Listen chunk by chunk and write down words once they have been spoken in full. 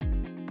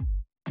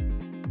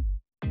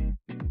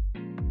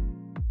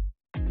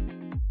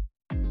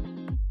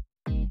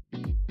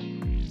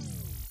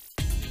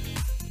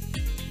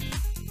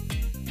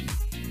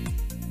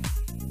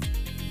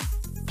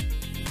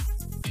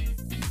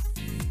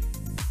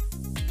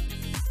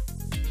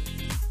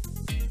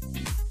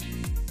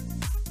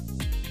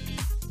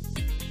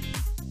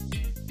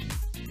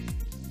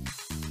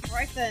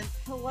Right then,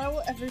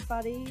 hello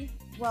everybody.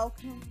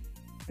 Welcome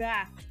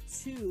back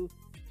to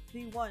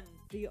the one,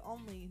 the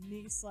only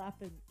knee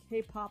slapping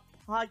K-pop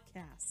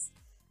podcast.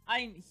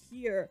 I'm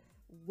here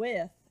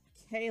with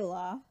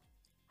Kayla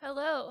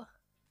Hello.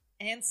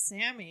 and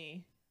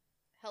Sammy.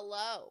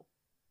 Hello.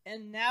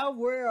 And now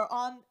we're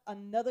on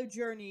another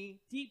journey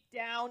deep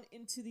down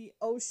into the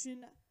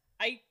ocean,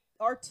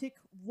 Arctic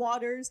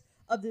waters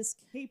of this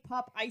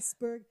K-pop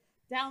iceberg,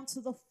 down to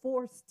the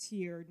 4th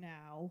tier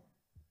now.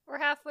 We're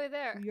halfway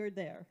there. We are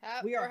there.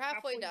 We're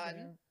halfway done.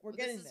 There. We're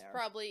getting this is there.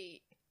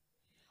 probably...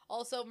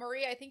 Also,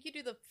 Marie, I think you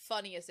do the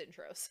funniest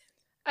intros.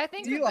 I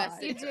think Do the I?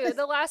 best you do.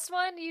 The last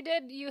one you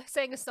did, you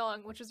sang a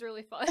song, which was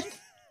really fun.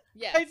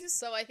 Yeah,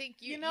 so I think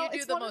you do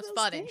it's the one of most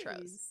those fun days.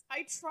 intros.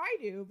 I try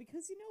to,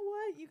 because you know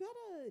what? You gotta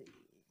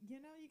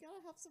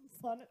have some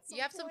fun at some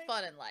You have some point.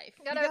 fun in life.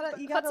 You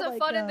gotta, put some like,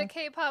 fun in the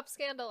K-pop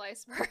scandal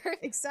iceberg.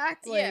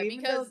 Exactly. Yeah, even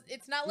because though-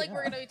 it's not like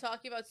we're yeah. going to be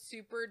talking about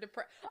super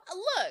depressed...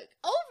 Look,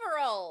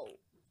 overall,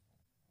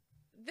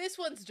 this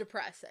one's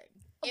depressing.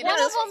 You One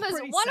know? of them is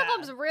pretty one sad.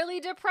 of them's really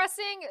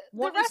depressing.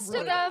 One the is rest really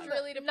of them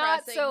depressing. really not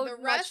depressing. so The much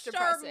rest are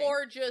depressing.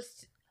 more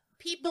just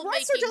people the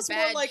rest making are just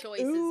bad more like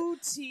choices. ooh,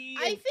 tea.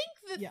 I think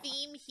the yeah.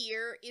 theme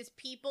here is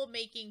people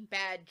making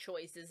bad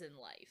choices in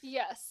life.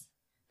 Yes.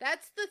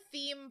 That's the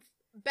theme.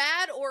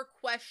 Bad or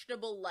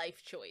questionable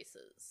life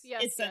choices.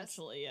 Yes.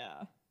 essentially,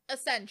 yeah.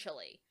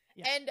 Essentially.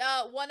 Yeah. And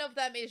one of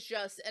them is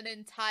just an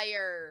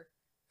entire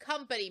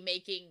company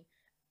making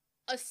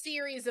a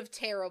series of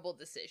terrible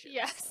decisions.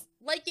 Yes.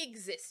 Like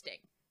existing.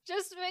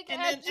 Just make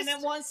And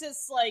then one's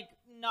just like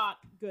not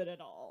good at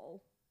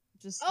all.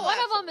 Just Oh, one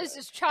not of them good. is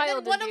just child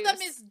And then one abuse. of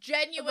them is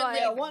genuinely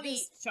Yeah, one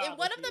is child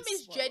one of them abuse,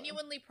 is spoiler.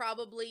 genuinely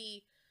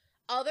probably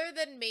other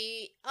than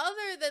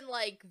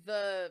like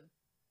the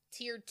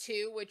tier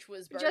 2, which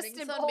was Burning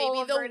Justin Sun, Ball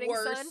maybe of the Burning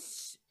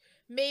worst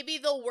maybe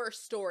the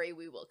worst story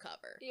we will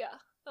cover. Yeah.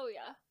 Oh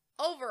yeah.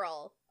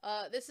 Overall,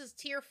 this is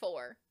tier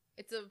 4.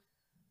 It's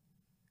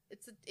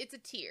a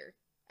tier.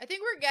 I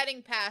think we're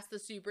getting past the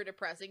super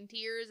depressing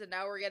tiers, and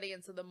now we're getting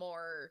into the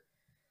more,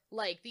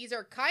 like, these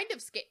are kind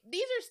of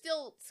these are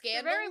still They're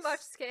scandals, very much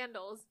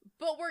scandals.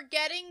 but we're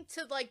getting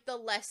to, like, the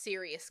less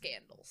serious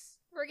scandals.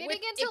 We're getting With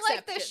into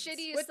like the exceptions.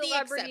 shitty With the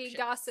celebrity exceptions.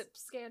 gossip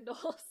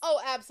scandals. Oh,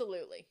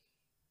 absolutely.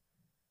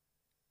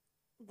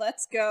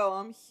 Let's go.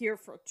 I'm here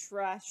for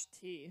trash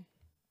tea.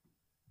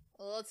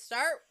 Well, let's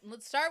start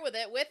with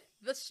it with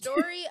the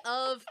story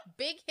of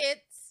Big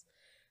Hit's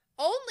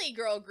only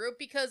girl group,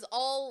 because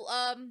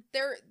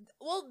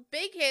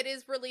Big Hit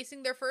is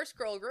releasing their first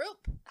girl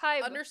group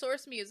Hybe. under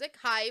Source Music,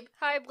 Hybe.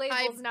 Hybe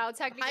labels Hybe- now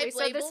technically. Hybe So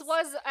this labels.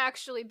 was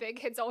actually Big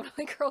Hit's only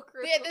girl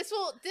group. Yeah, this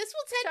will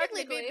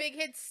technically be Technically. Big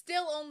Hit's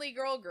still only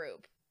girl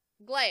group,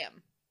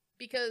 Glam,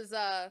 because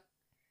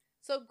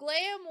so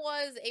Glam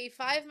was a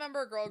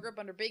 5-member girl group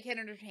under Big Hit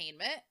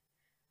Entertainment,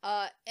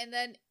 and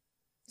then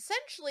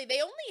essentially they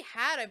only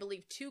had, I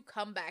believe, 2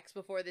 comebacks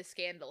before this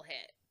scandal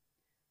hit.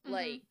 Mhm.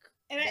 Like,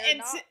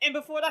 And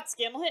before that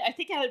scandal hit, I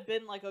think it had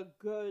been like a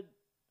good.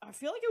 I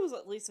feel like it was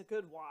at least a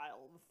good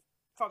while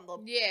from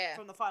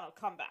the final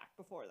comeback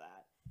before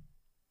that.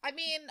 I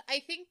mean, I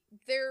think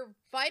their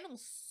final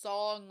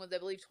song was, I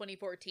believe,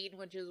 2014,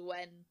 which is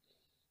when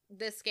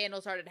this scandal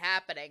started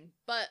happening.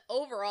 But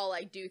overall,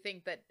 I do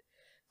think that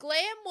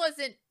Glam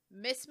wasn't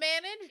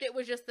mismanaged. It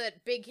was just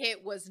that Big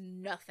Hit was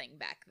nothing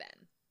back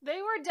then. They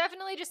were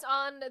definitely just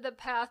on the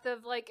path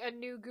of like a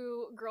new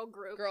girl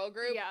group.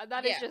 Yeah,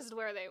 that is just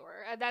where they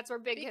were. And that's where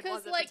Big Hit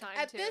was at like, the time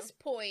at too. this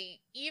point,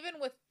 even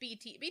with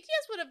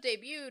BTS would have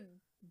debuted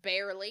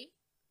barely.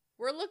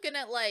 We're looking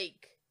at,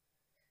 like,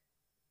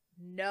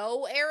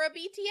 no era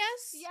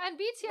BTS? Yeah, and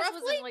BTS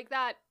roughly? wasn't like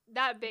that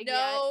big yet.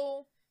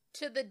 No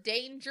to the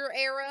Danger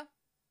era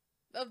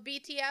of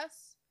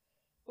BTS,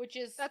 which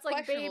is That's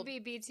like questionable.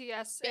 baby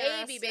BTS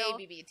era baby still.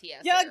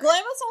 BTS. Yeah, era.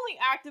 Glam was only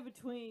active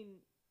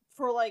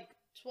for like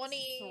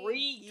 3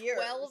 years.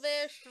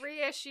 12-ish,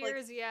 3-ish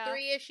years, yeah.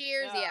 3-ish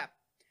years, yeah.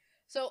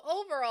 So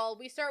overall,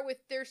 we start with,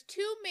 there's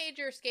 2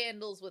 major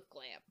scandals with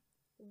Glam.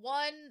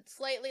 One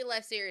slightly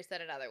less serious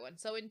than another one.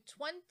 So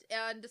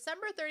on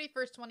December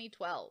 31st,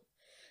 2012,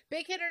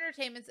 Big Hit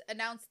Entertainment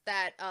announced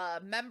that a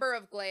member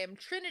of Glam,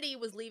 Trinity,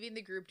 was leaving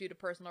the group due to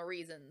personal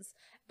reasons,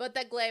 but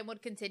that Glam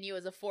would continue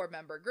as a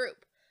 4-member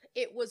group.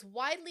 It was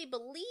widely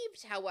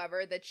believed,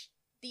 however, that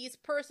these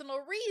personal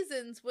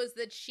reasons was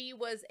that she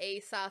was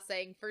a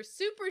sasang for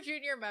Super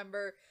Junior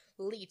member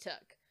Lee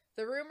Tuk.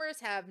 The rumors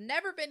have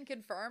never been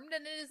confirmed,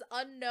 and it is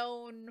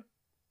unknown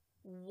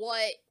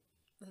what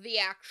the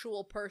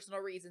actual personal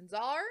reasons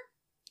are.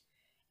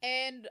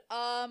 And,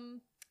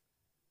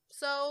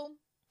 so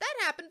that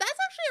happened. That's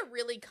actually a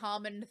really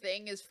common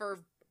thing, is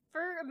for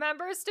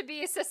members to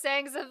be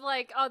sasangs of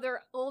like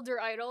other older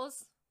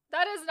idols.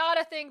 That is not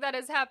a thing that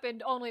has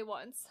happened only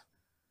once.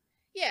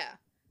 yeah.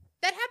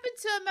 That happened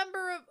to a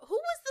member of, who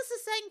was the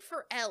sasang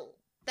for L?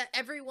 That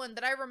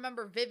I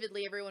remember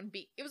vividly, everyone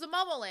beat. It was a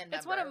Momoland member.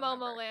 It's one of I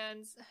remember.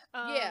 Momoland's.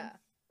 Yeah.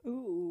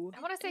 Ooh.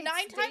 I want to say 9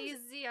 it's times-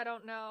 Daisy, I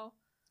don't know.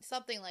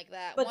 Something like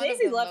that. But One of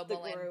Daisy them left the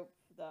Momoland. group.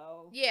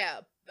 though. Yeah,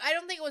 I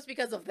don't think it was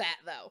because of that,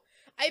 though.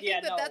 I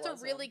think that's a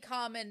really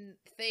common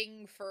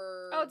thing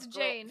for... Oh, it's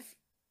Jane.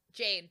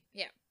 Jane,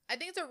 yeah. I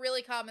think it's a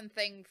really common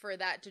thing for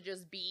that to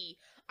just be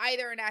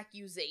either an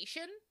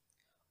accusation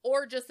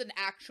or just an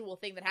actual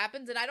thing that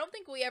happens, and I don't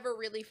think we ever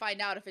really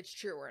find out if it's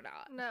true or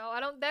not. No,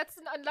 I don't.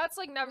 That's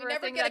like never a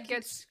thing that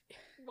gets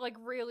like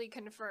really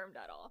confirmed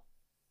at all.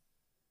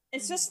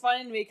 It's just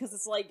funny to me because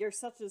it's like you're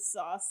such a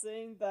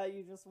saucing that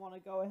you just want to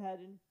go ahead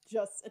and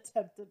just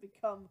attempt to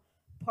become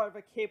part of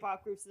a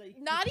K-pop group. So that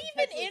you not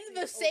even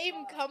in the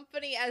same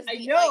company as the...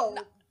 I know!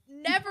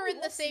 Never in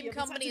the same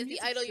company as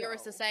the idol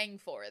Eurissa sang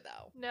for,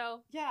 though.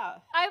 No. Yeah.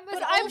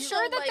 I'm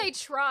sure that they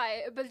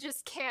try, but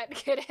just can't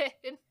get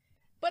in.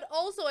 But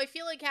also, I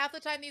feel like half the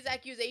time these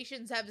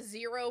accusations have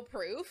zero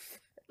proof.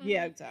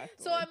 Yeah,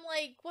 exactly. So I'm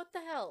like, what the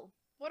hell?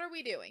 What are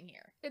we doing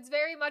here? It's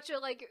very much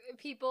like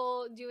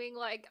people doing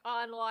like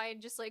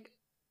online, just like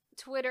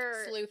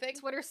Twitter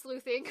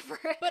sleuthing for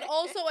it. But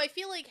also, I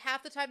feel like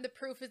half the time the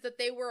proof is that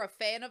they were a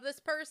fan of this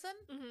person.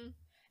 Mm-hmm.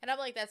 And I'm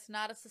like, that's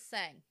not a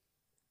sasang.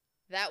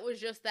 That was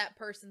just that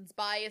person's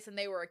bias and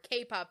they were a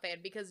K-pop fan.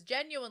 Because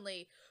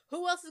genuinely,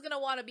 who else is going to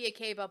want to be a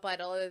K-pop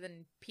idol other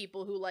than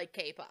people who like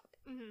K-pop?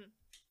 Mm-hmm.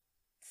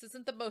 This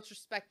isn't the most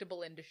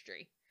respectable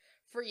industry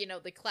for,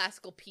 the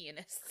classical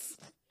pianists.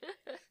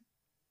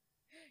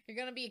 You're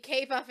gonna be a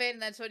K-pop fan,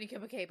 and that's when you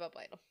become a K-pop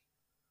idol.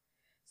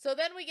 So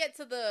then we get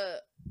to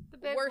the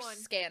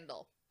worst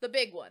scandal. The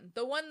big one.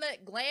 The one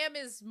that Glam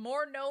is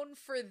more known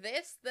for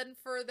this than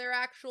for their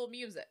actual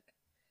music.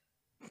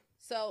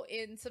 So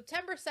in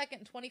September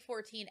 2nd,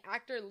 2014,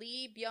 actor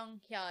Lee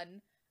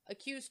Byung-hyun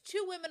accused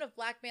 2 women of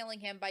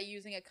blackmailing him by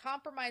using a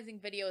compromising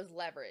video as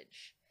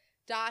leverage.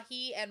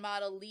 Dahi and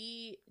model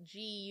Lee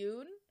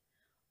Ji-yoon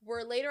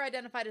were later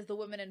identified as the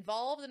women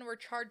involved and were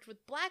charged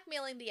with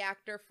blackmailing the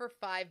actor for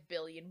 5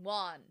 billion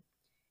won.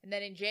 And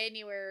then in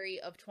January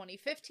of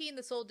 2015,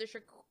 the Seoul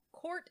District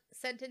Court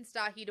sentenced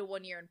Dahi to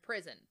 1 year in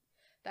prison.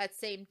 That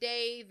same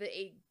day,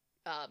 the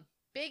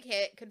Big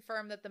Hit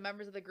confirmed that the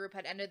members of the group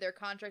had ended their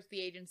contracts with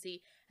the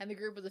agency and the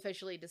group was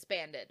officially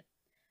disbanded.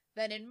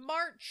 Then in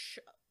March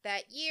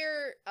that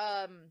year,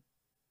 the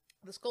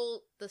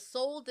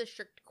Seoul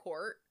District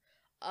Court,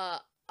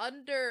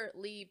 under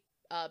Lee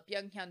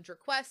Byung-hyun's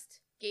request,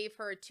 gave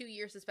her a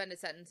 2-year suspended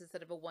sentence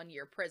instead of a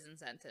 1-year prison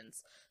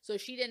sentence. So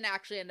she didn't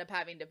actually end up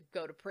having to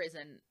go to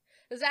prison.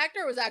 This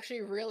actor was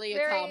actually really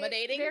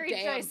accommodating.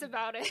 Very nice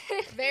about it.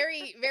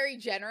 Very, very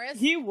generous.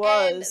 He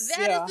was.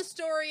 And that is the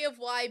story of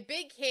why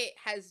Big Hit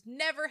has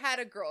never had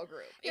a girl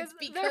group. It's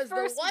because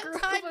the one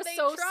time they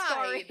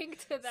tried,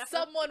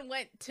 someone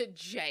went to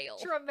jail.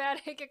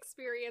 Traumatic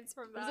experience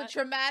from that. It was a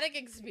traumatic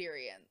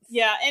experience.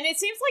 Yeah, and it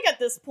seems like at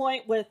this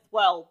point with,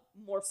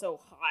 more so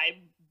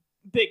HYBE,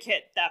 Big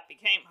Hit that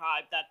became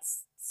HYBE, that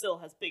still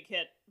has Big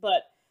Hit,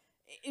 but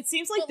it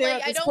seems like they're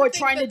at this point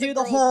trying to do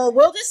the whole,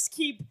 we'll just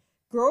keep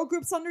girl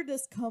groups under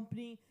this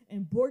company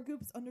and boy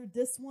groups under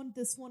this one,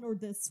 or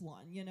this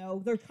one,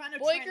 They're kind of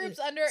boy groups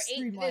under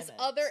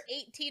other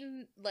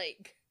 18,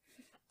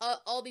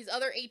 all these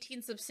other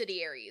 18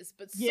 subsidiaries,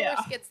 but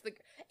Source gets the...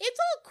 It's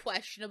all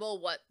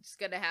questionable what's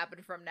gonna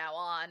happen from now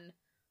on,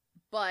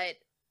 but...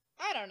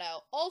 I don't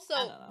know. Also,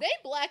 they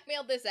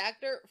blackmailed this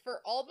actor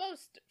for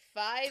almost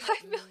 $5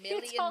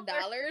 million.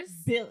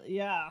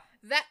 Yeah.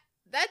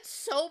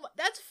 That's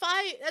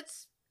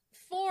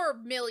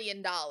 $4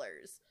 million.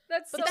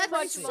 That's so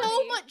much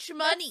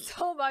money. That's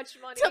so much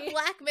money to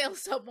blackmail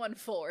someone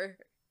for.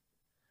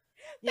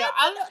 Yeah,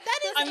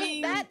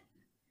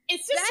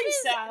 it's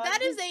just sad.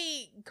 That is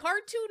a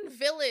cartoon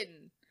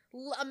villain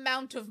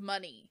amount of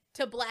money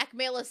to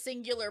blackmail a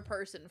singular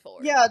person for.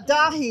 Yeah,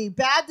 Dahi,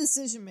 bad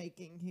decision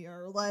making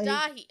here.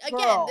 Dahi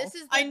again.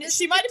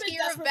 She might have been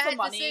desperate for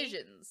money,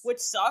 decisions, which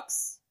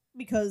sucks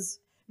because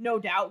no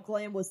doubt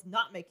Glam was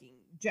not making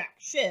jack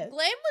shit.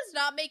 Glam was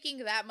not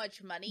making that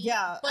much money.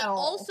 Yeah, but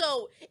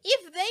also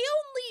if they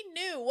only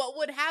knew what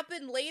would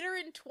happen later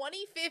in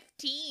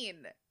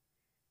 2015,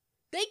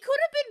 they could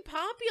have been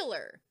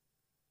popular.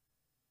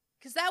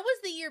 Because that was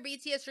the year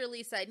BTS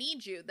released I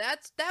Need You.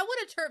 That would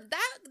have turned...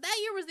 That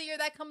year was the year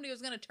that company was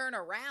going to turn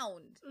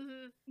around.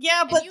 Mm-hmm.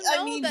 Yeah, but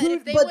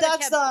if they would have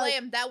kept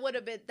Glam, that would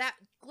have been...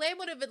 Glam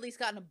would have at least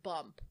gotten a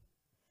bump.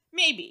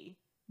 Maybe.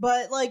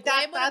 But,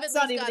 that's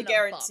not even a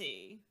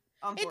guarantee.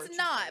 It's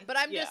not, but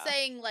I'm just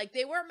saying,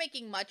 they weren't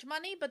making much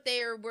money, but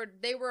they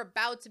were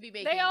about to be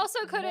making. They also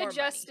could have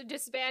just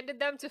disbanded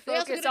them to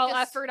focus all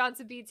effort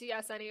onto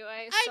BTS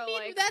anyway. I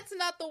mean, that's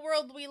not the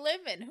world we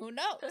live in. Who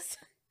knows?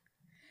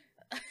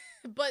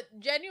 But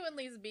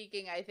genuinely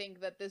speaking, I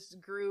think that this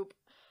group,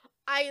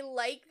 I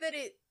like that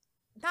it,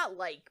 not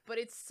like, but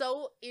it's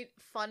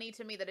funny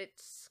to me that it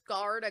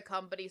scarred a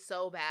company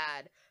so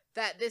bad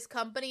that this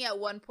company at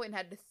one point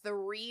had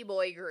 3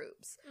 boy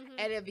groups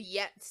and have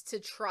yet to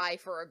try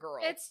for a girl.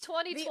 It's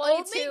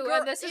 2022,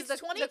 and this is the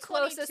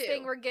closest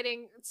thing we're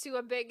getting to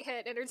a big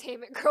hit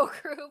entertainment girl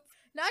group.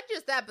 Not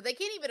just that, but they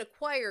can't even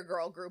acquire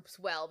girl groups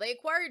well. They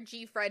acquired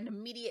G-Friend,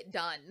 immediate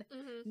done.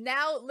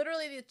 Now,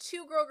 literally, the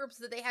 2 girl groups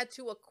that they had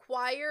to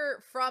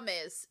acquire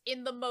Frumis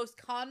in the most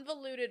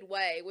convoluted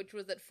way, which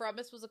was that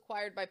Frumis was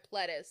acquired by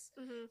Pledis,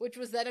 which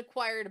was then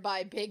acquired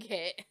by Big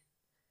Hit.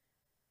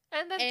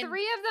 And then 3 of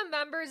the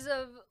members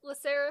of LE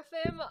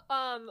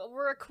SSERAFIM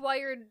were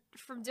acquired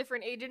from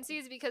different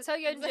agencies because Heo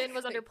Yeonjin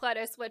was under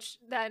Pledis, which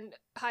then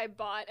HYBE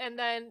bought, and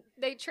then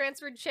they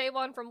transferred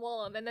Chaewon from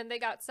Woollim, and then they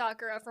got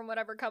Sakura from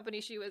whatever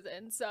company she was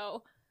in,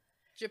 so...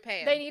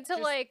 Japan. They need to,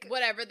 just like...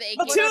 whatever they...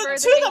 But 2 of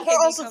them were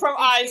also from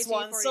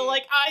IZ*ONE, so,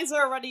 like, IZ*ONE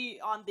are already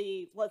on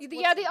the...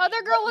 the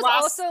other girl was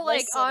also,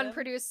 like, on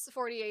Produce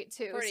 48,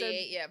 too. 48, so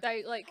yeah.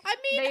 They, like, I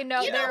mean, they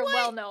know, they're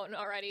well-known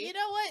already. You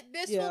know what?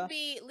 This will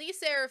be... LE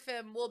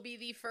SSERAFIM will be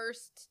the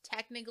first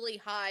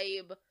technically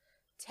HYBE...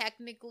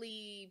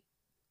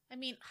 I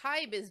mean,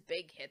 HYBE is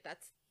Big Hit.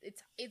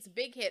 It's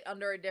Big Hit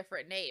under a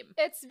different name.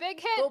 It's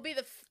Big Hit, will be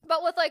the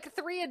but with like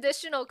 3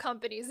 additional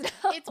companies now.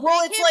 It's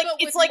Big Hit,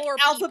 it's like more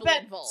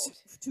Alphabet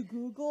to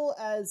Google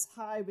as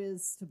HYBE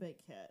is to Big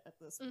Hit at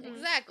this point.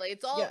 Exactly.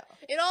 It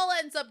all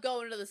ends up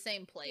going to the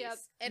same place. Yep.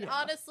 And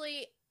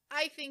honestly,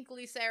 I think LE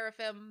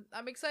SSERAFIM,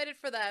 I'm excited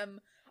for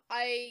them.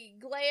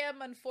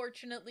 Glam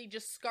unfortunately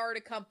just scarred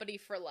a company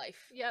for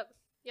life. Yep.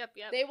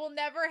 They will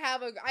never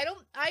have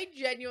I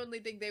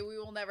genuinely think we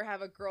will never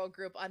have a girl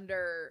group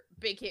under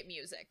Big Hit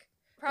Music.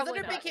 Because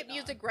under Big Hit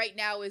Music right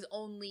now is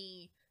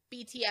only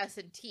BTS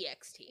and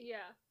TXT. Yeah.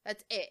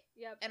 That's it.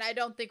 Yep. And I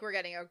don't think we're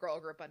getting a girl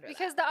group under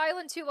because the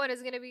Island 2 one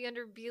is going to be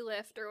under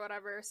B-Lift or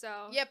whatever,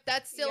 so... Yep,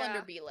 that's still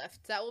under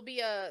B-Lift. That will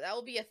be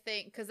a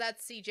thing, because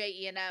that's CJ,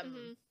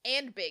 E&M,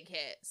 and Big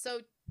Hit.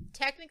 So,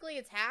 technically,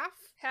 it's half?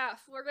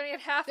 Half. We're going to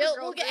get half a girl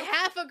group. We'll get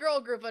half a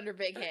girl group under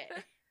Big Hit.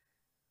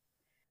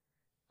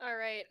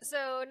 Alright,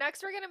 so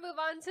next we're going to move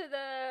on to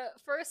the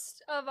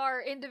first of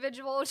our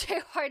individual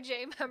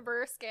JYJ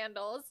member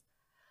scandals.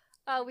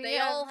 Not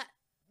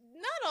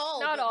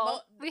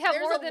all. We have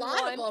more than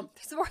one.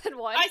 There's more than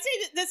one. I'd say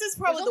this is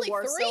probably the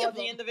worst of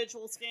the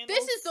individual scandals.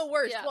 This is the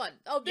worst one.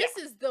 Oh, this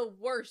is the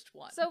worst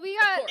one. So we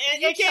got...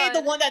 AKA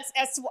the one that's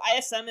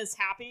SM is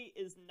happy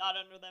is not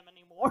under them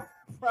anymore.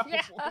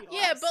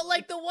 Yeah, but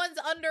like the ones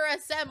under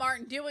SM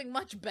aren't doing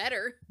much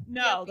better.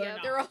 No, they're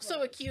not. They're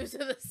also accused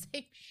of the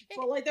same shit.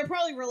 But like they're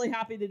probably really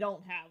happy they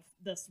don't have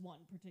this one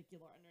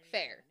particular underneath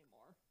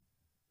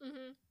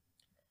anymore.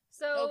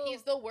 So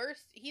he's the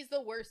worst. He's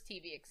the worst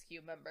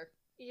TVXQ member.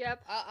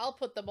 Yep. I'll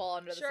put them all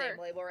under the same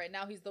label right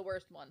now. He's the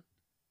worst one.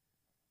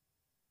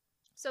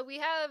 So we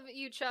have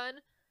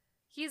Yuchun.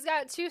 He's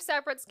got 2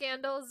 separate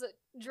scandals,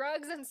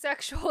 drugs and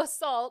sexual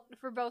assault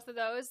for both of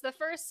those. The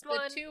first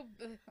one... two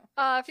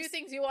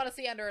things you want to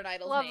see under an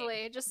idol's lovely.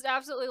 name. Just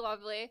absolutely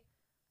lovely.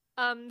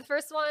 The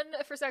first one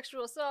for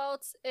sexual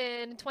assault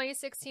in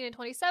 2016 and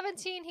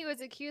 2017, he was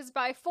accused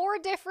by 4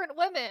 different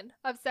women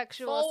of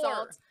sexual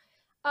assault.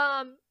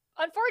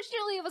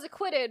 Unfortunately, it was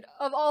acquitted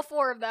of all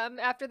 4 of them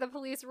after the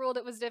police ruled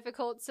it was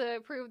difficult to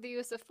prove the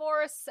use of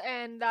force,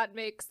 and that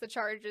makes the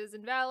charges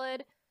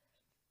invalid.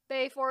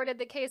 They forwarded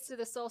the case to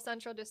the Seoul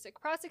Central District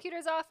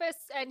Prosecutor's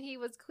Office, and he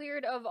was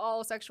cleared of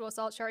all sexual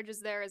assault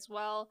charges there as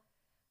well.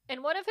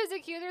 And one of his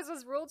accusers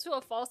was ruled to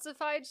have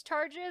falsified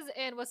charges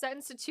and was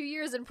sentenced to 2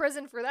 years in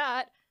prison for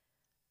that.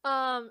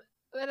 And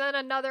then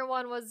another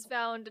one was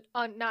found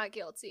not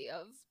guilty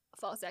of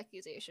false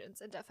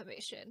accusations and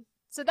defamation.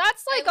 So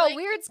that's like a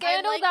weird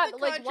scandal that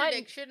like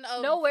went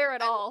nowhere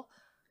at all.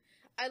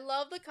 I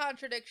love the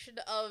contradiction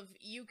of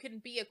you can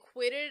be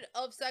acquitted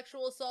of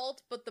sexual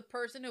assault, but the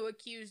person who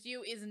accused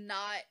you is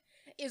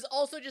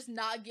also just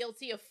not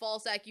guilty of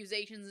false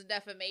accusations and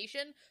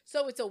defamation.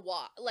 So it's a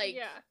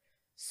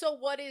So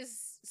what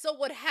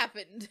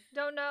happened?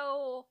 Don't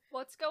know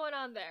what's going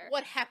on there.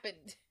 What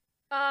happened?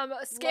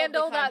 A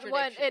scandal that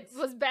it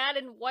was bad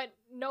and went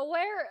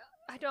nowhere.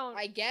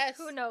 I guess.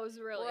 Who knows,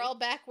 really? We're all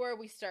back where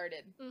we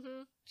started.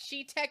 I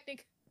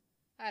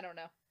don't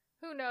know.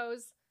 Who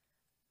knows?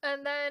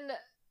 And then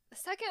the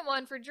second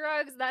one for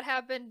drugs, that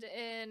happened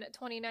in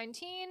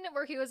 2019,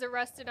 where he was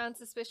arrested on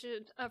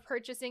suspicion of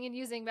purchasing and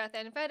using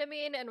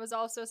methamphetamine and was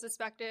also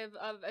suspected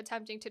of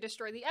attempting to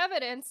destroy the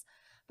evidence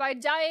by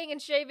dyeing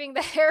and shaving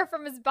the hair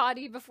from his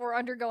body before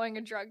undergoing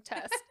a drug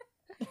test.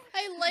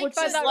 I like Which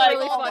that. Is like,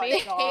 really funny.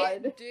 My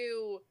God. Can't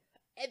do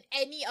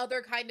any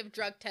other kind of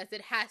drug test.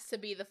 It has to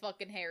be the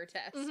fucking hair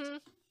test.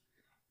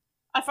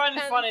 I find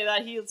it funny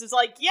that he's just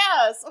like,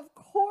 yes, of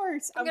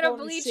course. I'm gonna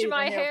bleach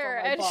my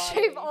hair and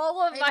shave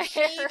all of my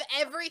hair. Shave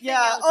everything.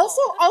 Yeah. Else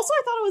also,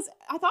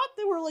 I thought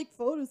there were like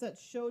photos that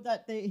showed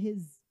that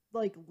his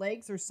like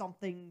legs or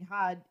something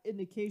had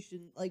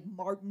indication like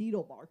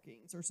needle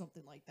markings or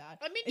something like that.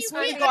 I mean,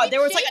 there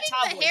was like a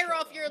tablet the hair photo.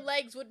 off your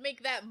legs would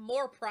make that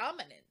more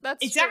prominent.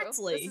 That's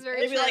exactly. True. This is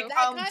very They'd be true. like,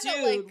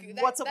 dude,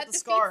 what's up with the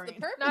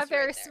scarring? Not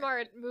very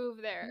smart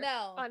move there.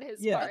 No, on his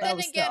part. part. That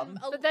was dumb.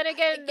 But then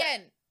again,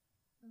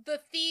 the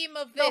theme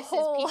of The this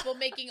whole- is people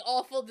making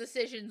awful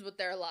decisions with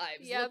their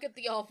lives. Yep. Look at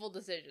the awful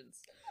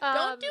decisions.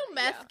 Don't do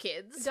meth, yeah.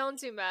 kids. Don't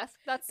do meth.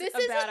 That's This a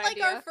isn't bad like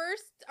idea.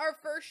 our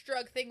first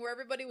drug thing where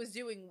everybody was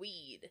doing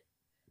weed.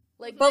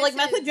 Like, But this like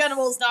meth in is-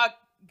 general is not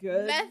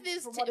good. Meth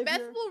is from what I've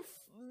meth heard.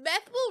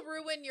 will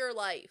ruin your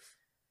life.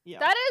 Yeah.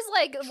 That is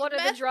like one of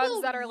the Meth drugs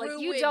will that are like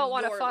you ruin don't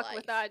want to your fuck life.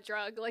 with that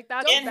drug. Like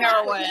that's and Don't bad.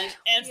 fuck with heroin it.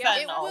 and Yeah.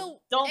 It fentanyl.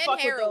 will- Don't and fuck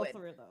heroin. with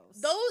all three of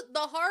those. The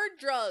hard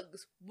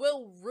drugs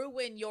will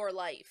ruin your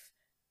life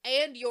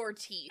and your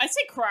teeth. I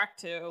say crack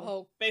too.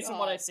 Oh, based on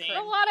what God, I've seen.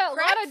 A lot of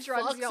Crack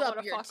drugs you fucks don't up want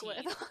to your fuck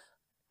teeth. with.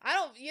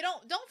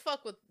 don't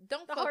fuck with The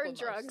fuck hard with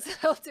most drugs. things.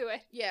 I'll do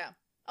it. Yeah.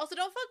 Also,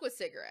 don't fuck with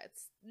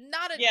cigarettes.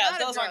 Not a Yeah, not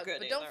those a drug, aren't good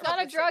but don't either. fuck Not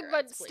a with drug,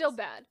 but cigarettes, still please.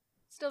 bad.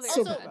 Still very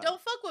Super Also, bad.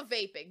 don't fuck with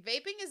vaping.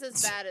 Vaping is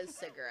as bad as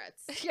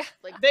cigarettes. Yeah.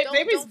 Like,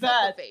 Vaping's don't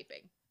bad. fuck with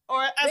vaping.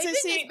 Or as I Vaping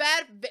see, is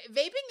bad.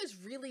 Vaping is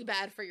really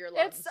bad for your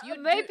lungs. It's You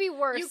maybe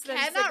worse you than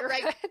cannot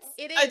cigarettes.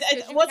 It is. I,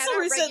 'cause you what's the cannot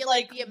recent regulate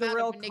like the the amount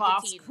real of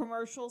cops nicotine.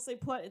 commercials they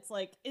put? It's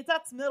like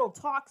that's middle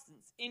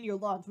toxins in your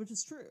lungs, which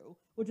is true.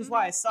 Which is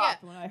why I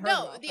stopped when I heard.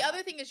 No, about the that.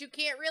 other thing is you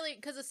can't really,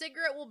 because a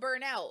cigarette will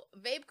burn out.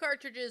 Vape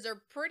cartridges are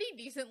pretty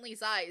decently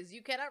sized.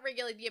 You cannot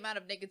regulate the amount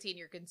of nicotine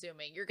you're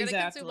consuming. You're gonna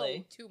consume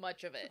Exactly. too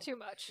much of it. Too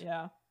much.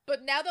 Yeah.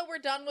 But now that we're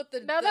done with the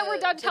Now that we're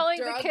done telling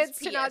the drugs kids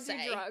to not do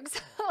PSA,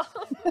 drugs.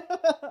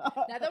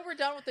 Now that we're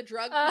done with the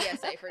drug Uh,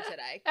 PSA for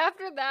today.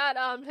 After that,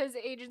 his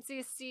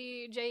agency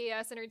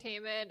CJES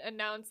Entertainment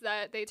announced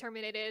that they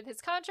terminated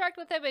his contract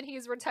with him and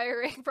he's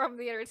retiring from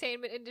the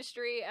entertainment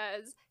industry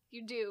as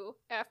you do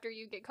after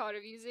you get caught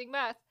of using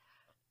meth.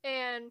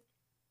 And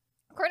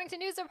according to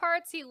news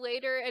reports, he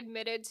later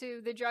admitted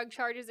to the drug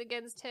charges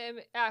against him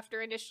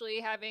after initially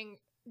having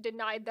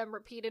denied them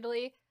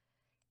repeatedly.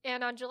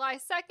 And on July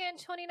 2nd,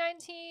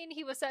 2019,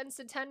 he was sentenced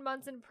to 10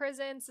 months in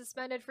prison,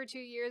 suspended for 2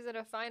 years, and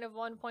a fine of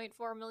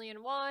 1.4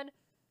 million won.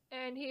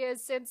 And he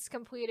has since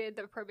completed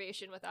the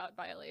probation without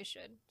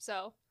violation.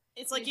 So,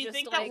 It's like He's you just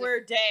think like- that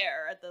we're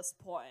there at this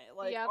point.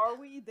 Like, Yep. are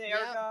we there,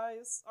 Yep.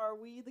 guys? Are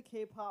we the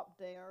K-pop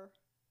there?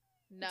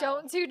 No,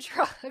 don't do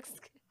drugs.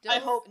 I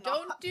hope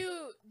don't not.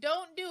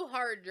 don't do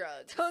hard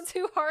drugs. Don't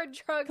do hard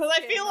drugs. Because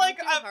I kids. feel like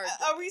do are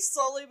hard we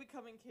slowly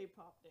becoming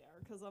K-pop there?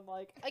 Because I'm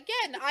like,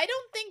 Again, I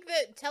don't think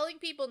that telling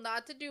people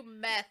not to do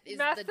meth is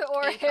meth the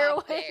or K-pop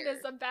heroin dare.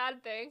 is a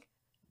bad thing.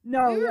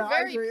 no, We were yeah,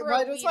 very I agree. pro But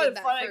I just weed find in it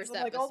that funny first 'cause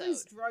I'm like all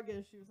these episode. drug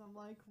issues. I'm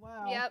like,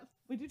 wow. Yep.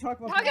 We do talk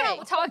about Talking,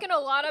 drugs. Hey. talking a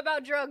lot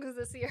about drugs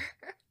this year.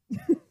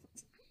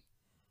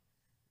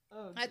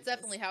 Oh, That's Jesus.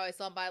 definitely how I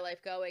saw my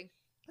life going.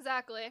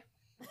 Exactly.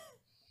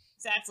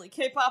 Exactly.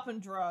 K-pop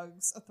and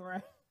drugs, a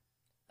threat.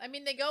 I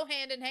mean, they go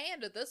hand in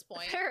hand at this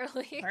point.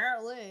 Apparently.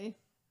 Apparently.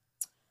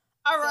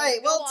 All So right.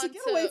 go Well, on to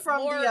get away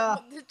from more,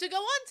 the to go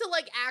on to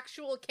like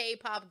actual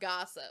K-pop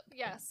gossip.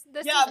 Yes.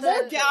 This yeah, is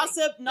more the,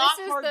 gossip, not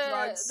this is hard the,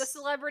 drugs. the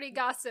celebrity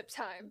gossip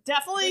time.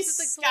 Definitely This is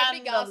the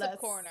celebrity gossip scandalous.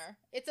 corner.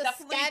 It's a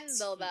Definitely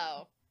scandal, tea.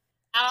 though.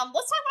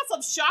 Let's talk about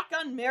some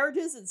shotgun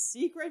marriages and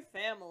secret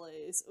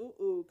families.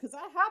 Ooh, because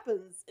that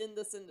happens in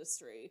this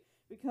industry.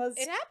 Because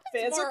It happens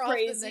fans more are often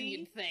crazy, than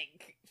you'd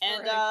think.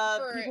 and,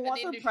 for people an want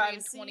their industry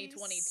privacy. in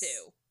 2022.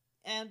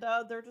 and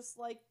they're just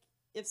like,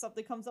 if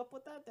something comes up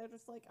with that, they're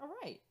just like, all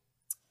right.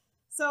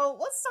 So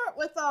let's start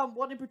with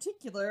one in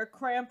particular,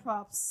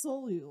 Krampop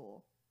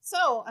Soleil.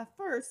 So at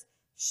first,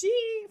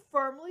 she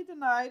firmly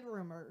denied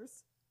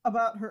rumors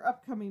about her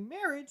upcoming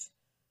marriage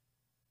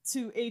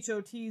to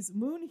HOT's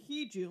Moon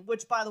Hee-jun,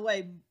 which, by the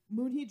way,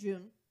 Moon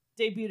Hee-jun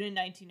debuted in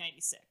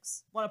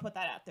 1996. Want to put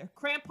that out there.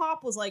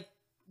 Krampop was like,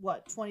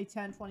 what,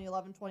 2010,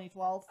 2011,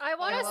 2012? I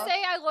want to era?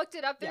 say I looked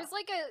it up. Yeah. There's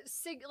like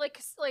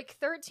a like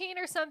 13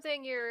 or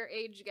something year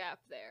age gap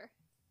there.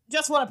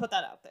 Just want to put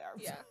that out there.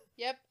 Yeah.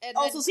 Yep. And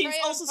Also then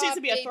seems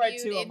to be a thread,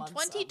 Krampop too, debuted in amongst,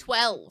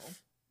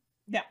 2012.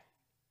 Yeah.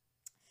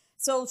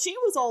 So she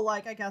was all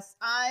like, I guess,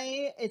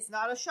 it's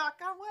not a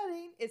shotgun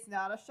wedding. It's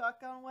not a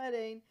shotgun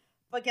wedding.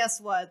 But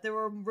guess what? There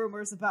were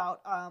rumors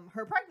about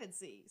her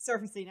pregnancy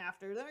surfacing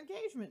after their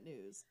engagement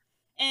news.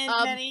 And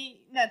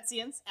many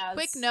Netzians, as...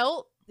 Quick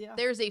note, Yeah.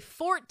 there's a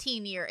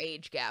 14-year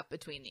age gap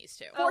between these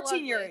two. Oh,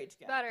 14-year lovely. age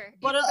gap. Better.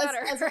 But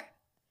Even as- better.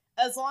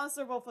 As long as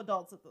they're both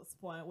adults at this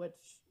point, which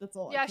that's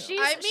all I Yeah, care she's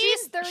about.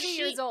 she's 30 she-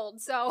 years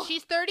old, so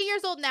She's 30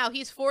 years old now.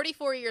 He's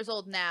 44 years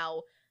old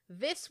now.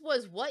 This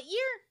was what year?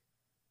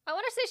 I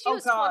want to say she Oh,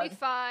 was God.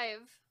 25.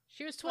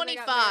 She was When they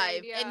got 25,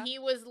 married, yeah. and he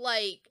was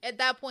like, at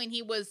that point,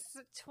 he was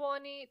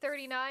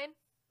 39.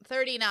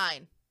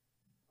 39.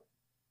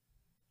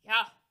 Yeah.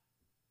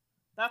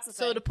 That's the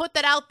So thing. to put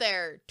that out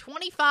there,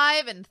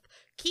 25 and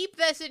keep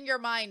this in your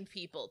mind,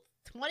 people.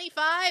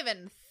 25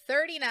 and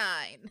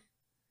 39.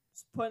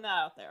 Just putting that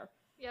out there.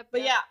 Yep.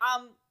 But yep. yeah,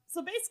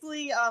 so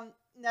basically,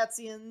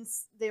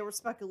 Netzians, they were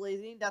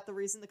speculating that the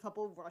reason the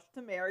couple rushed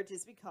to marriage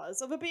is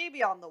because of a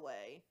baby on the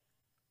way.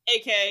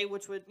 AKA,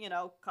 which would,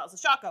 cause a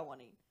shotgun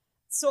wedding.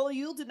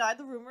 Soleil denied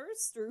the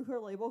rumors through her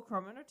label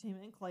Chrome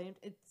Entertainment and claimed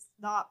it's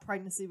not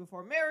pregnancy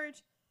before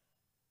marriage.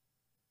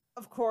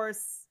 Of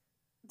course,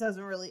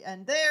 doesn't really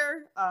end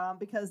there,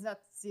 because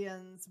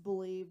Netzians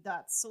believe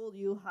that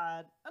Soleil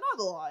had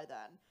another lie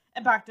then.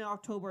 And back in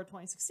October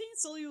 2016,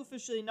 Solu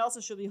officially announced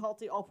that she'll be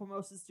halting all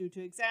promotions due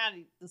to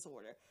anxiety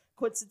disorder.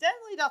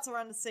 Coincidentally, that's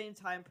around the same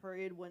time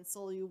period when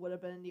Solu would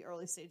have been in the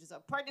early stages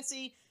of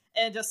pregnancy.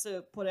 And just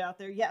to put it out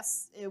there,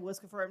 yes, it was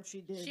confirmed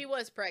she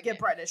was pregnant. Get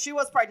pregnant. She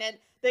was pregnant.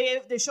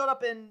 They showed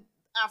up in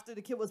after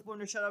the kid was born.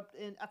 They showed up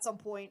in at some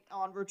point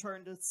on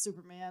Return to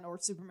Superman or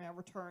Superman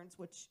Returns,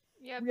 which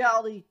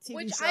reality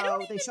TV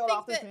show. They showed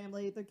off their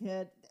family, their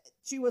kid.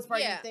 She was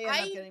pregnant. They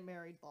ended up getting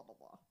married. Blah blah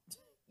blah.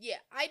 Yeah,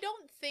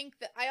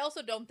 I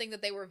also don't think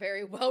that they were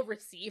very well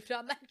received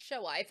on that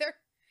show either.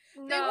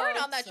 No, they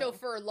weren't on that show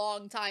for a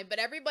long time, but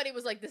everybody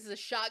was like, this is a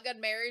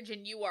shotgun marriage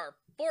and you are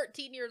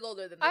 14 years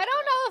older than this I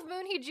don't know if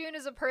Moon Hee-jun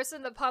is a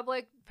person the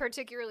public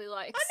particularly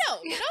likes. I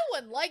know, no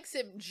one likes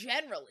him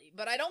generally,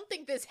 but I don't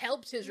think this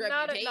helps his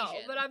reputation. No,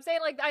 but I'm saying,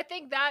 like, I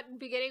think that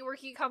beginning where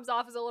he comes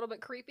off as a little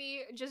bit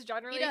creepy, just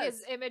generally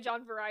his image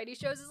on variety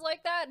shows is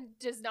like that, and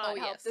does not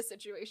help the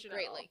situation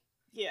greatly. At all.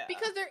 Yeah.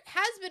 Because there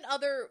has been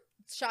other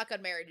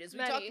shotgun marriages. We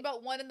talked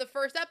about one in the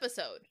first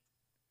episode.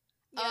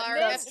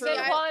 Yeah,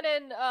 Min-hwan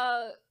and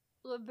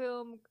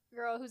Laboom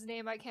girl whose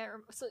name I can't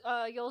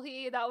remember.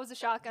 Yeol-hee, that was a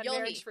shotgun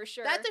marriage for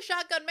sure. That's a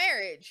shotgun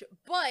marriage,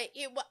 but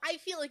I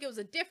feel like it was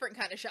a different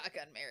kind of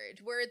shotgun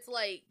marriage where it's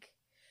like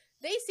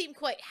they seem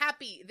quite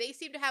happy. They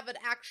seem to have an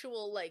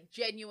actual like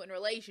genuine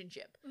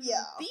relationship.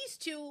 Yeah. These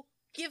two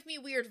give me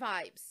weird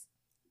vibes.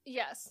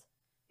 Yes.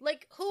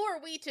 Like, who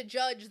are we to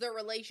judge their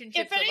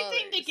relationships? If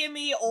anything, they give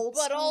me old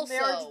school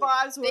marriage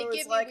vibes where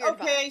it's like,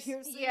 okay,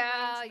 here's the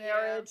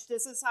marriage.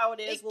 This is how it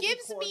is. We'll be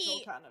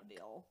cordial kind of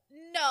deal.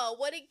 No,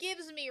 what it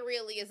gives me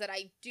really is that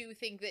I do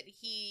think that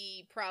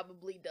he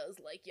probably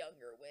does like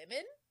younger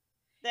women.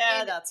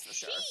 Yeah, that's for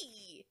sure.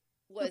 She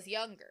was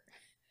younger.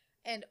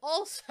 And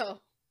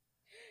also,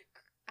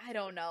 I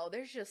don't know,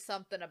 there's just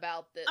something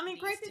about this. I mean,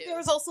 granted,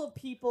 there's also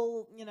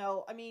people, you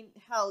know, I mean,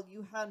 hell,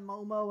 you had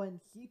Momo and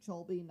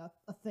Heechul being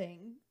a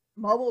thing.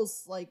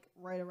 Momo's, like,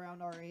 right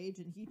around our age,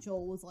 and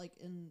Heechul was, like,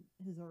 in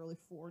his early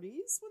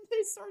 40s when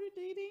they started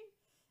dating.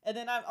 And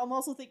then I'm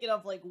also thinking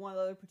of, like, one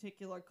other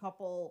particular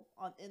couple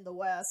in the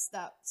West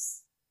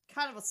that's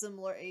kind of a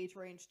similar age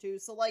range, too.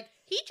 So, like,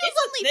 Heechul's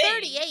only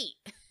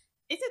 38.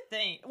 It's a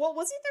thing. Well,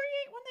 was he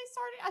 38 when they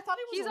started? I thought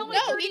he was. He's only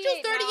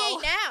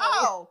 38 now.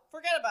 Oh,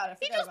 forget about it.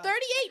 He's 38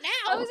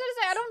 now. I was gonna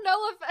say I don't know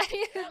if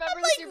any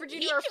members of Super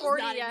Junior are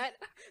 40 yet.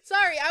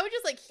 Sorry, I was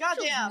just like,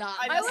 goddamn.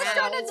 I was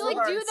trying to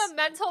like do the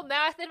mental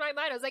math in my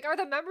mind. I was like, are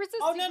the members of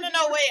Super Junior? Oh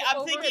no, wait.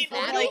 I'm thinking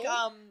like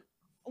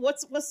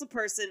what's the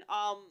person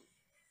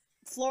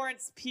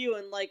Florence Pugh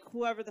and like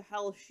whoever the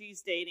hell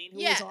she's dating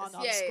who was on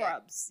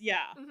Scrubs.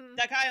 Yeah,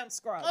 that guy on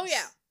Scrubs. Oh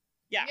yeah.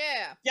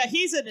 Yeah,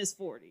 he's in his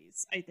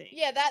 40s, I think.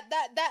 Yeah,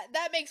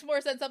 that makes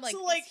more sense. I'm like,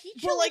 so like,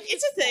 but like,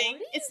 it's a thing.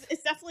 40s?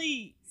 It's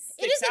definitely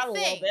sticks out a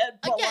little bit.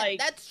 But again, like,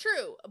 that's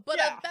true.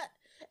 But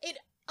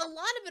a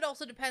lot of it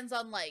also depends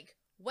on like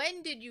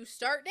when did you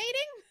start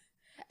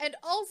dating, and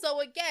also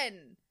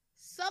again,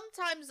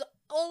 sometimes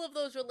all of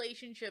those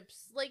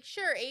relationships, like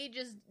sure, age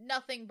is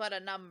nothing but a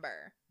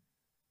number,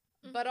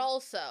 but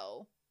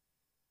also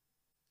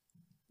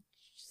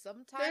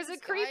sometimes there's a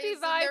creepy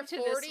vibe to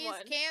this one.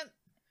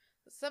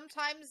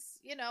 Sometimes,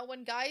 you know,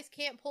 when guys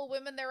can't pull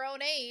women their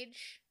own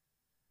age,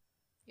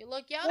 you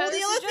look young. Well, the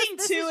other thing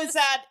too is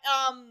that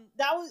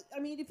that was, I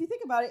mean, if you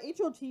think about it,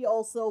 HOT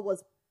also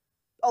was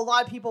a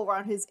lot of people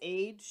around his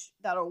age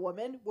that are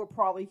women were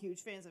probably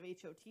huge fans of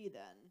HOT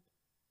then,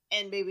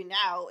 and maybe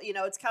now, you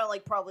know, it's kind of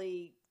like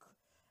probably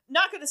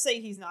not going to say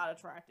he's not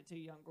attracted to a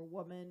younger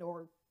woman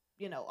or,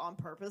 you know, on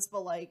purpose,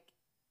 but like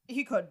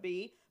he could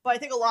be. But I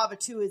think a lot of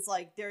it too is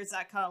like there's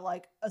that kind of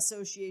like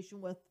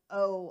association with,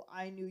 oh,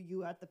 I knew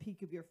you at the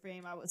peak of your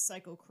fame. I was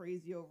psycho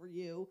crazy over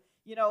you.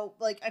 You know,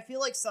 like I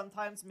feel like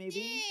sometimes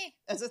maybe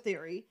as a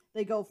theory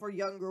they go for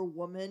younger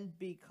women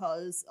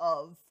because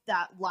of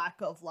that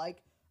lack of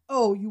like,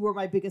 oh, you were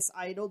my biggest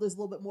idol. There's a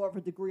little bit more of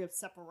a degree of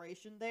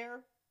separation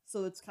there.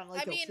 So it's kind of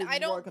like I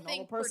don't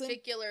think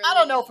particularly. I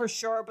don't know for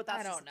sure, but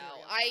that's I don't know.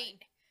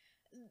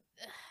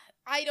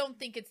 I don't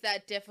think it's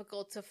that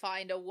difficult to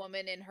find a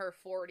woman in her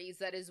 40s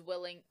that is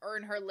willing, or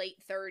in her late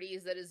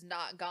 30s that has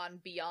not gone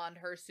beyond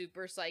her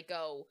super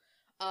psycho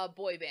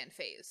boy band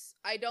phase.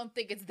 I don't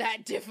think it's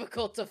that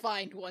difficult to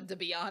find one, to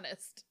be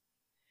honest.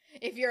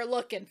 If you're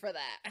looking for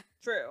that.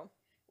 True.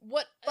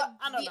 But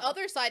the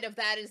other side of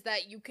that is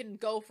that you can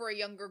go for a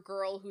younger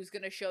girl who's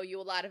going to show you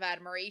a lot of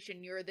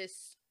admiration. You're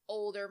this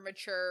older,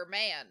 mature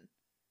man.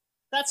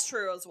 That's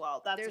true as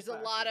well. There's a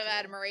lot of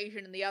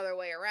admiration in the other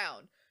way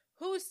around.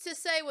 Who's to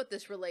say what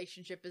this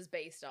relationship is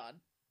based on?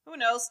 Who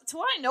knows? To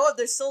what I know of,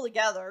 they're still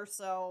together,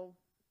 so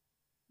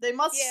they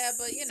must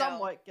but, you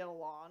somewhat get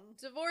along.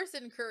 Divorce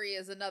in Korea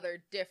is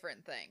another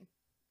different thing.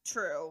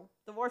 True.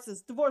 Divorce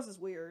is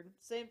weird.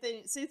 Same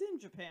thing in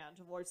Japan.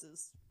 Divorce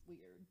is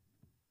weird.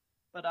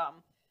 But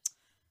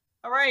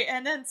alright,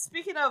 and then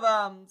speaking of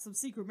some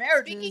secret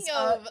marriages. Speaking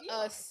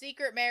of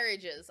secret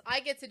marriages,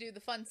 I get to do the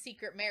fun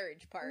secret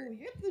marriage part.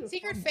 Ooh,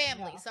 secret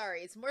family,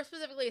 sorry. It's more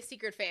specifically a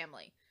secret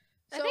family.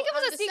 So I think it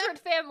was a secret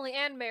family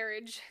and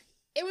marriage.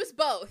 It was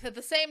both at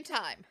the same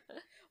time.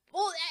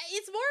 Well,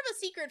 it's more of a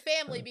secret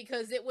family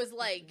because it was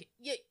like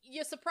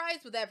you're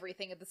surprised with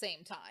everything at the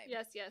same time.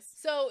 Yes, yes.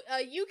 So,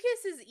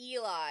 Ukiss's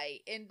Eli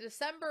in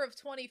December of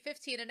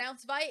 2015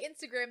 announced via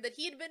Instagram that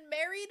he had been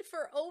married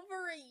for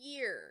over a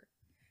year,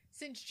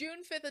 since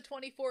June 5th of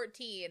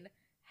 2014,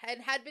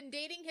 and had been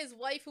dating his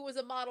wife, who was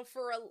a model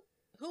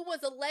who was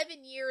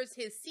 11 years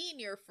his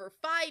senior for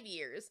 5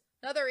 years,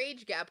 another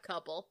age gap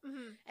couple,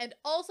 and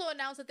also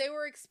announced that they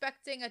were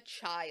expecting a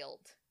child.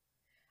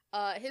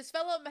 His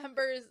fellow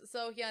members,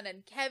 Sohyun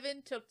and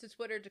Kevin, took to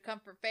Twitter to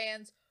comfort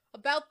fans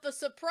about the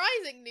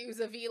surprising news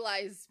of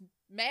Eli's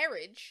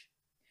marriage.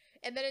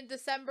 And then in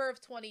December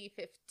of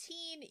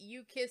 2015,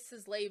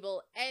 Ukiss's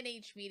label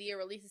NH Media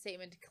released a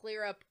statement to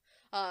clear up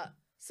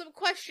some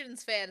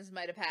questions fans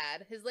might have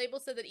had. His label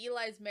said that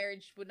Eli's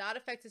marriage would not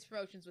affect his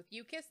promotions with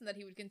Ukiss and that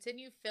he would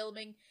continue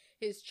filming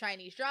his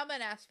Chinese drama,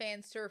 and asked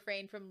fans to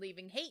refrain from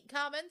leaving hate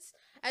comments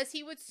as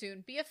he would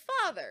soon be a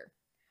father.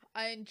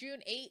 On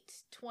June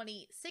 8,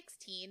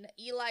 2016,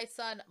 Eli's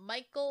son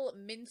Michael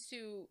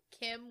Min-soo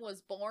Kim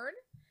was born.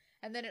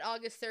 And then on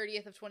August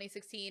 30th of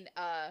 2016,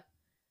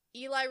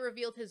 Eli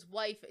revealed his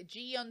wife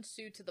Ji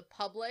Yeon-soo to the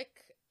public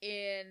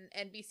in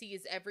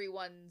NBC's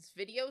Everyone's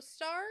Video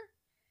Star.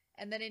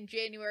 And then in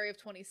January of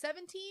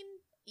 2017,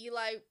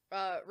 Eli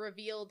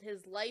revealed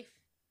his life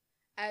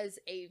as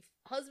a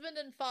husband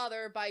and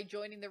father by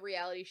joining the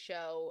reality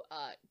show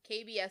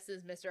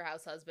KBS's Mr.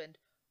 House Husband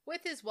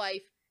with his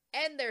wife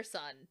and their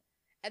son.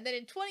 And then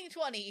in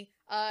 2020,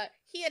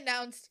 he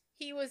announced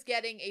he was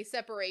getting a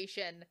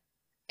separation,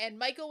 and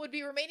Michael would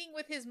be remaining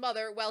with his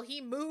mother while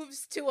he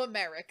moves to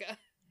America.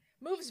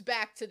 Moves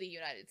back to the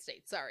United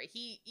States. Sorry,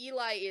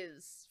 Eli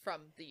is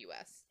from the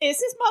U.S. Is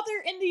his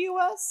mother in the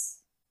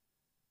U.S.?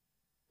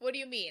 What do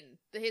you mean?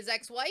 His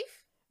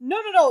ex-wife?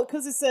 No,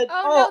 because it said,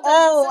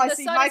 I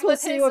see,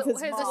 Michael's staying with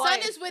his mom. The son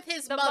is with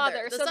his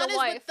mother. The son is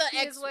wife. with the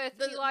ex.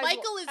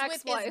 Michael is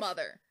with his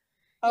mother.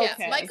 Okay.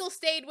 Yes, Michael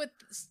stayed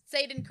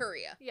in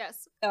Korea.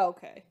 Yes.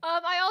 Okay.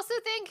 I also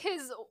think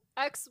his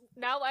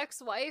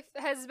ex-wife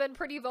has been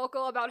pretty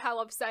vocal about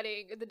how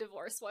upsetting the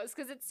divorce was,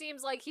 because it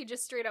seems like he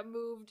just straight up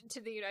moved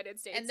to the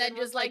United States and then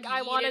was just like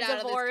I want a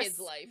out divorce. Of this kid's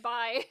life.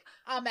 Bye.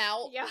 I'm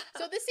out. Yeah.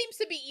 So this seems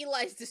to be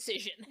Eli's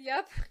decision.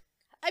 Yep.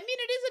 I mean,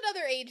 it is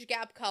another age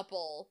gap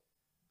couple.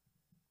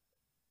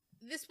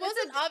 This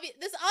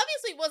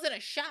obviously wasn't a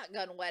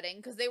shotgun wedding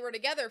because they were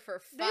together for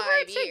 5 years.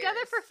 They were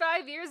together for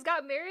 5 years,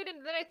 got married,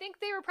 and then I think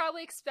they were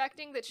probably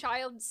expecting the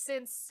child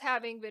since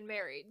having been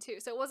married too.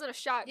 So it wasn't a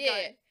shotgun.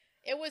 Yeah,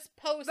 it was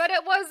post. But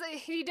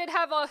he did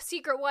have a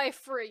secret wife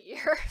for a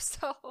year.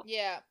 So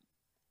yeah,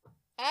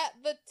 at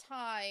the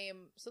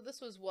time. So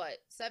this was what,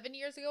 7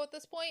 years ago at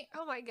this point?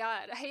 Oh my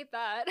god, I hate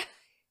that.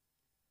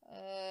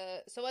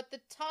 So at the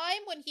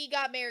time when he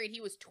got married, he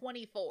was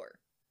 24.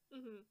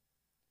 Mm-hmm.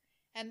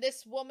 And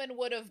this woman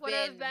would have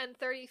been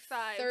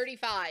 35.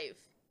 35.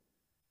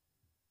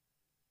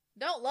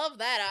 Don't love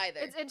that either.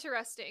 It's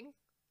interesting.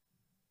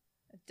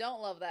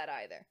 Don't love that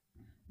either.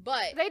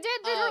 But they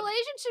did. The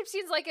relationship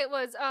seems like it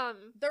was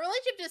the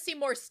relationship just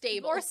seemed more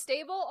stable. More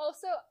stable,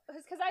 also,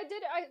 because I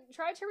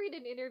tried to read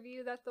an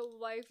interview that the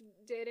wife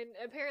did, and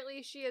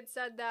apparently she had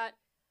said that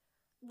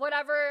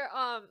whatever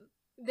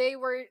they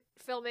were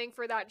filming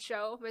for that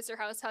show, Mr.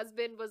 House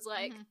Husband, was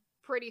like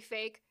pretty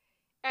fake.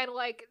 And,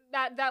 like,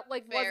 that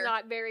was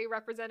not very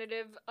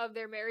representative of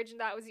their marriage,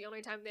 and that was the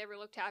only time they ever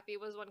looked happy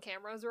was when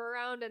cameras were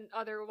around, and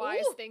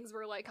otherwise things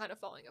were, like, kind of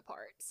falling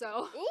apart,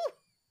 so.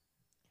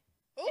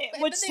 Ooh,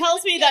 which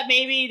tells me that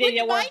maybe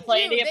they weren't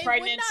planning to get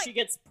pregnant, she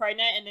gets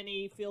pregnant, and then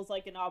he feels,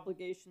 like, an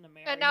obligation to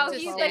marry her. And now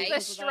he's, like, the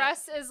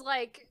stress is,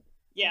 like...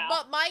 Yeah.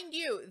 But mind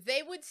you,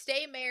 they would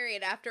stay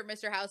married after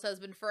Mr. House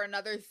Husband for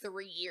another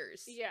 3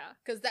 years. Yeah.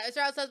 Because Mr.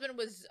 House Husband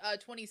was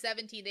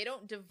 2017. They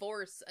don't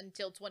divorce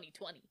until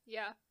 2020.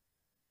 Yeah.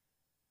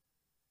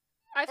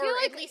 I feel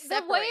like at least the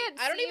separate. way it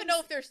I don't even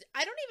know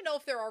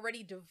if they're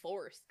already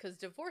divorced, because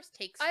divorce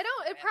takes forever.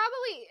 It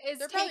probably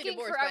is taking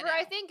forever.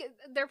 I think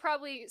they're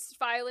probably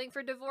filing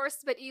for divorce,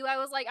 but Eli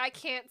was like, I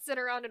can't sit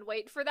around and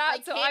wait for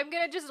that, so I'm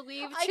gonna just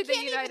leave to the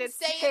United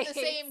States. I can't even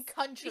stay in the same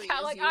country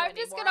as like, you I'm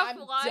just gonna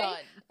fly done.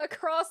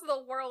 across the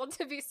world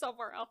to be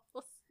somewhere else.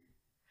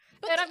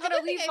 But and I'm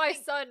gonna leave my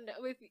son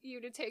with you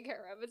to take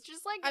care of. It's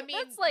just like, I mean,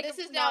 that's like, this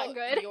is not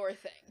good. Your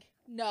thing.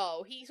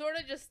 No, he sort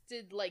of just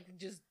did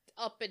just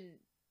up and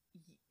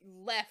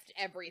left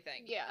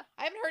everything. Yeah.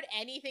 I haven't heard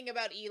anything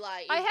about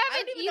Eli. I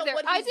haven't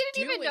either. I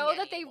didn't even know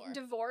that anymore. They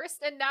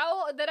divorced, and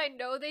now that I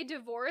know they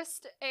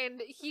divorced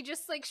and he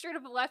just like straight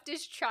up left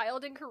his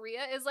child in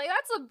Korea is like,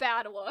 that's a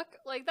bad look.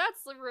 Like,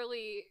 that's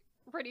really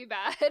pretty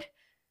bad.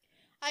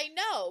 I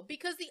know,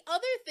 because the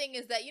other thing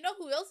is that, you know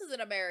who else is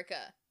in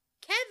America?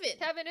 Kevin.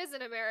 Kevin is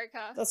in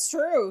America. That's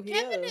true.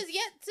 Kevin is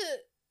yet to...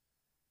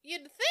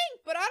 You'd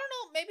think, but I don't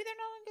know. Maybe they're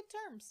not on good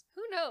terms.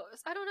 Who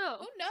knows? I don't know.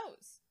 Who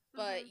knows?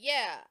 But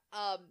yeah,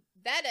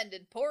 that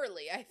ended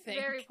poorly, I think.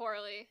 Very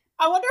poorly.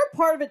 I wonder if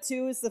part of it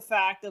too is the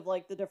fact of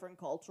like the different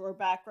cultural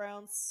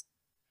backgrounds.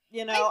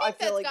 You know, I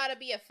feel that's like gotta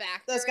be a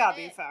factor. That's gotta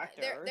be a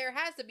factor. There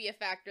has to be a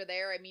factor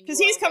there. I mean, because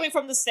he's coming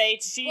from the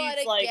States. She's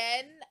but like,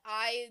 again,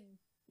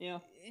 Yeah.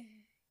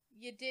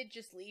 You did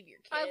just leave your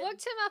kid. I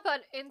looked him up on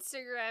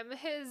Instagram.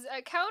 His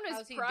account is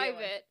How's he private.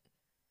 doing?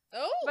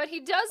 Oh! But he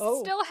does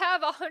Oh. still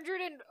have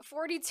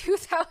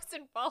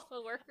 142,000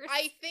 followers.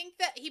 I think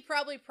that he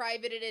probably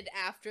privated it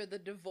after the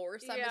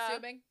divorce, I'm Yeah.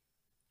 assuming.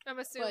 I'm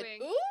But,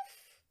 assuming. oof!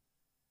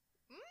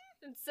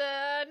 It's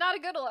not a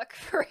good look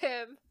for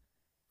him.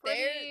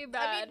 Pretty There-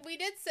 bad. I mean, we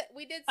did say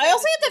I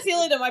also this get the was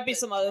feeling there might be the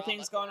some other drama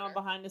things going on corner.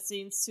 behind the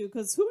scenes too,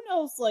 because who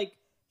knows? Like,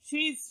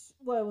 she's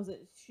what was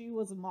it? She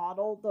was a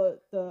model,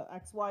 the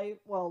ex-wife,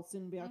 well,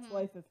 soon to be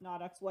ex-wife, if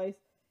not ex-wife.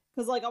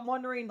 Because like, I'm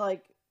wondering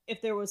like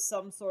if there was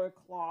some sort of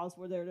clause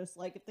where they're just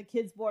like, if the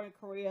kid's born in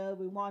Korea,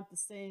 we want to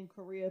stay in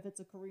Korea if it's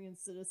a Korean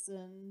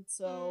citizen,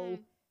 so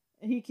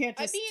he can't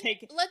I just mean,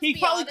 take. let's He be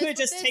probably honest could with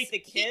just this, take the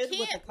he kid with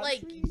the can't,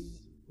 like, country.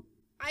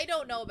 I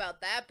don't know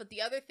about that, but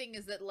the other thing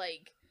is that,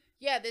 like,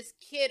 yeah, this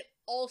kid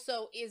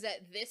also is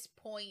at this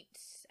point.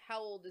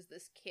 How old is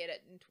this kid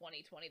in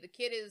 2020? The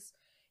kid is.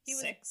 He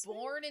was 6,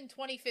 born in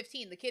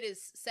 2015. The kid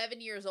is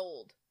 7 years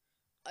old.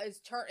 Is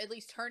at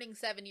least turning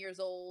 7 years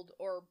old,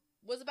 or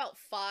was about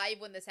 5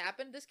 when this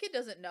happened. This kid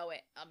doesn't know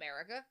it,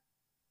 America.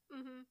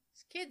 Mm-hmm.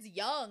 This kid's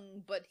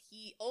young, but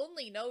he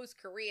only knows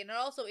Korean. It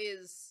also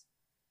is.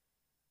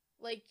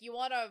 Like, you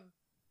want to.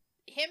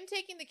 Him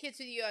taking the kids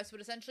to the US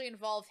would essentially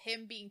involve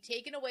him being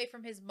taken away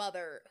from his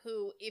mother,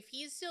 who, if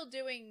he's still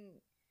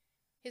doing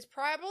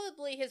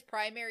probably his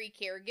primary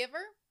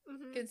caregiver,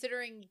 Mm-hmm.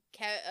 considering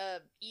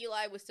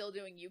Eli was still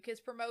doing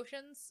UKISS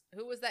promotions,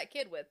 who was that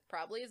kid with?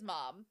 Probably his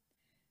mom.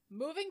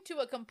 Moving to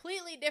a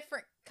completely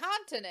different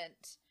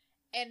continent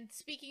and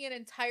speaking an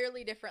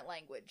entirely different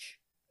language.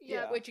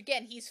 Yeah. Which,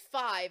 again, he's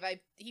 5.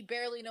 He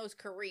barely knows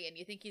Korean.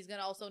 You think he's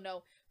gonna also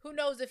know... Who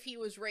knows if he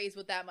was raised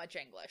with that much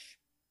English?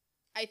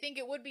 I think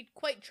it would be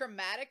quite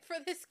traumatic for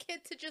this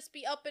kid to just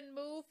be up and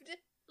moved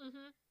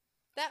Mm-hmm.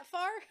 that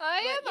far.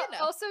 I but,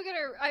 am also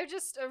gonna. I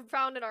just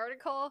found an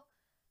article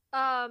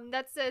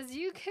that says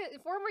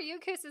former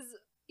UKISS's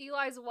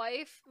Eli's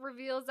wife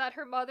reveals that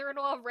her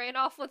mother-in-law ran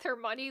off with her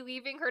money,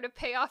 leaving her to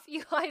pay off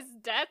Eli's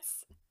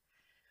debts,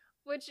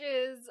 which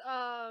is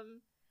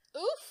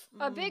Oof!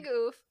 a big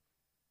oof.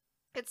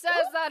 It says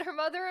that her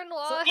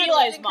mother-in-law So had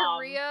Eli's lived in mom.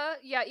 Korea.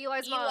 Yeah,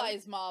 Eli's mom.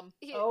 Eli's mom.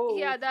 Oh.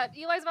 Yeah, that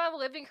Eli's mom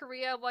lived in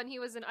Korea when he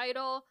was an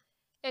idol,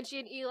 and she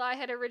and Eli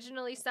had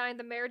originally signed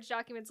the marriage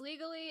documents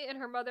legally, and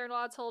her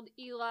mother-in-law told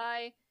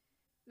Eli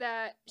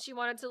that she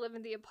wanted to live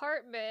in the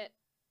apartment,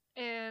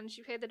 and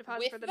she paid the deposit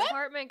With for the them?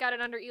 apartment, got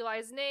it under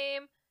Eli's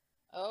name,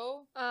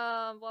 Oh.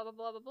 blah, blah,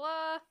 blah, blah,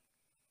 blah.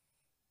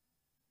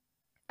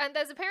 And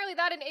there's apparently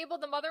that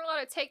enabled the mother-in-law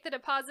to take the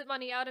deposit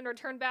money out and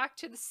return back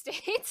to the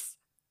States.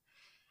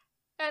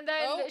 And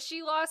then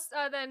she lost,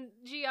 then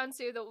Ji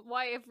Yeon-soo, the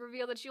wife,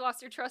 revealed that she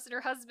lost her trust in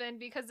her husband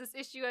because this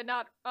issue had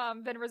not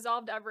been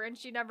resolved ever, and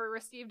she never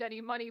received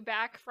any money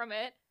back from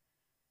it.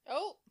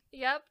 Oh.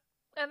 Yep.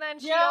 And then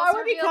she Yeah, I also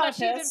would be revealed that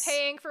she'd been conscious.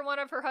 paying for one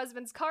of her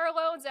husband's car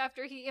loans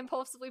after he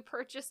impulsively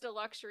purchased a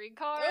luxury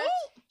car. Oh.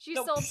 She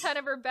Nope. sold 10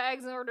 of her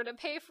bags in order to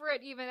pay for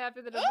it, even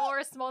after the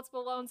divorce.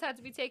 Multiple loans had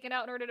to be taken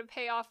out in order to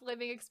pay off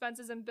living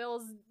expenses and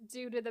bills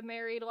due to the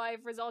married life,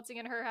 resulting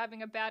in her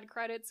having a bad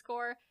credit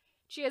score.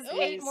 She has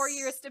 8 more Nice.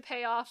 years to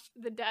pay off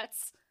the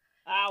debts.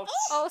 Ouch.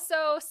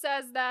 Also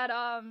says that,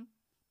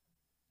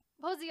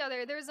 what was the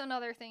other? There's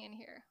another thing in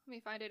here. Let me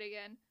find it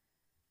again.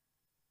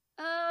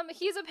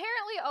 He's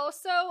apparently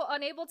also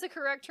unable to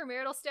correct her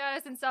marital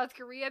status in South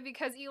Korea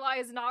because Eli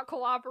is not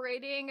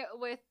cooperating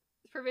with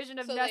provision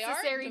of So they aren't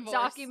necessary divorced.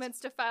 documents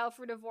to file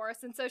for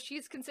divorce, and so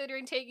she's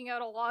considering taking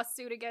out a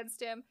lawsuit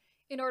against him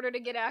in order to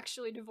get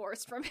actually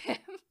divorced from him.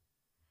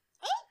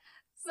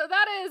 So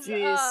that is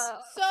Jeez.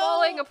 So,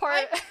 falling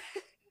apart.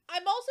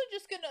 I'm also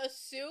just gonna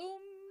assume,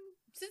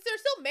 since they're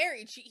still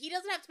married, he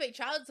doesn't have to pay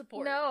child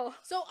support. No.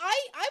 So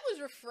I was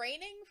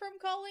refraining from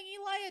calling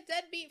Eli a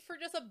deadbeat for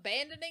just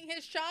abandoning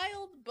his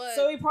child, but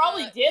So he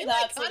probably did Eli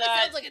that so kinda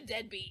that- sounds like a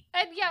deadbeat.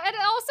 And yeah, and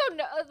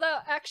also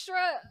the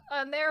extra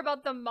on there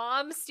about the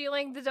mom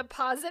stealing the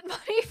deposit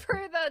money for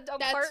the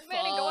apartment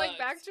and going fucked.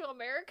 back to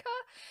America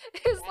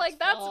is That's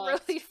that's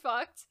fucked. really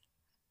fucked.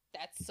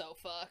 That's so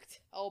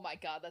fucked. Oh my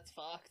god, that's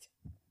fucked.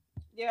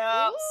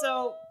 Yeah, Ooh.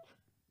 so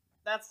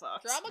that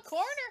sucks. Drama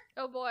corner.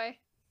 Oh boy.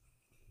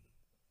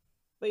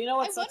 But you know I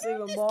what sucks wonder if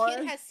even this more?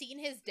 kid has seen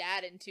his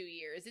dad in 2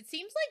 years. It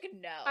seems like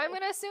no. I'm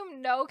gonna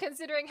assume no,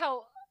 considering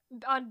how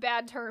on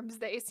bad terms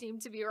they seem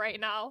to be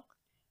right now.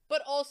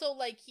 But also,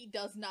 like, he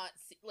does not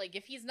see, like,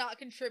 if he's not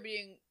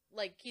contributing,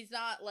 like, he's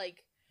not,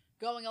 like,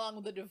 going along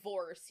with the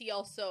divorce, he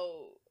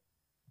also,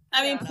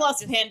 I mean, don't know,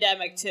 plus just-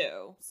 pandemic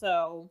too,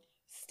 so...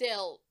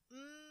 still,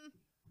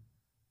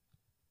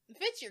 if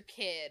it's your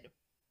kid,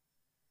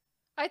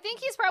 I think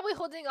he's probably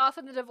holding off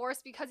on the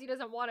divorce because he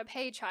doesn't want to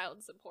pay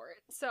child support.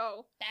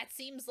 So that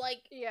seems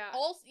like, yeah.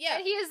 also, yeah.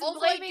 And he is Also,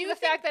 I blaming do the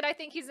think- fact that I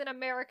think he's in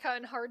America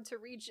and hard to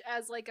reach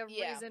as like a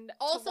Yeah. reason. to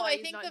Also, why I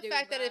he's think not the doing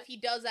fact that if he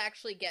does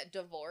actually get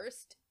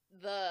divorced,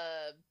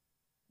 the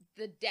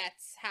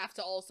debts have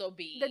to also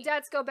be the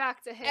debts go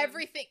back to him.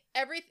 everything,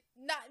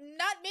 not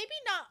maybe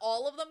not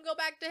all of them go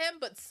back to him,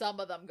 but some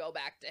of them go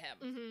back to him.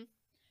 Mm-hmm.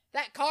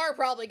 That car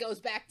probably goes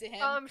back to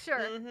him. I'm sure.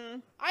 Mm-hmm.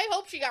 I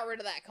hope she got rid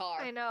of that car.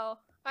 I know.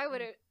 I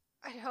would.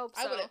 I hope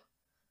so. I would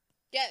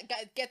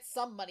get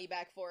some money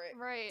back for it.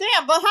 Right.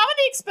 Damn, but how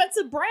many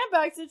expensive brand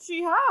bags did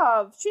she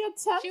have? She had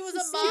 10. She was to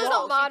a see model. She was a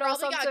them. model, She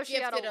probably so got she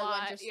had a gifted a lot,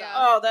 bunch of yeah.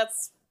 stuff. Oh,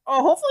 that's.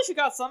 Oh, hopefully she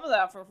got some of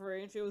that for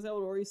free and she was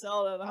able to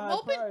resell it at a I'm high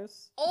hoping-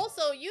 price.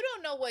 Also, you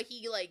don't know what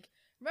he like.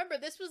 Remember,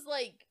 this was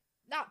like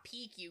not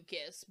peak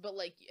U-Kiss, but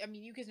like I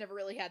mean, U-Kiss never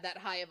really had that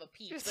high of a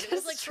peak, but it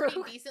was like That's pretty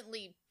true.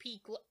 decently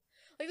peak.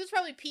 Like this was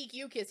probably peak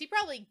U-Kiss. He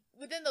probably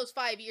within those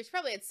 5 years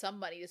probably had some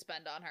money to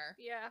spend on her.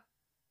 Yeah.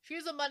 She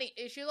was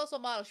also a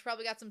model. She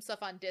probably got some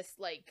stuff on disc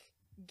like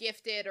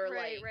gifted or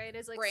like right.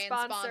 Is like brand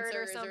sponsored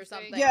or sponsors something. or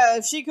something. Yeah,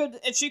 if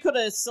she could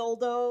have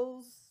sold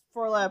those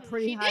for like a Mhm.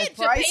 pretty She high did,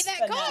 to pay price. that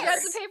then car. She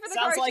yes. has to pay for the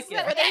Sounds car. like she's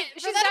got it. eight, For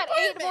that she's got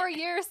 8 apartment. more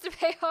years to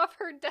pay off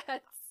her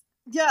debts.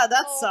 Yeah,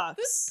 that Oh,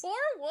 This sucks. poor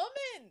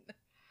woman.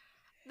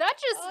 That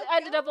just Oh,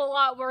 ended God. up a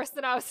lot worse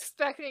than I was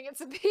expecting it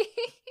to be.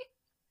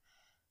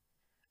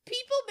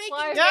 People making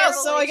Live Yeah,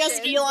 terrible so I guess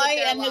decisions Eli with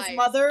their and his lives.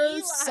 mother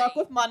Eli suck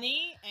with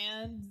money,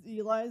 and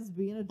Eli's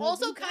being a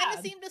also deadbeat kind dad.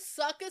 of seem to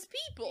suck as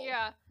people.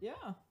 Yeah. Yeah.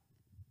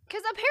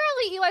 Because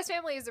apparently Eli's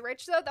family is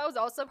rich, though. That was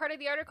also part of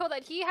the article,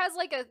 that he has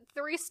like a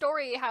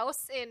 3-story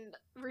house in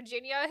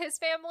Virginia, his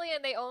family,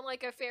 and they own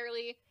like a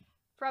fairly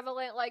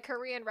prevalent like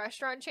Korean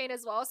restaurant chain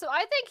as well. So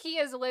I think he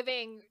is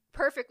living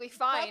perfectly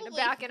fine Probably-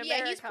 back in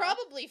America. Yeah, he's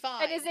probably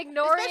fine. and is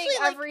ignoring Especially,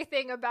 like-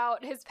 everything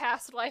about his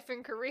past life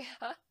in Korea.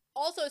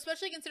 Also,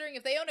 especially considering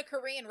if they own a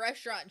Korean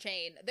restaurant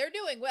chain, they're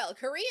doing well.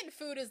 Korean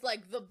food is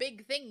like the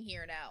big thing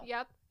here now.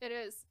 Yep, it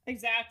is.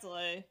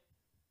 Exactly.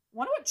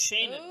 Wonder what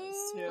chain it is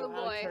too. Ooh,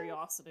 Out boy. of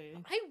curiosity.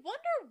 I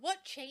wonder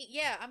what chain.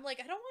 Yeah, I'm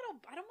like, I don't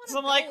want to So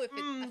I'm go like, if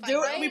I'm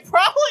do right. we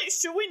probably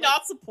should we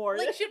not support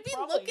Like, it? should we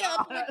Probably look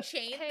up not. what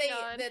chain Hang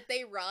on. that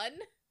they run?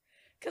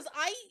 Because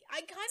I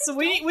kind of So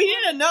we need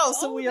to know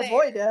so we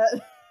avoid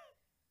it.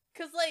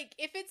 Because like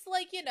if it's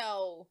like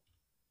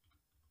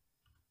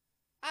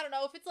I don't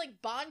know if it's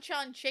like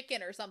Bonchon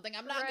chicken or something,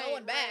 I'm not Right,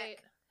 going back. right.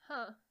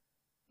 Huh.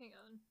 Hang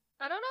on.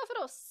 I don't know if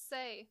it'll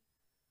say.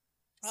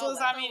 So Oh, does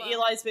that well. mean Oh,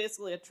 well. Eli's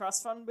basically a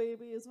trust fund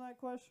baby? Is my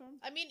question.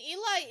 I mean,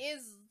 Eli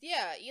is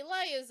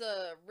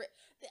a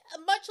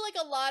much like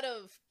a lot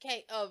of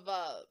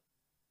K-pop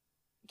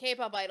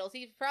idols.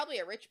 He's probably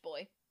a rich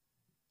boy.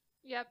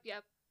 Yep.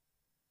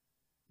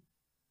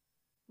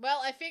 Well,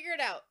 I figured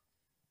out.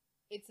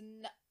 It's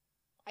not.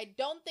 I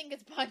don't think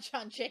it's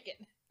Bonchon chicken,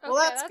 Well,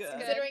 Okay, that's good.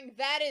 considering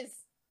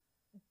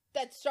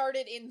that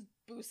started in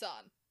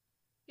Busan.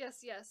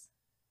 Yes.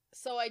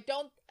 So I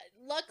don't.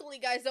 Luckily,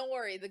 guys, don't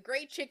worry. The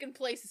Great Chicken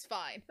Place is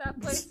fine. That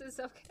place is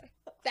okay.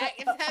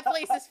 That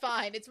place is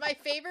fine. It's my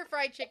favorite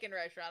fried chicken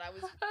restaurant.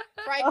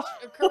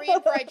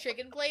 Korean fried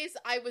chicken place.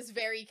 I was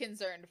very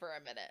concerned for a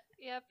minute.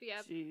 Yep.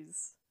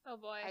 Jeez. Oh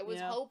boy. I was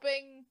Yeah.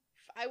 hoping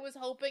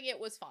it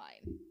was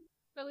fine.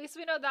 At least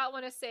we know that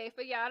one is safe.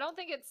 But yeah, I don't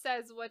think it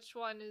says which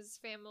one is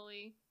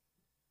family.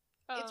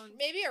 It's owned.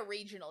 maybe a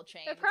regional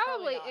chain. It It's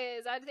probably not.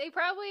 is. It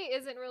probably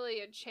isn't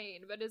really a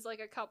chain, but it's like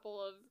a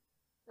couple of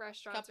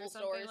restaurants Couple or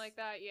something stores. like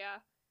that. Yeah.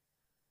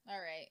 All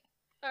right.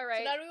 All right.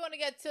 So now do we want to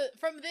get to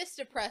from this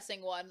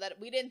depressing one that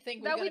we didn't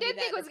think that we didn't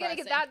think was going to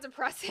get that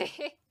depressing.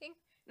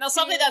 Now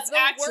something To that's the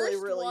actually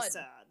worst really one.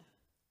 sad.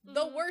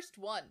 The Mhm. worst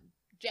one,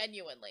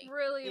 genuinely.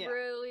 Really, Yeah.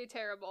 really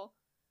terrible.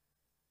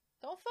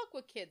 Don't fuck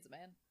with kids,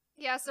 man.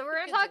 Yeah, so we're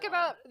Kids gonna talk alone.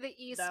 about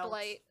the East Don't.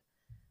 Light,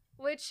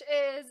 which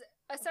is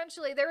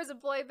essentially there was a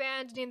boy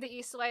band named the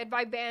East Light.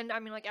 By band, I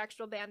mean like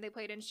actual band. They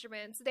played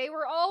instruments. They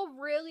were all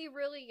really,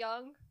 really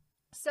young.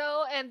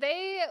 So, and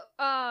they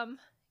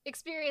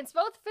experienced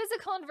both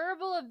physical and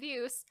verbal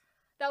abuse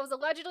that was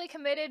allegedly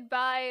committed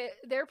by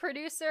their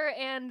producer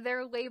and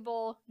their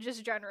label,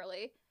 just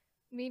generally.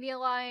 Media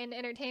Line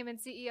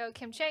Entertainment CEO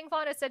Kim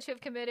Chang-fon is said to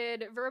have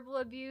committed verbal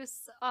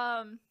abuse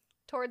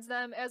towards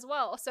them as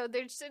well. So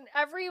there's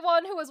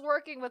everyone who was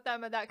working with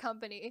them at that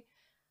company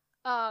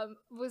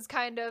was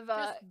kind of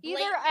Just either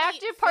blatantly, active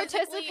physically-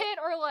 participant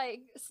or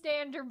like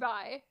stand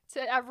by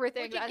to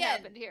everything Which, that again,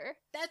 happened here.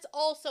 That's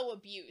also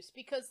abuse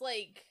because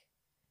like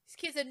these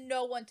kids had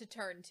no one to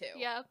turn to.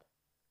 Yep.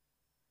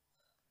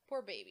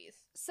 Poor babies.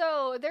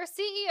 So their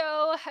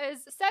CEO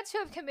has said to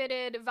have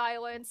committed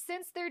violence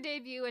since their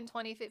debut in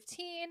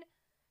 2015.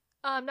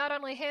 Not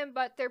only him,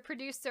 but their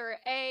producer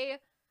A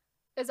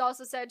is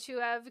also said to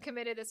have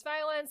committed this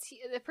violence.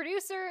 The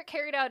producer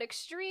carried out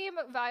extreme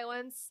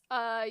violence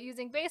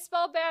using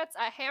baseball bats,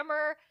 a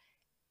hammer,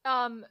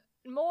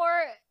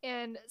 more,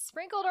 and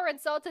sprinkled or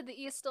insulted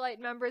the East Light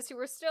members who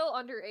were still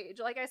underage.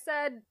 Like I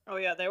said, Oh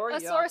yeah, they were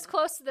a young. source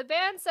close to the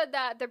band said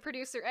that the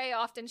producer A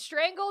often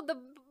strangled the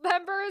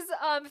members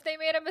if they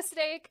made a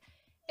mistake,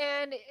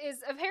 and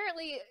is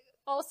apparently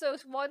also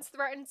once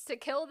threatened to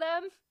kill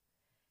them.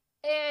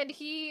 And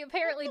he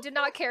apparently did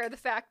not care the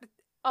fact that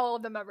all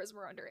of the members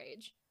were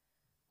underage.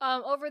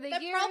 Over the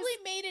That years, probably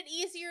made it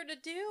easier to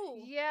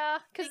do. yeah,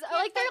 because They can't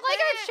like they're fight like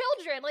back. our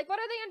children. Like, what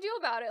are they gonna do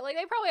about it? Like,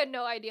 they probably had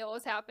no idea what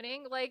was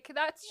happening. Like,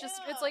 that's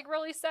just it's Yeah. like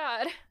really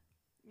sad.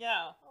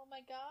 Yeah. Oh my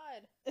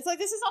god. It's like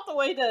this is not the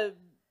way to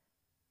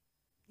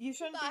you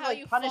shouldn't Not be how like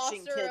you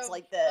punishing foster kids a-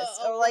 like this,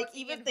 a or like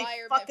working even if they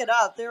environment fuck it for-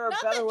 up, there are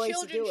Not better that ways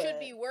to children do should it.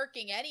 be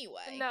working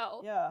anyway.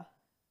 No. Yeah.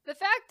 The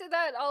fact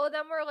that all of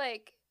them were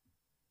like,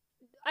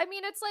 I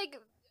mean, it's like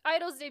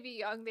idols debut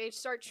young. They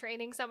start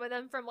training some of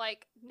them from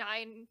like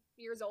 9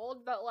 years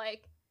old, but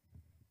like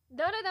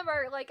none of them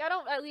are like, I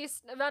don't, at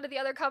least none of the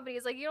other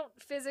companies, like you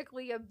don't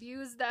physically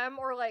abuse them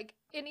or like,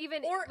 and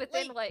even Or,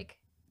 within like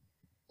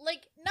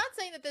not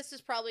saying that this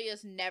probably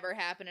has never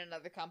happened in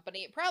another company.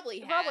 It probably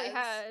it has. probably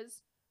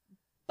has.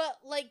 But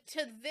like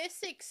to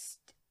this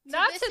extent,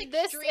 Not to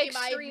this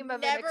extreme I've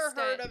of an never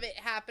heard extent. of it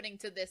happening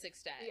to this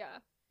extent. Yeah.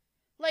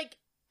 Like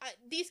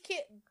these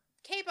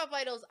K-pop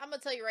idols, I'm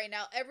gonna tell you right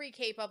now, every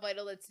K-pop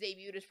idol that's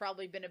debuted has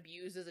probably been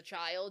abused as a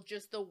child.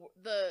 Just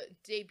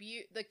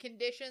the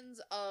conditions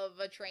of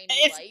a trainee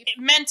life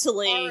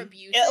mentally, are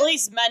abusive. at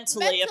least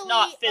mentally, if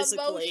not Mentally,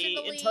 physically,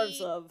 in terms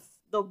emotionally, of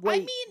the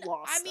weight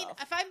loss I mean, stuff.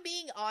 if I'm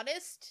being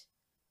honest,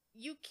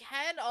 you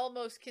can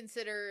almost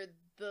consider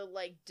the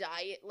like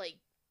diet, like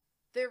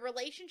their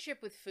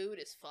relationship with food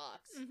is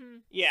fucked. Mm-hmm.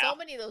 Yeah. So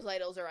many of those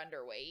idols are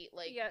underweight.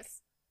 Like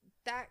Yes.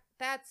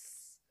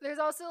 that's There's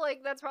also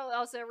like that's probably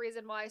also a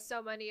reason why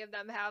so many of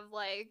them have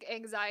like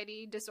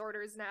anxiety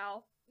disorders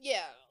now.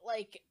 yeah,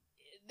 like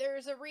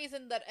there's a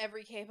reason that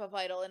every K-pop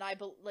idol and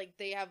like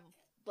they have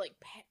like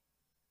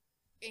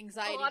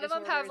anxiety. A lot of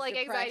them have like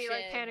anxiety, like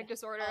depression. panic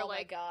disorder. Oh my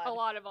like God. a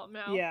lot of them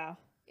now. Yeah.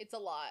 It's a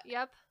lot.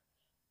 Yep.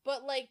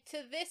 But like to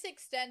this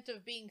extent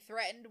of being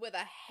threatened with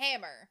a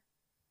hammer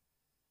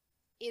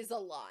is a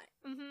lot.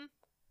 Mm-hmm.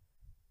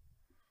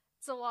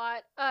 It's a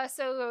lot.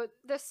 So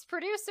this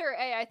producer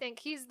A, I think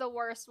he's the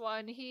worst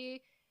one.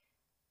 He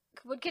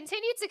would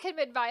continue to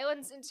commit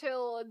violence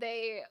until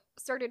they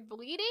started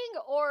bleeding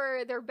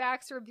or their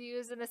backs were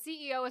bruised, and the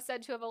CEO is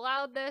said to have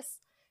allowed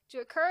this to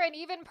occur and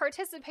even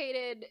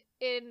participated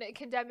in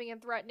condemning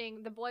and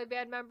threatening the boy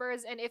band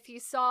members. And if he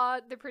saw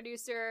the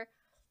producer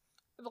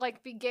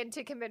like begin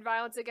to commit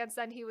violence against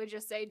them, he would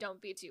just say,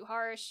 "Don't be too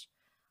harsh."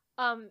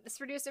 This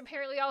producer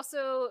apparently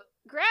also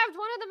grabbed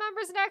one of the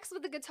members' necks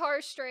with the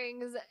guitar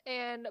strings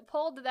and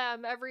pulled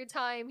them every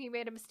time he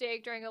made a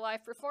mistake during a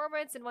live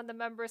performance. And when the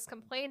members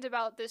complained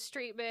about this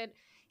treatment,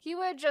 he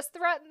would just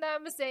threaten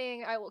them,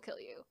 saying, "I will kill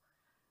you."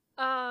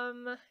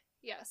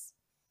 Yes.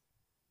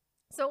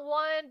 So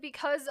one,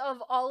 because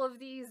of all of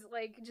these,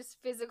 like,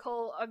 just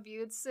physical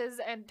abuses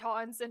and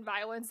taunts and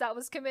violence that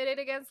was committed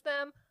against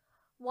them,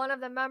 one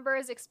of the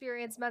members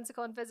experienced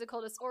mental and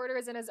physical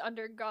disorders and has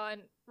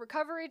undergone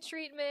recovery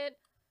treatment.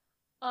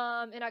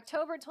 In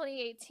October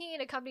 2018,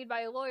 accompanied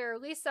by a lawyer,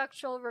 Lee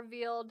Sexual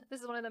revealed,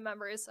 this is one of the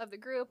members of the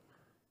group,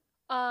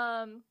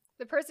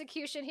 the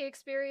persecution he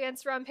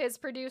experienced from his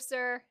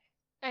producer,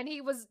 and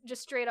he was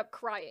just straight up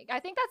crying. I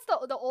think that's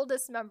the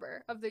oldest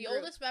member of the group. The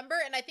oldest member,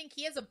 and I think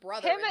he has a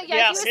brother. Him, in the yeah,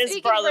 Yes, he was his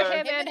speaking brother. for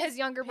him Him and and his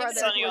younger him and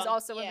brother, who Sunny was Young.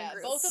 also in the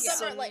group. Both of Yeah.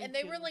 them are like, and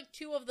they were Sunny. like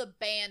two of the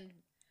band.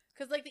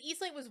 Because like the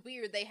East Light was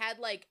weird. They had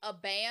like a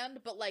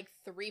band, but like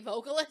 3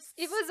 vocalists.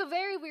 It was a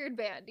very weird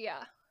band,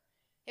 yeah.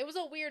 It was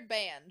a weird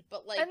band,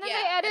 but like And then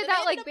yeah. they added then that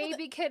ended like up with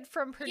baby kid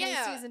from Purdue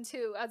Yeah. season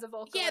 2 as a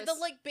vocalist. yeah, the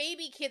like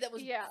baby kid that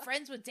was Yeah.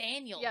 friends with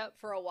Daniel Yep.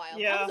 for a while.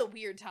 Yeah. That was a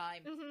weird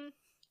time. Mm-hmm.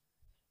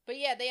 But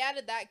yeah, they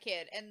added that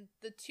kid, and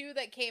the two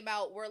that came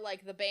out were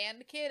like the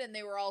band kid, and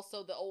they were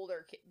also the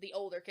older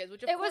kids.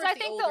 Which of It was, course, I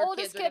think, the older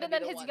oldest kids are kid, gonna and be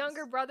then the his ones.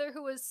 younger brother,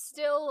 who was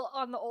still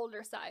on the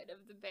older side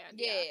of the band.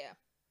 Yeah.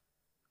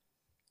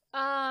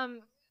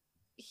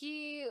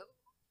 He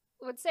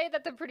would say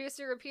that the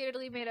producer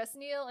repeatedly made us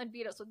kneel and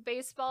beat us with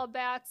baseball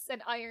bats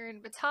and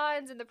iron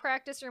batons in the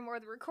practice room or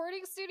the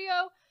recording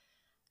studio,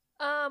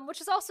 which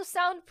is also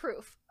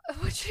soundproof,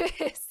 which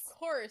is, Of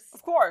course.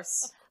 Of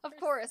course. of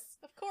course.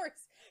 Of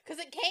course. Because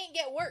it can't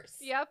get worse.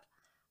 Yep.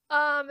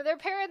 Their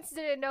parents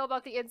didn't know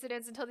about the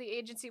incidents until the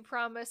agency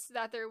promised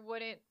that there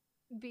wouldn't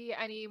be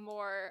any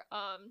more,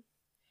 of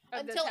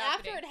this Until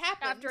after happening. it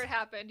happened. After it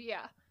happened,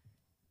 yeah.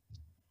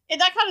 And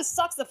that kind of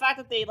sucks, the fact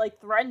that they,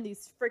 like, threatened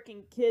these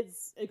freaking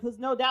kids, because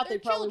no doubt They're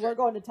they probably children. were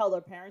going to tell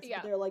their parents, Yeah.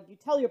 but they're like, you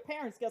tell your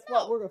parents, guess No.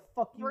 what, we're gonna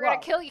fuck you We're gonna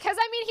up. kill you. Because,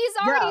 I mean, he's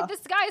already, Yeah. this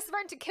guy's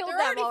threatened to kill They're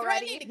them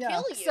already threatening to Yeah.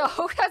 kill you.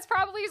 So that's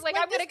probably, he's like,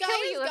 Like, I'm gonna this kill guy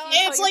you has if you gone- tell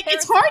And it's your like,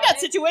 it's parents hard about that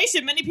it.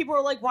 situation. Many people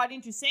are like, why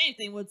didn't you say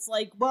anything? Well, it's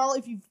like, well,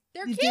 if you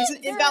They're if kids. there's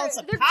an They're- imbalance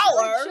of They're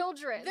power,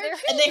 children. They're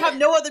and they have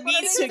no other Well,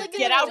 means because, to like,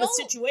 get an out of a adult-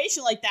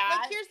 situation like that.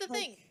 Like, here's the like,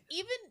 thing.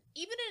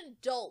 Even an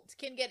adult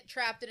can get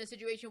trapped in a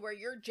situation where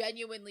you're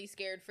genuinely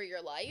scared for your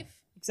life.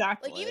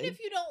 Exactly. Like, even if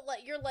you don't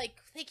let, you're like,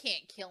 they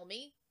can't kill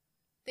me.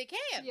 They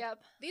can.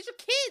 Yep. These are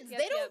kids. Yep,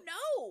 they don't yep.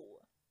 know.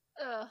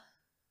 Ugh.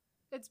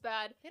 It's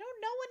bad. They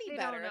don't know any They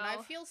better, don't and I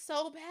know. feel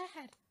so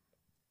bad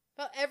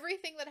about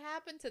everything that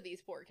happened to these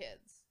poor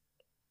kids.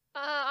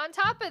 On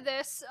top of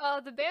this,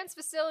 the band's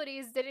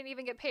facilities didn't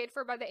even get paid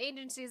for by the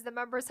agencies. The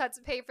members had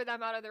to pay for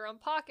them out of their own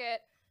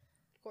pocket.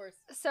 Of course.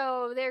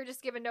 So they're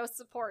just given no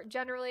support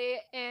generally.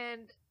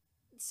 And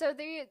so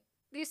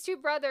these two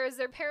brothers,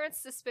 their parents'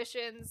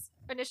 suspicions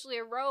initially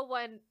arose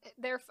when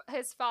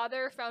his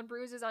father found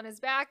bruises on his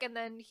back, and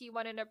then he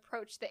went and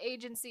approached the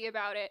agency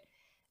about it.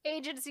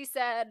 Agency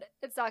said,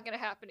 it's not going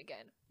to happen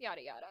again.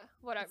 Yada, yada.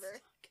 Whatever.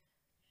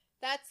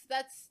 That's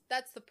the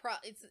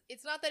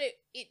It's not that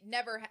it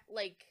never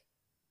like.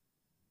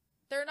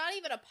 They're not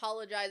even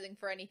apologizing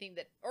for anything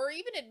that, or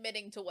even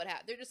admitting to what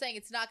happened. They're just saying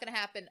it's not going to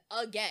happen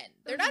again.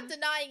 They're not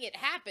denying it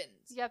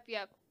happens. Yep.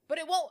 But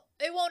it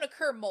won't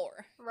occur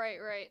more.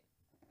 Right.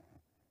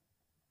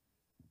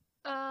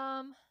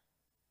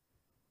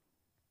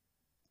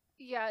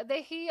 Yeah,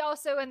 he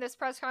also in this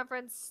press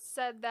conference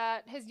said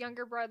that his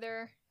younger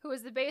brother, who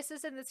is the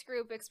bassist in this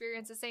group,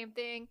 experienced the same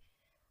thing,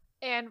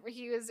 and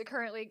he is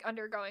currently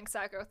undergoing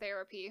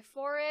psychotherapy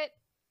for it.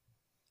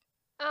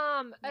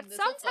 At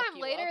some time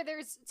later,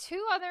 there's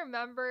 2 other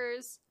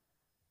members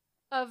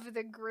of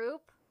the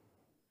group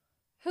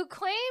who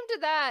claimed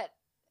that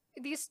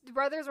these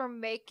brothers were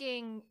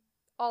making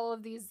all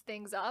of these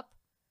things up.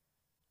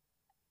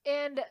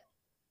 And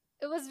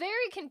it was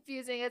very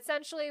confusing.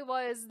 Essentially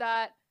was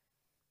that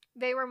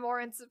they were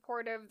more in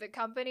support of the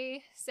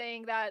company,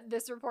 saying that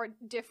this report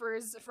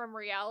differs from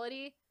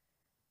reality.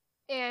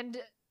 And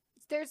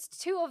there's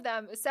 2 of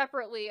them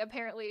separately,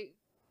 apparently,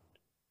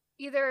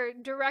 either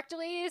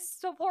directly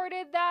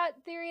supported that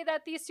theory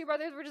that these 2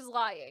 brothers were just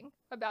lying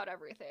about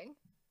everything.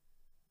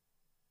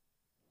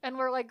 And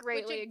were, like,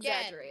 greatly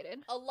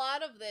exaggerated. A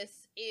lot of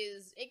this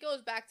it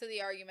goes back to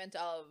the argument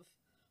of,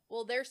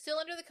 well, they're still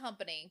under the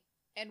company,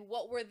 and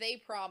what were they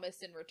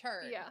promised in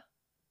return? Yeah.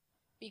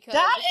 Because,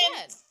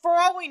 and for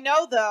all we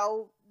know,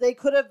 though, they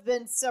could have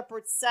been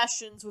separate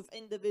sessions with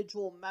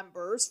individual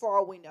members, for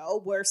all we know,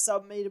 where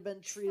some may have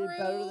been treated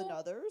better than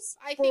others.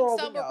 I think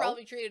some were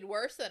probably treated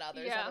worse than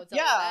others.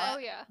 Yeah. Oh,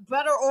 yeah.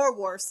 Better or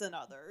worse than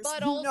others.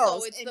 But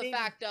also, it's the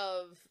fact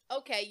of,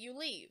 okay, you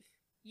leave.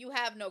 You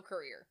have no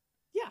career.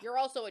 Yeah. You're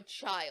also a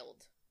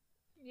child.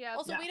 Yeah.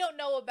 Also, we don't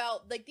know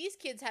about, like, these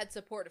kids had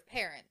supportive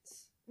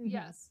parents.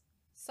 Yes.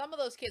 Some of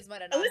those kids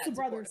might have not had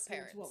supportive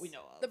parents. What we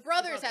know of. The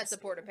brothers had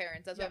supportive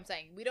parents, that's what I'm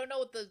saying. We don't know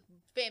what the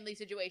family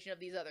situation of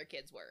these other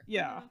kids were.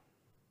 Yeah.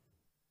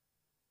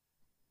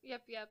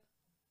 Yep.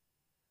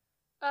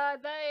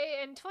 They,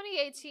 in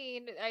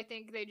 2018, I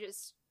think they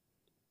just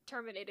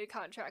terminated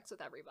contracts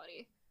with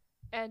everybody.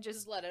 And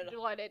just let it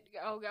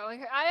go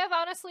going. I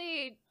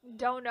honestly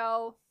don't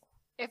know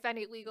if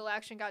any legal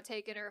action got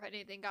taken or if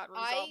anything got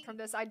resolved from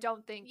this. I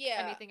don't think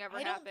anything ever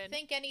happened. I don't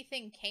think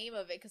anything came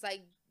of it, because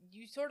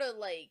you sort of,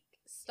 like,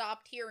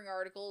 stopped hearing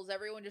articles.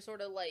 Everyone just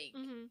sort of like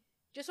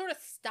just sort of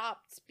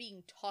stopped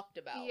being talked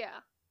about.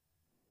 Yeah.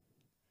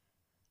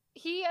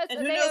 And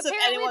who knows if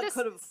anyone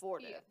could have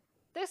afforded it.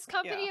 This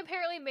company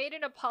apparently made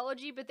an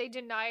apology, but they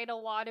denied a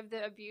lot of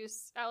the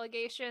abuse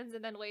allegations,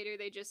 and then later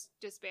they just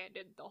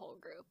disbanded the whole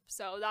group.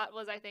 So that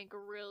was, I think,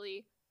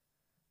 really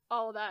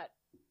all that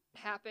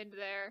happened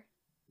there.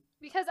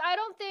 Because I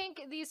don't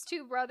think these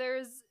 2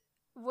 brothers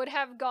would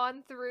have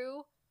gone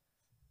through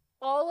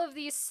all of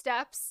these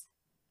steps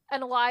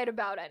and lied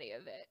about any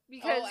of it.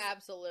 Because,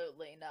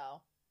 absolutely,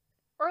 no.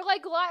 Or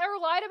lied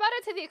about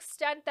it to the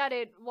extent that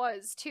it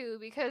was, too,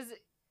 because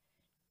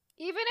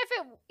even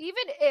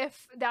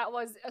if that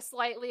was a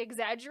slightly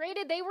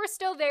exaggerated, they were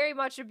still very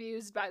much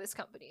abused by this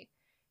company.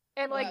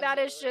 And, that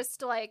is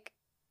just, like,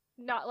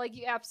 not, like,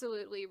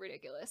 absolutely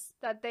ridiculous.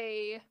 That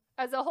they,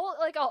 as a whole,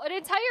 like, an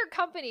entire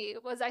company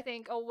was, I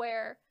think,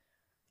 aware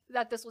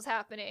that this was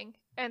happening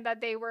and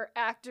that they were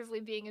actively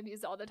being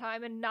abused all the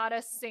time, and not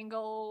a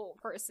single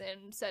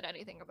person said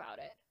anything about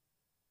it.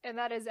 And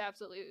that is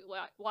absolutely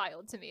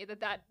wild to me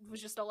that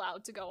was just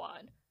allowed to go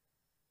on.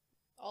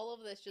 All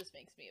of this just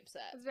makes me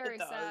upset. It's very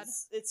sad.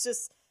 It's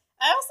just,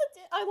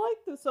 I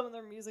like some of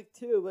their music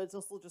too, but it's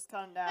also just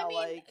kind of now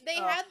they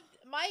had,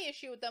 my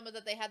issue with them was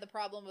that they had the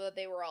problem that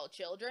they were all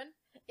children,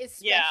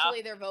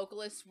 especially their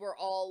vocalists were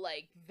all,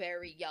 like,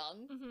 very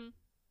young. Mm-hmm.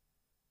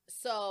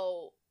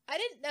 So I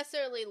didn't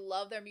necessarily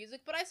love their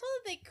music, but I saw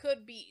that they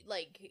could be,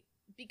 like,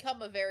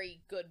 become a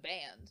very good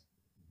band.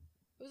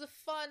 It was a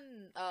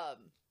fun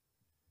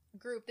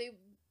group.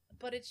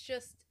 But it's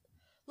just,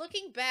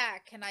 looking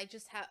back, you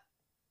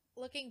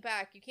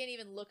can't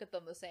even look at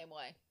them the same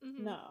way.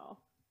 Mm-hmm. No.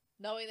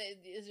 Knowing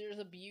that there's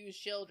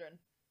abused children.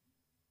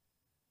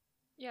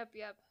 Yep.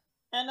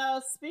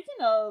 And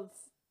speaking of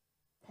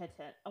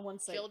I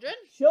wouldn't say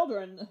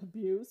children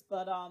abuse,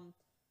 but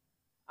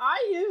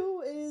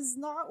IU is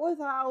not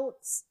without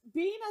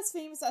being as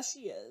famous as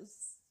she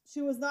is.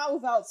 She was not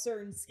without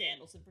certain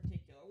scandals in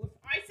particular.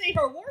 I'd say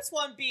her worst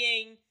one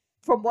being,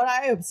 from what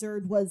I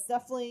observed, was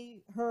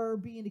definitely her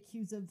being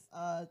accused of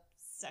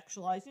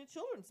sexualizing a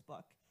children's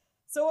book.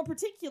 So in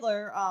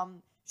particular,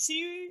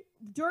 she,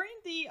 during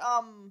the,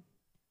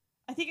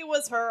 I think it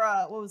was her,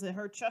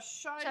 her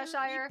Cheshire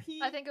EP?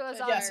 I think it was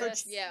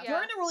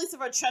during the release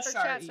of her Cheshire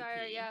EP,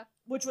 yeah.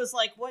 Which was,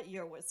 like, what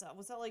year was that?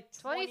 Was that, like,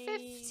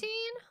 2015?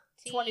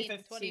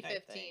 2015,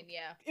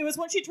 yeah. It was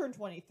when she turned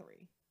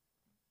 23.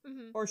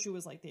 Mm-hmm. Or she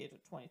was, like, the age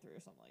of 23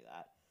 or something like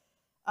that.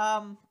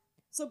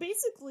 So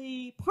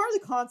basically, part of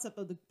the concept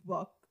of the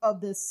book, of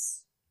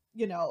this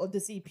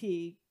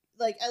EP,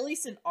 like, at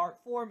least in art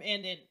form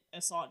and in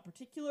a song in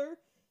particular,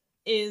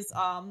 is,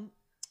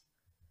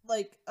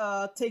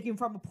 taken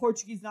from a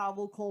Portuguese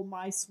novel called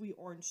My Sweet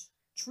Orange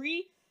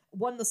Tree.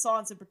 One of the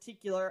songs in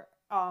particular,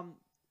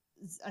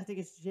 I think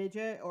it's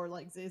JJ or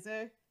like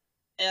Zeze.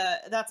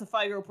 That's a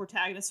 5-year-old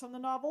protagonist from the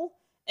novel,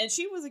 and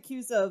she was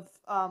accused of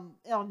on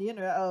the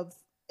internet of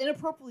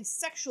inappropriately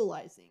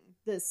sexualizing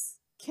this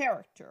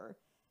character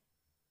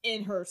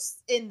in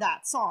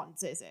that song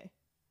Zeze.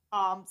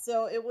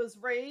 So it was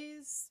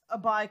raised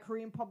by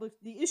Korean public.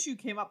 The issue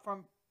came up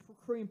from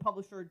Korean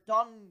publisher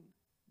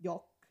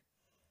Dongyok,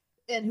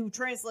 and who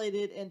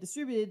translated and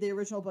distributed the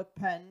original book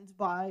penned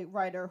by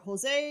writer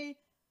Jose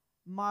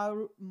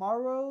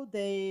Mauro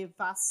de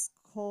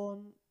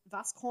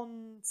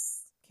Vasconcelos.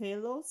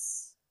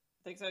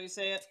 I think so you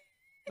say it.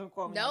 Don't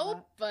quote me on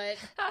Nope, but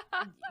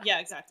that. Yeah,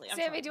 exactly. I'm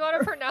Sammy, trying do you want to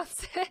remember.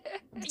 pronounce it?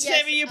 Yes,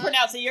 Sammy, you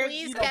pronounce it.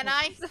 please, you can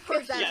I?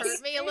 Because that Yes.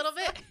 hurt me a little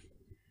bit.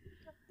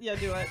 Yeah,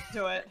 do it.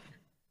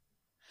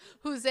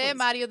 Jose Please.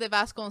 Mario de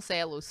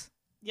Vasconcelos.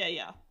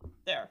 Yeah.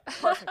 There.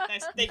 Perfect.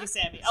 Nice. Thank you,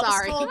 Sammy. I'll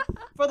Sorry. just call him,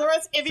 for the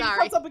rest, if he Sorry.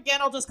 comes up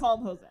again, I'll just call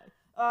him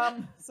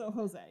Jose. So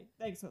Jose.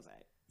 Thanks, Jose.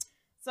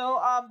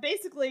 So,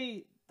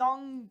 basically,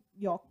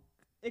 Dongyok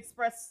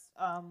expressed,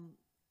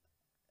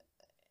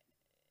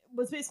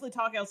 was basically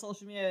talking on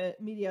social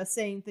media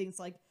saying things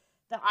like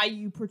that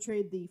IU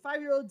portrayed the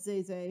 5-year-old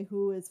Zeze,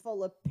 who is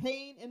full of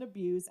pain and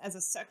abuse, as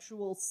a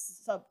sexual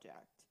subject.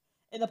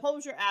 And the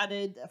publisher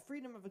added,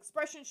 freedom of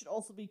expression should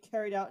also be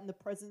carried out in the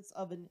presence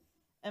of an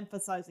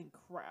emphasizing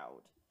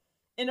crowd.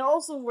 And it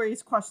also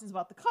raised questions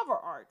about the cover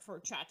art for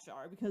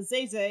Chachar, because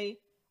Zeze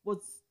was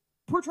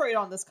portrayed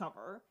on this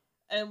cover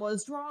and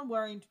was drawn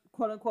wearing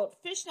quote-unquote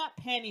fishnet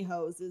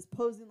pantyhoses,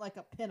 posing like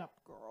a pinup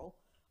girl,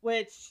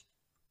 which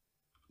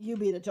you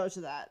be the judge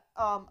of that.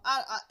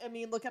 I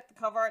mean, look at the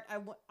cover art.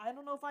 I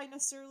don't know if I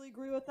necessarily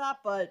agree with that,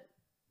 but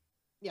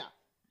yeah.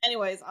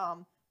 Anyways,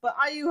 but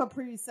IU had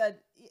previously said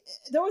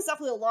there was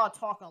definitely a lot of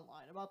talk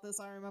online about this.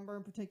 I remember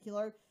in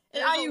particular.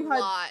 And There's IU a had,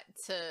 lot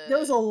to. there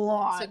was a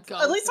lot, to go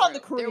at least on the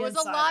through. Korean There was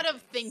a side lot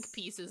of things. think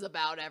pieces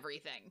about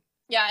everything.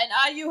 Yeah,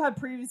 and IU had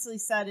previously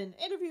said in an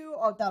interview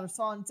that her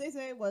song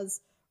Zeze was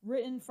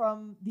written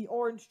from the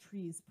orange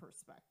tree's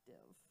perspective.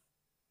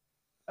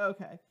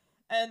 Okay.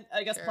 And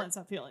I guess Sure. plants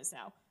have feelings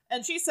now.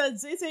 And she said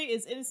Zeze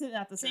is innocent and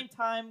at the same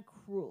time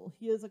cruel.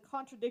 He is a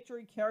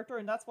contradictory character,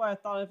 and that's why I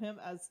thought of him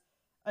as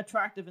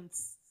attractive and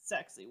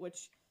sexy,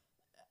 which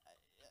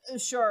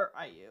sure,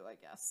 IU, I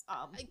guess.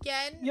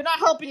 Again, You're not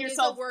helping it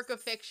yourself. is a work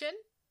of fiction,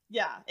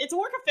 Yeah, it's a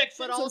work of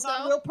fiction, But so it's not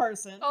a also- real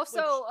person. Also,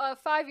 a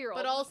 5-year-old.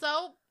 but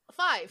also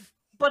 5.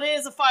 but it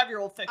is a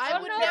 5-year-old fiction. I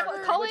would know,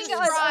 never calling which a is-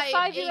 describe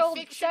 5-year-old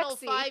a fictional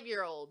sexy.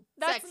 5-year-old.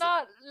 That's sexy.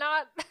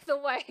 not the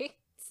way.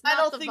 It's I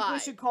not don't the think we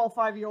vibe. should call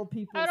 5-year-old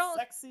people I don't-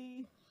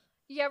 sexy.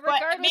 Yeah, But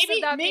regardless maybe-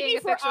 of that maybe being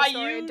a for fictional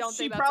story, I IU, don't she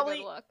think that's probably- a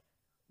good look.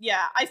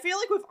 Yeah, I feel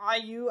like with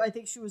IU, I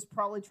think she was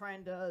probably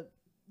trying to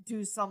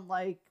do some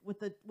like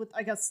with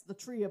I guess the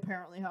tree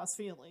apparently has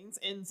feelings,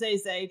 and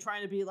Zeze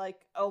trying to be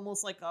like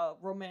almost like a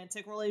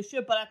romantic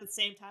relationship, but at the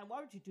same time, why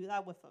would you do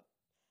that with a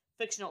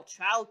fictional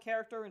child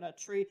character in a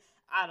tree?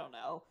 I don't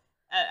know.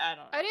 I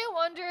don't know. I do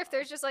wonder if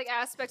there's just like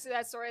aspects of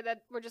that story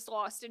that were just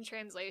lost in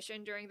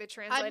translation during the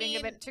translating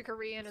of mean, it to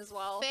Korean as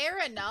well. Fair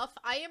enough.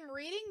 I am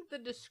reading the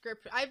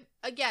description.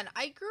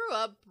 I grew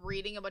up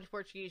reading a bunch of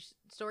Portuguese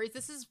stories.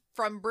 This is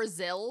from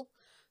Brazil,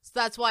 so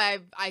that's why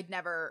I'd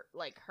never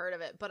like heard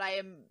of it. But I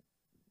am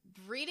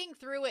reading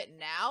through it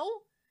now.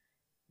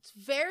 It's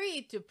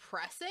very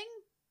depressing.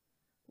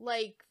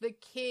 Like the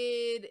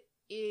kid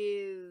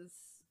is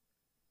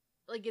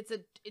like it's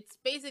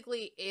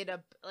basically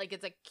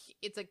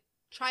it's a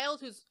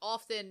child who's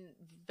often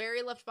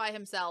very left by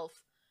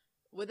himself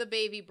with a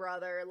baby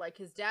brother. Like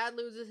his dad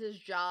loses his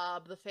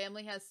job, the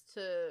family has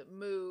to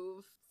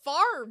move.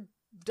 Far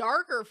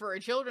darker for a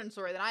children's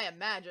story than I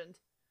imagined.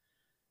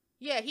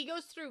 Yeah, he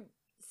goes through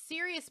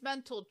serious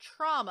mental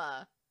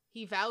trauma.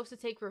 He vows to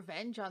take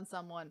revenge on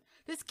someone.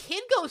 This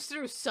kid goes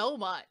through so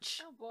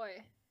much Oh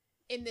boy.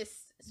 in this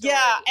story.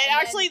 Yeah, and then,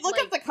 actually, look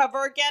like, at the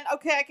cover again.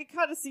 Okay, I can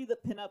kind of see the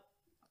pinup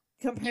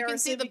comparison.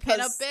 see the because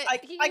pinup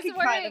bit? He's I can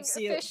wearing kind of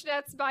see it.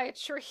 fishnets by a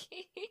tree.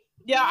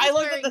 Yeah, He's I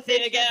looked at wearing the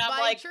thing fishnets again. by I'm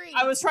a like, tree.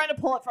 I was trying to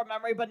pull it from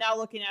memory, but now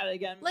looking at it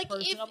again, in Like,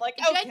 person, if I'm like,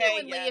 okay,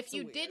 genuinely, yeah, if it's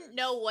you weird. didn't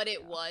know what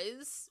it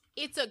was,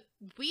 it's a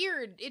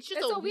weird. It's just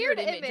It's a weird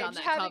image on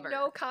that having cover.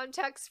 no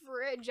context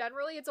for it.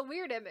 Generally, it's a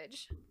weird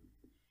image.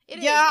 It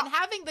is, Yeah. and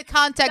having the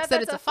context that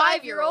that's it's a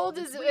 5-year-old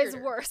is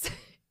weirder. worse.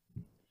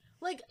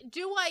 Like,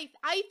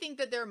 I think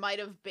that there might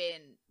have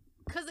been,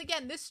 because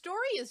again, this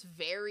story is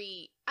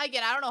very,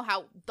 again, I don't know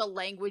how the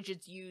language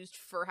is used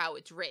for how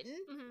it's written,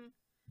 Mhm.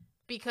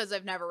 because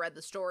I've never read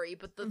the story,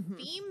 but the Mhm.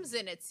 themes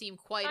in it seem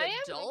quite I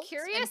am adult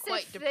curious and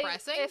quite if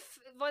depressing. if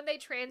when they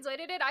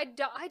translated it, I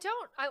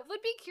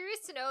would be curious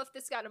to know if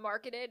this got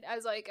marketed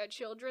as like a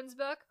children's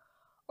book,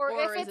 or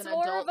Or if as it's an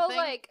more adult of a thing.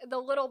 like the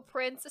Little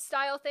Prince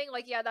style thing.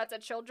 Like, yeah, that's a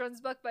children's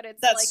book, but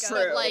it's That's like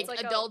true. a, like, it's like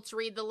adults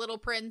read The Little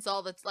Prince,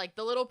 all that's like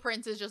The Little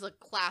Prince is just a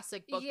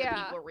classic book that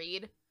Yeah. people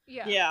read.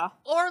 yeah.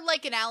 Or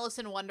like an Alice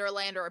in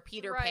Wonderland or a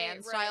Peter Right, Pan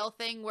right. style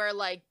thing where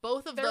like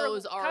both of They're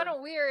those are kind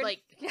of weird.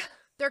 like Yeah.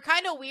 they're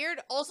kind of weird.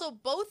 Also,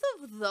 both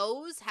of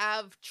those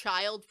have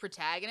child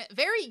protagonists,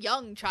 very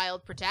young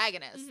child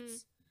protagonists,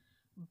 Mhm.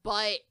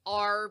 but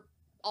are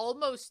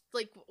almost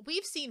like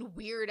we've seen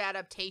weird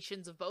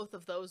adaptations of both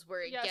of those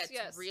where it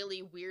gets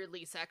really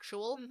weirdly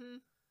sexual. Mm-hmm.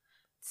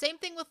 Same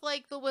thing with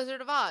like The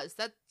Wizard of Oz.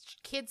 That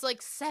kid's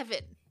like 7.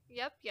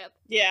 Yep.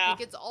 Yeah.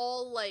 Like it's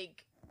all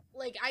like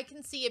I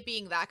can see it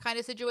being that kind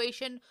of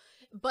situation,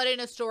 but in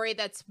a story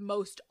that's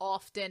most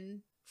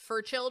often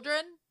for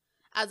children,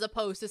 as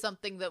opposed to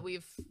something that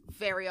we've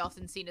very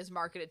often seen is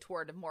marketed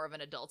toward more of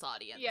an adult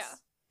audience. Yeah.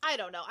 I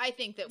don't know. I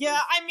think that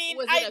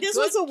this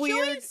was a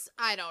weird choice?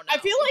 I don't know. I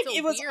feel like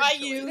it was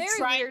IU Very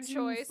trying weird to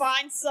choice.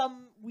 find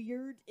some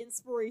weird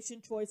inspiration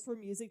choice for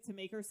music to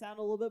make her sound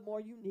a little bit more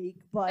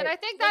unique, but And I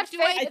think Like, that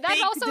do I- fit, I that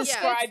think also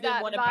described fits in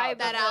that one vibe about of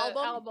that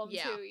the album?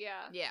 too.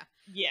 Yeah.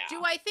 yeah.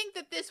 Do I think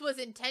that this was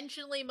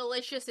intentionally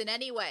malicious in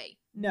any way?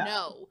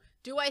 No.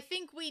 Do I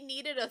think we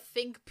needed a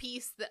think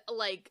piece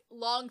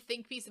long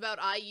think piece about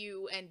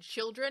IU and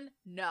children?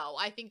 No.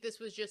 I think this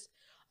was just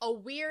a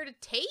weird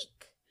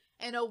take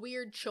and a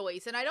weird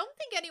choice, and I don't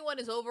think anyone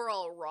is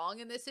overall wrong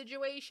in this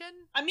situation.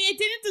 I mean, it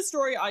didn't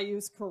destroy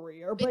IU's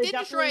career, but It didn't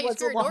destroy definitely his was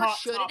career, a nor hot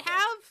should topic. it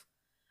have.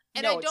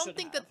 And No, I it don't should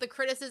think have. that the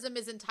criticism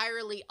is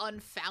entirely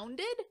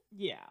unfounded.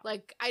 Yeah.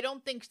 Like, I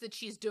don't think that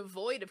she's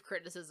devoid of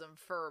criticism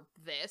for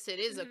this. It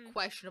is Mhm. a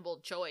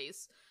questionable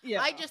choice.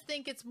 Yeah. I just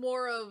think it's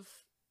more of...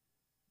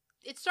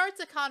 It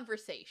starts a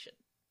conversation.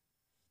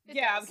 It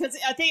yeah, does. because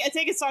I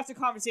think it starts a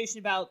conversation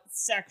about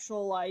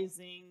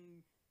sexualizing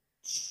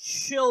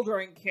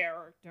children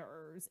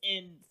characters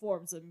in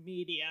forms of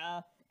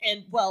media,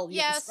 and you're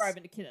Yes.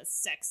 describing the kid as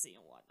sexy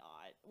and whatnot.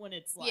 When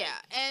it's like,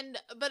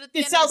 but at the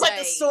it end sounds of the like day,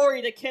 the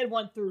story the kid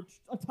went through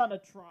a ton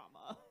of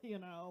trauma, you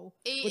know,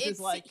 which is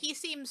like, he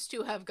seems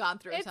to have gone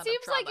through a It ton seems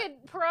of trauma. like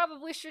it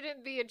probably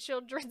shouldn't be a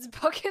children's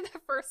book in the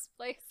first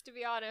place, to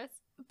be honest.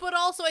 But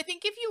also, I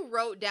think if you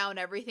wrote down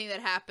everything that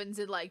happens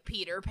in, like,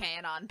 Peter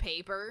Pan on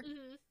paper,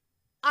 Mm-hmm.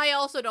 I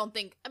also don't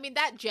think... I mean,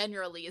 that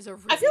generally is a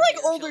really I feel like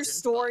weird older children's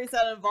stories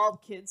book. that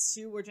involve kids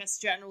too were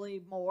just generally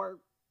more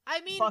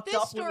I mean, fucked this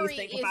up when you story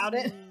think is... about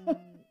it.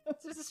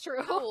 This is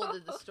true. How old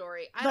is the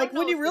story? I like don't know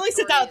when you if the really sit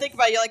story down and think is-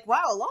 about it, you're like,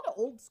 wow, a lot of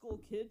old school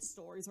kids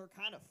stories are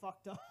kind of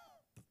fucked up.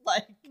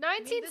 Like, I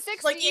mean, this-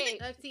 1968. like, even-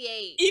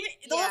 58. even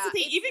that's Yeah, the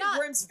thing, it's even not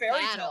Grimm's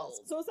fairy that tales.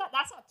 old. So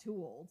that's not too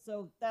old.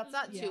 So that's It's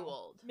not yeah. too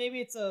old. Maybe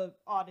it's a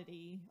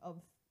oddity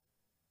of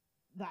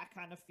that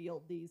kind of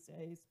field these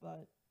days,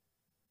 but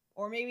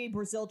or maybe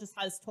Brazil just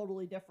has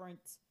totally different.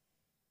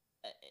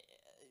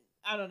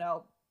 I don't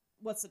know.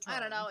 What's the term? I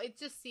don't know. It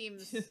just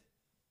seems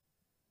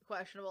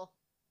questionable.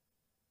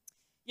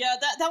 Yeah,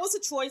 that was a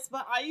choice,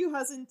 but IU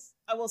hasn't.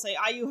 I will say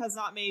IU has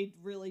not made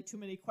really too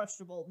many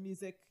questionable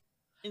music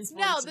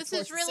inspiration No, this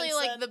is choices really since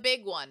like then. the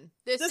big one.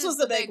 This This is was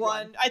the big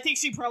one. I think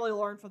she probably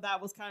learned from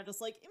that. Was kind of just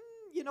like,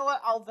 you know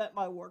what? I'll vet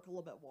my work a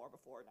little bit more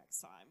before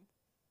next time.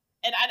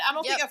 And I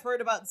don't think Yep. I've heard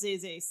about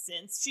Zay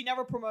since. She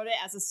never promoted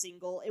it as a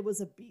single. It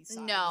was a B-side.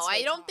 No, this I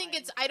whole don't think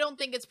time. it's. I don't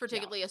think it's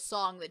particularly a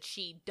song that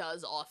she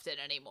does often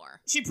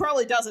anymore. She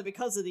probably does it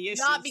because of the issues.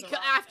 Not because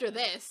surrounding after it.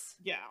 this.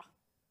 Yeah,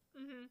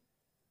 Mm-hmm.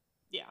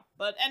 yeah.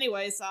 But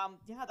anyways,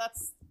 yeah,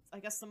 that's I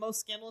guess the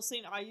most scandalous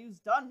thing IU's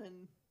done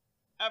in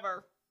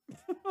ever.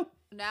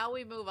 Now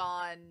we move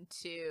on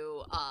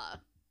to.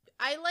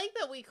 I like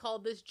that we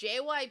called this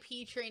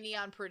JYP trainee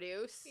on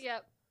Produce.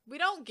 Yep. We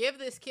don't give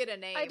this kid a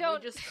name. I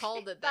don't. We just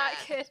called it that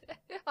that. kid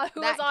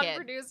who That was on kid.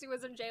 Produce, who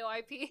was in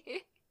JYP.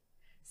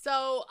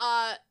 So,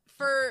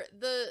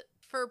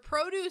 for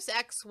Produce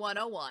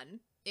X101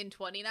 in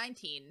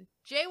 2019,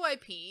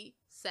 JYP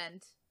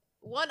sent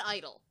one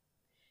idol.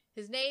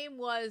 His name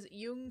was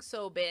Young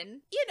So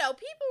Bin. You know,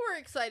 people were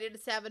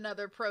excited to have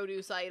another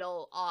Produce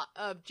idol,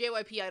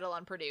 JYP idol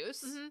on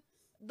Produce. Mm-hmm.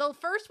 The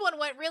first one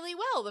went really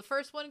well. The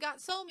first one got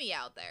Somi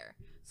out there.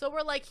 So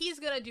we're like, he's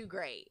gonna do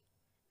great.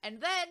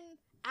 And then,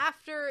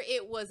 after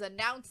it was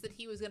announced that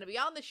he was gonna be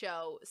on the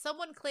show,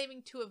 someone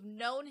claiming to have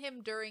known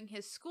him during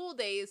his school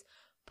days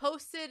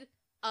posted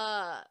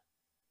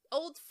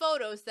old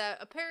photos that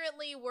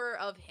apparently were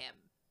of him.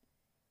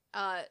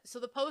 So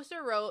the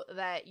poster wrote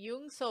that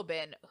Yoon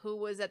So-bin, who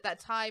was at that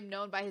time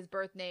known by his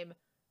birth name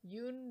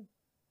Yoon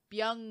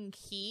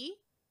Byung-hee,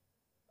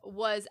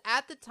 was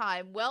at the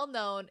time well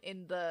known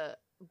in the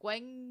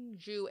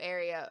Gwangju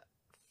area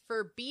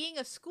for being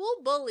a school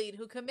bullied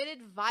who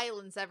committed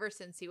violence ever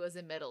since he was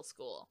in middle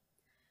school.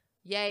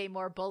 Yay,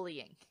 more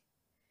bullying.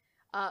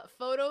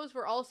 Photos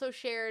were also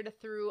shared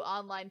through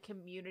online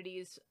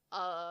communities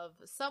of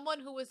someone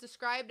who was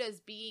described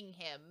as being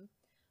him,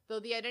 though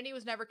the identity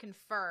was never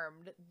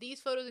confirmed.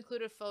 These photos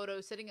included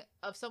photos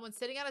of someone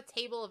sitting on a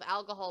table of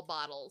alcohol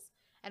bottles,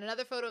 and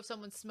another photo of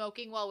someone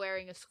smoking while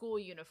wearing a school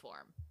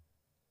uniform.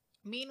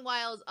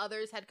 Meanwhile,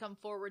 others had come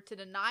forward to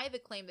deny the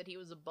claim that he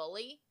was a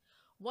bully.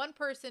 One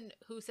person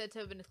who said to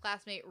have been his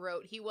classmate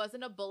wrote, "He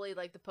wasn't a bully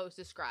like the post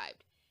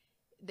described."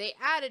 They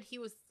added he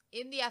was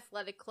in the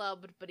athletic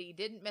club, but he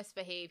didn't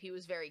misbehave. He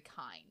was very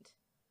kind.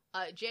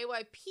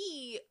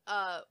 JYP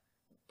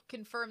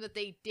confirmed that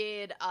they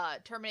did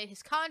terminate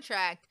his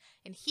contract,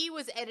 and he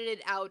was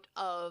edited out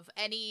of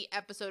any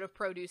episode of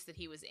Produce that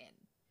he was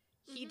in.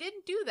 He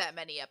didn't do that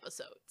many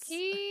episodes.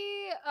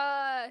 He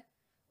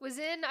was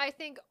in, I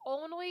think,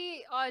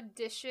 only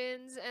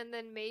auditions and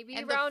then maybe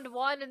And round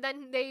one, and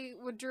then they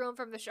withdrew him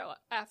from the show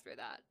after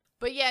that.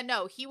 But yeah,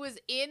 no, he was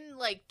in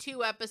like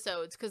 2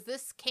 episodes because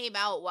this came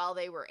out while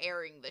they were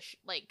airing the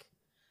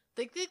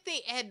they think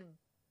they had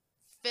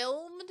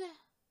filmed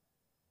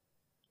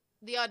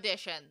the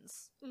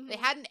auditions. They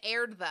hadn't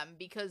aired them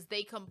because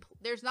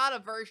there's not a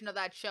version of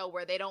that show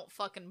where they don't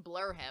fucking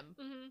blur him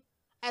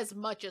as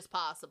much as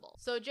possible.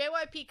 So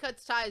JYP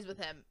cuts ties with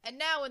him, and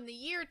now in the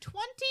year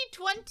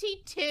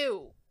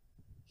 2022,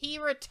 he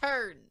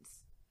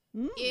returns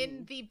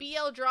in the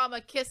BL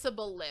drama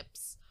Kissable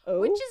Lips,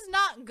 which is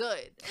not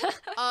good.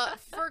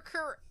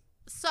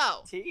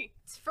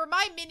 For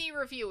my mini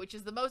review, which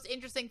is the most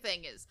interesting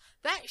thing, is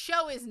that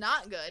show is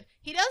not good.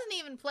 He doesn't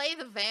even play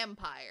the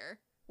vampire,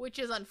 which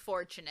is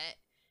unfortunate.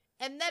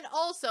 And then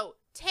also,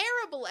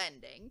 terrible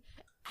ending.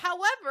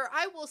 However,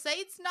 I will say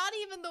it's not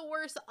even the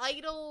worst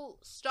idol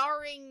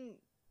starring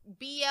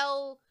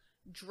BL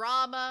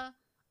drama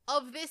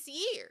of this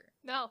year.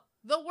 No.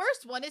 The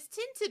worst one is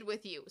Tinted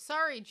with You.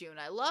 Sorry, June,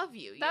 I love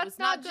you. That's it was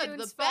not good.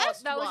 June's The fault.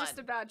 best That one, was just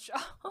a bad show.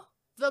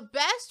 the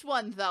best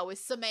one, though,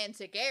 is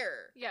Semantic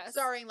Error. Yes.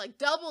 Starring, like,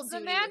 double duty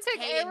Semantic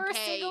with K and Error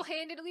K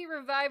single-handedly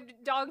revived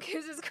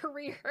Donkiz's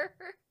career.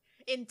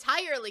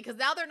 entirely, because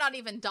now they're not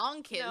even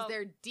Donkiz, No.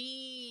 they're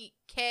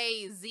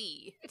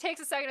DKZ. It takes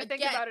a second to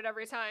think Again, about it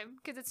every time,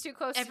 because it's too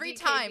close Every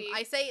to DKB. time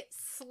I say it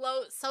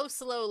so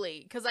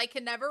slowly, because I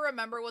can never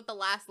remember what the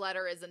last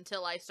letter is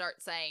until I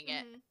start saying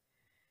it.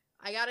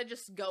 I gotta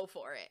just go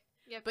for it.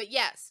 Yep. But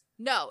yes,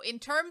 no, in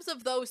terms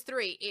of those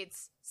 3,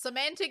 it's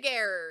Semantic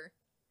Error,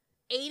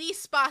 80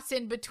 spots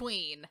in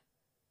between,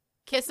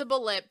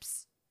 Kissable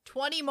Lips,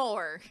 20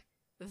 more,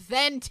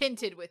 then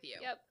Tinted with You.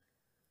 Yep.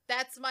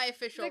 That's my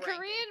official The ranking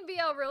Korean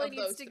BL really of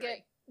needs those to 3.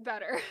 get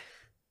better.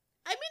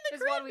 I mean, the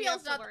is what Korean we have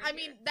BL's to not. learn I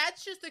mean, here.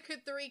 that's just the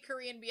 3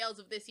 Korean BLs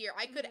of this year.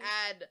 I could Mhm.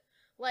 add,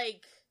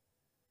 like,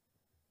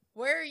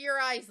 Where Your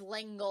Eyes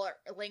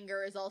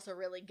Linger is also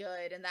really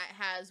good, and that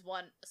has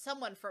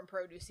someone from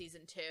Produce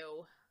Season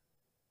 2.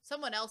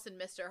 Someone else in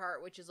Mr.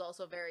 Heart, which is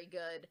also very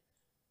good.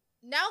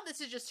 Now this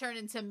has just turned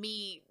into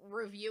me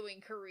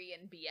reviewing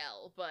Korean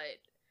BL, but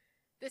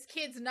this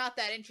kid's not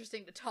that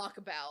interesting to talk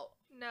about.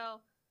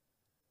 No.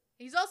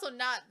 He's also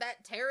not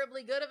that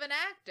terribly good of an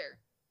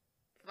actor,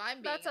 if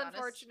I'm being That's honest.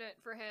 unfortunate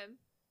for him.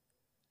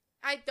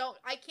 I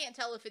can't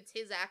tell if it's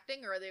his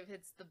acting or if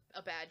it's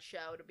a bad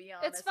show, to be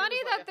honest. It's funny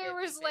It was that like a there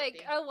was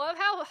 50-50. I love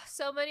how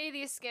so many of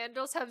these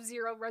scandals have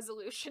zero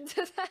resolution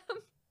to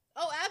them.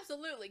 Oh,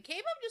 absolutely.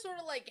 K-pop just sort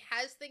of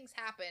has things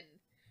happen.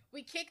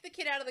 We kick the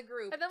kid out of the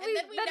group, And then we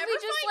never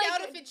just find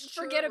out if it's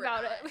forget true or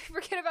about not. it. We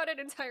forget about it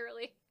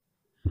entirely.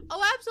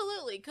 Oh,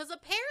 absolutely. Because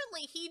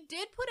apparently he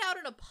did put out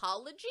an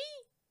apology,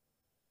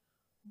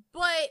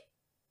 but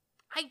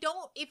I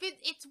don't. If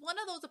it's one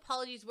of those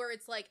apologies where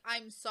it's like,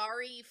 I'm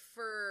sorry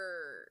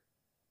for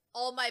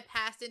all my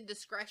past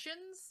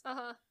indiscretions,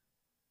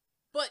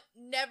 but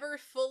never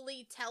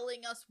fully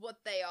telling us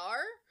what they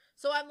are.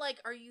 So I'm like,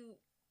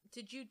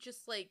 did you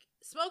just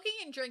smoking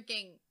and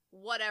drinking,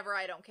 whatever,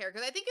 I don't care.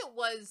 Because I think it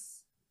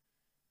was,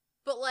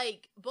 but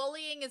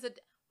bullying is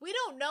we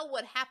don't know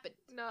what happened.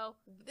 No.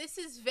 This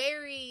is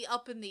very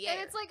up in the air.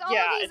 And it's all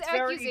of these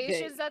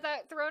accusations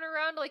that thrown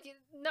around, no,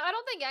 I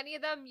don't think any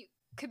of them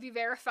could be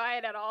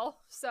verified at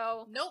all.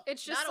 So nope,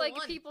 it's just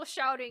people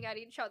shouting at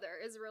each other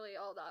is really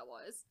all that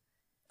was.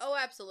 Oh,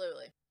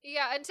 absolutely.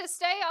 Yeah, and to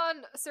stay on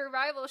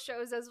survival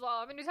shows as well,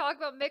 I'm going to talk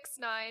about Mix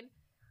 9.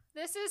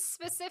 This is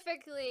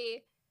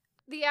specifically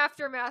the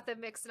aftermath of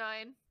Mix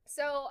 9.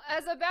 So,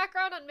 as a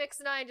background on Mix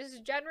 9,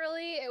 just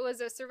generally, it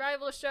was a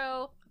survival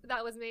show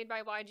that was made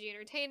by YG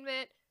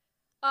Entertainment.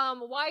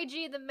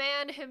 YG, the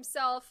man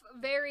himself,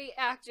 very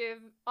active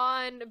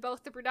on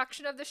both the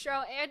production of the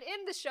show and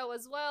in the show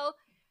as well.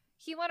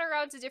 He went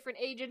around to different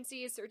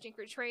agencies searching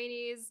for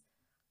trainees,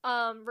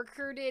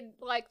 recruited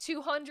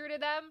 200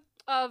 of them,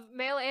 of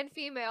male and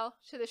female,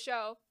 to the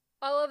show.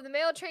 All of the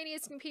male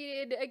trainees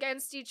competed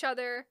against each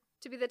other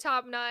to be the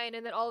top 9,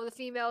 and then all of the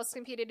females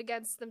competed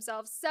against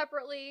themselves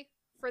separately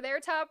for their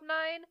top 9,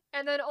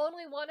 and then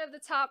only one of the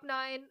top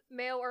 9,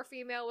 male or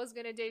female, was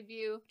going to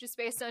debut, just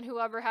based on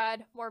whoever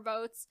had more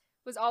votes.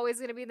 Was always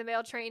going to be the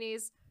male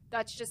trainees.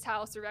 That's just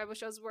how survival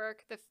shows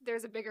work.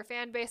 There's a bigger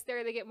fan base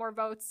there, they get more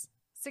votes,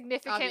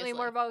 significantly Obviously.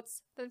 more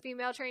votes than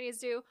female trainees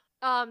do.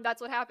 That's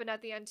what happened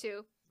at the end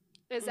too,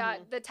 is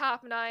that the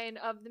top 9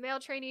 of the male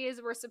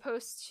trainees were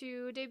supposed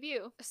to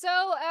debut.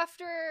 So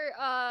after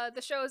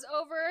the show is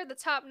over, the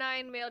top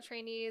 9 male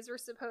trainees were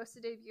supposed to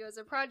debut as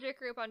a project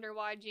group under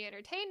YG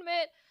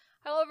Entertainment.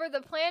 However, the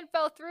plan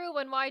fell through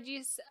when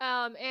YG's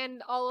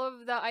and all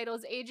of the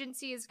idols'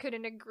 agencies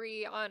couldn't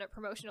agree on a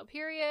promotional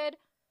period.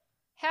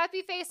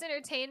 Happy Face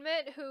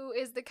Entertainment, who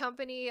is the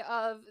company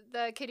of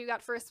the kid who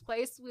got first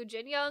place, Woo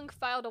Jin Young,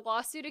 filed a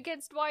lawsuit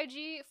against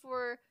YG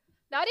for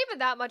not even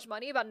that much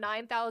money, about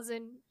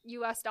 $9,000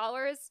 US.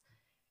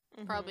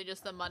 Probably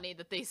just the money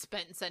that they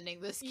spent sending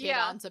this kid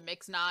Yeah. on to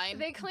Mix 9.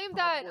 They claimed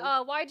that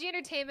YG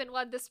Entertainment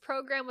led this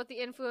program with the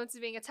influence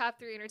of being a top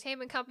 3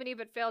 entertainment company,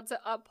 but failed to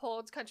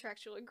uphold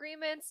contractual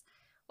agreements.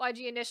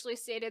 YG initially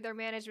stated their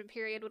management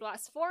period would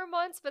last 4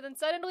 months, but then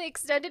suddenly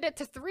extended it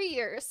to 3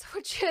 years,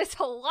 which is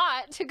a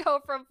lot to go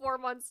from 4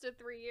 months to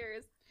 3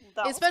 years.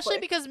 Especially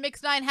because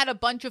Mix 9 had a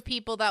bunch of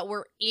people that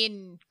were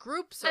in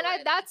groups already.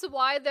 And that's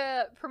why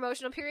the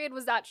promotional period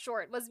was that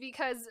short, was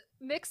because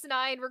Mix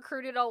 9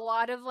 recruited a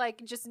lot of,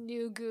 like, just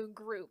new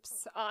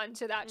groups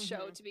onto that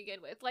show to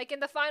begin with. Like, in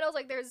the finals,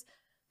 like, there's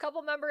a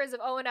couple members of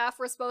ONF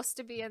were supposed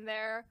to be in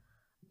there.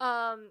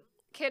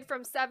 Kid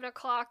from 7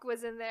 O'Clock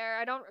was in there.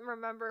 I don't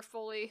remember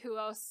fully who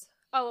else.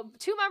 Oh,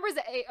 two members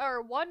of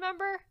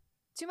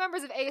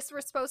Ace were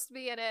supposed to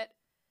be in it.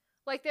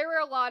 Like, there were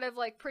a lot of,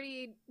 like,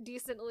 pretty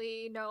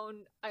decently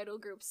known idol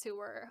groups who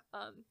were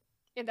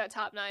in that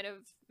top 9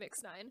 of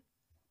Mix 9.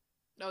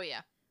 Oh,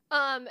 yeah.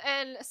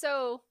 And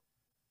so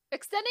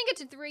extending it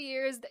to 3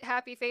 years,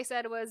 Happy Face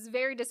said, was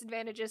very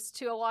disadvantageous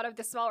to a lot of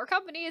the smaller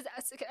companies,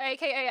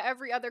 aka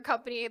every other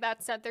company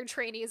that sent their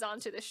trainees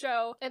onto the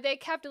show. And they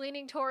kept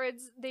leaning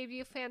towards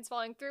debut fans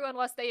falling through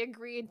unless they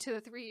agreed to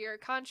the 3-year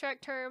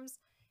contract terms.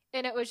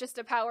 And it was just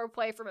a power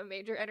play from a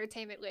major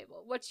entertainment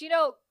label, which,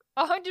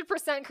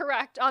 100%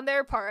 correct on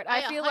their part.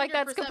 I feel like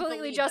that's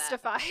completely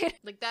justified. That.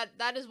 Like,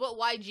 that is what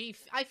YG...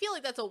 I feel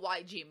like that's a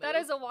YG move. That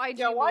is a YG move.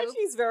 Yeah,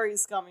 YG's very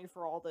scummy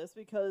for all this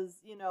because,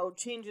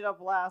 change it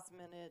up last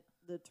minute,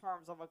 the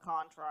terms of a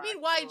contract. I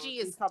mean,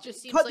 YG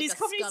just seems like these a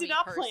companies scummy do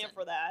not person. plan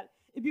for that.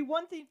 It'd be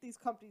one thing if these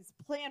companies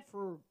planned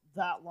for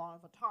that long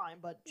of a time,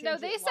 but no,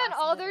 they sent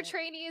all their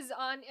trainees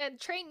on, and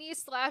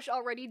trainees /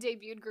 already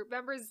debuted group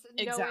members,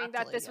 knowing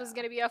that this was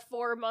going to be a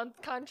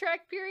 4-month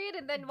contract period,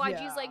 and then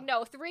YG's like,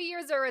 no, 3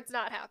 years or it's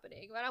not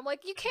happening. And I'm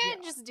like, you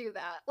can't just do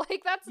that.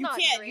 Like, that's not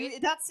great.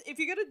 If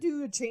you're going to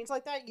do a change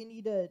like that, you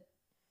need to,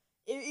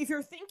 if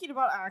you're thinking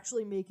about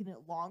actually making it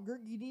longer,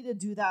 you need to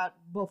do that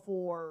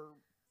before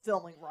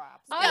filming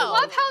wraps. I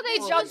love how they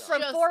jumped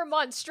from 4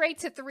 months straight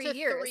to 3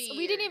 years.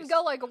 We didn't even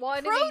go like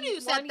one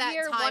Produce one at that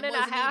year, time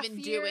 1.5 even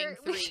year. doing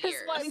 3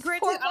 years. And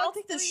granted, I don't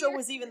think the show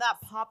was even that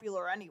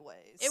popular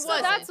anyways. It So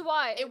wasn't.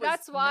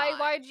 that's why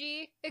not.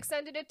 YG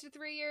extended it to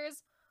 3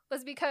 years,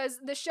 was because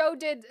the show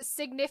did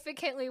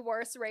significantly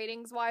worse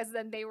ratings wise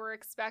than they were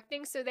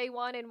expecting, so they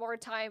wanted more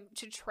time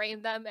to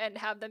train them and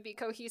have them be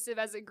cohesive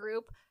as a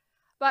group.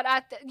 But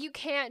you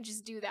can't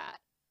just do that.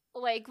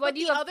 Like, what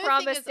you have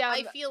promised them,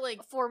 I feel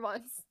like 4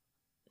 months.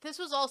 This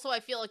was also, I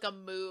feel like, a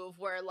move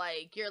where,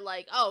 like, you're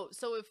like, oh,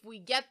 so if we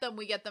get them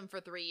for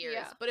 3 years.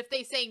 Yeah. But if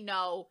they say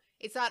no,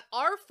 it's not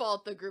our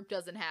fault the group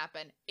doesn't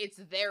happen. It's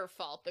their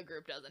fault the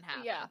group doesn't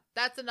happen. Yeah.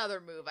 That's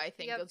another move, I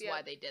think, that's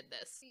why they did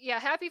this.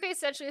 Yeah, Happy Face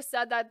essentially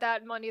said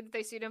that money that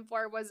they sued him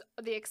for was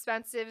the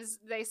expenses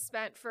they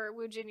spent for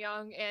Woo Jin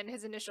Young and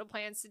his initial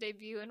plans to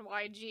debut in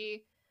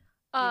YG.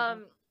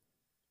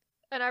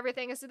 And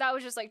everything. And so that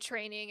was just like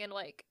training and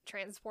like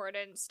transport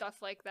and stuff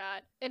like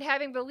that. And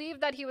having believed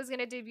that he was going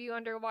to debut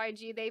under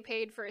YG, they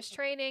paid for his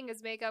training,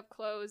 his makeup,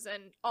 clothes,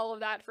 and all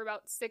of that for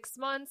about 6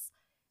 months.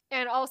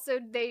 And also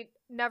they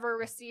never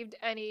received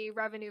any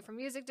revenue from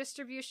music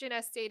distribution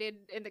as stated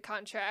in the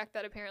contract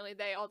that apparently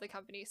all the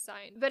companies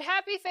signed. But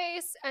Happy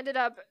Face ended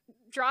up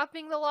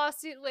dropping the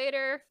lawsuit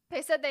later.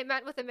 They said they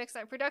met with the Mix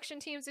 9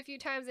 production teams a few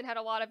times and had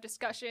a lot of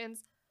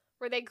discussions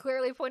where they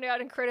clearly pointed out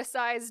and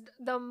criticized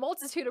the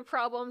multitude of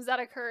problems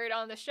that occurred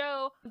on the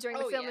show during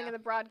the filming and the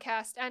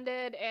broadcast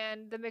ended,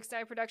 and the Mix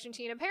 9 production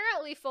team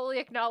apparently fully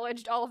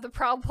acknowledged all of the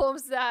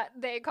problems that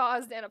they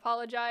caused and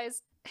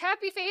apologized.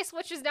 Happy Face,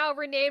 which is now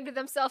renamed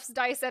themselves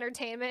Dice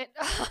Entertainment,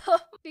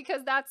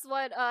 because that's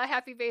what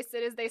Happy Face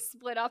did, is they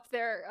split up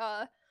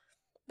their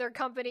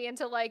company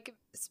into, like,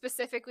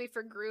 specifically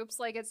for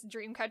groups, like it's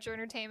Dreamcatcher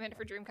Entertainment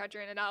for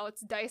Dreamcatcher, and now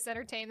it's Dice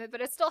Entertainment,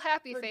 but it's still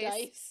Happy Face.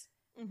 Dice.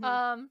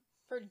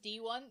 For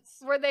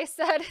D1s? Where they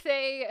said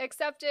they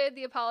accepted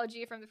the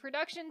apology from the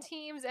production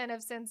teams and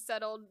have since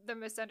settled their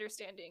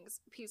misunderstandings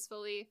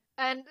peacefully.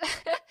 And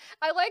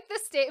I like the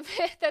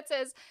statement that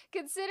says,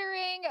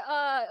 considering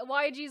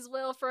YG's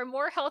will for a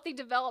more healthy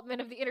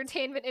development of the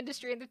entertainment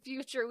industry in the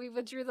future, we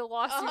withdrew the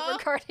lawsuit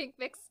regarding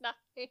Mix 9.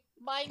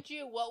 Mind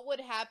you, what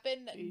would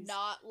happen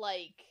not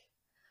like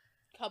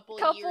a couple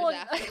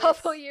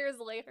years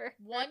later.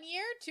 1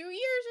 year? 2 years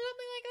or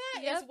something like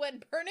that? Yep. Is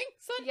when Burning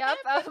Sun Yep,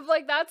 happened? I'm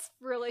like, that's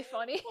really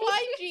funny.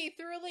 YG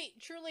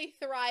truly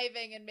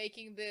thriving and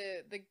making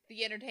the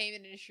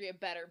entertainment industry a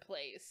better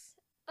place.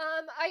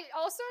 I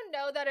also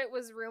know that it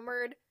was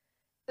rumored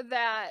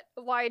that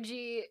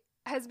YG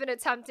has been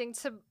attempting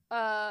to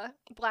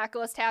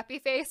blacklist Happy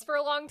Face for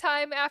a long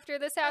time after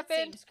this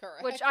happened. That seems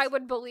correct. Which I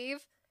would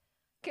believe.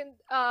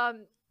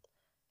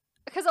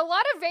 Because a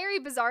lot of very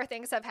bizarre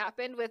things have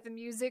happened with the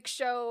music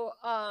show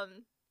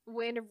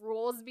Win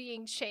rules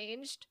being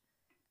changed.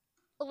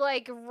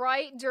 Like,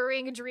 right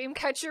during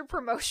Dreamcatcher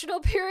promotional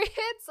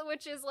periods,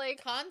 which is,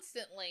 like,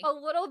 constantly a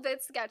little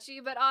bit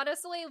sketchy. But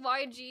honestly,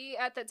 YG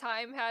at the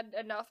time had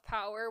enough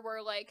power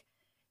where, like,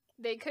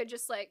 they could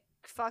just, like,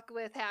 fuck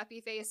with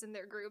Happy Face and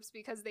their groups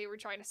because they were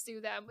trying to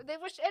sue them. And,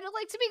 like,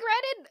 to be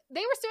granted,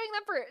 they were suing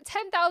them for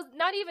 $10,000,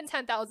 not even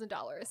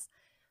 $10,000.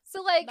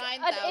 So, like,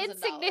 an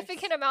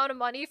insignificant amount of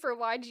money for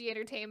YG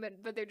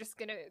Entertainment, but they're just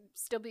gonna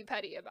still be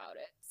petty about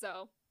it,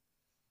 so.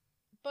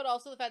 But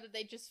also the fact that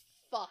they just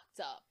fucked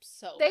up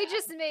so They bad.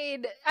 just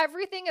made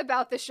everything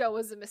about the show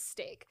was a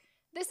mistake.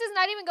 This is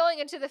not even going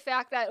into the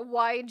fact that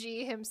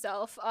YG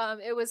himself,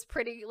 it was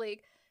pretty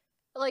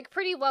like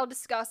pretty well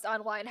discussed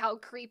online how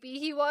creepy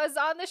he was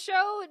on the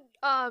show,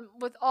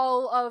 with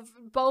all of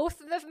both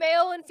the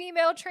male and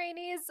female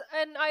trainees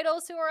and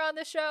idols who are on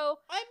the show.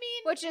 I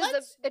mean, which is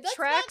let's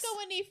tracks- not go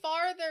any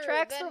farther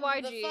tracks than for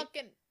YG. the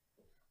fucking.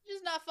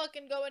 Just not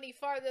fucking go any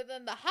farther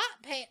than the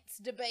hot pants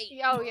debate.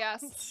 Oh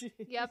yes, Jeez.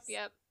 yep.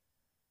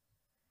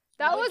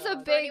 That my was a God.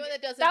 For big. anyone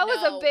that doesn't That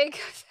was know, a big.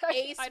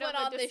 Ace item went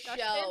of on this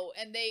discussion. show,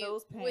 and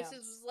Those this pants.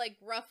 was like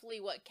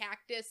roughly what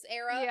Cactus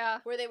era, Yeah.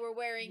 where they were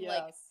wearing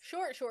like Yes.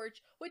 short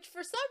shorts, which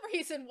for some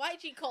reason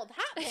YG called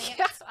hot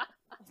pants, Yeah.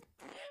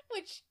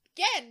 which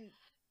again,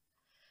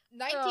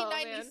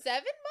 1997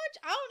 much?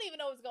 I don't even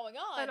know what's going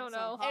on. I don't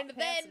know. Hot And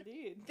pants then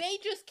indeed. they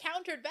just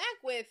countered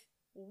back with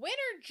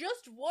Winner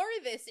just wore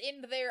this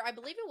in their, I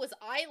believe it was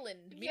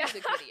Island Yeah.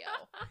 music video.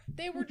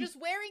 They were just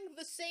wearing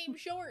the same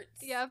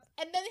shorts. Yep.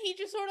 And then he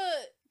just sort of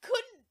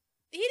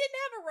he didn't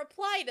have a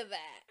reply to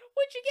that.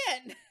 Which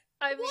again,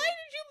 I mean, why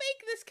did you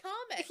make this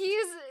comment?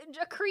 he's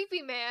a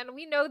creepy man.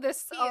 We know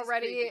this He is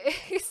already.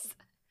 It's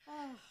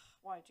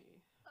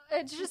YG.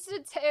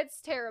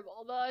 it's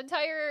terrible. The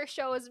entire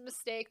show is a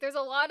mistake. There's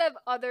a lot of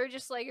other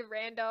just like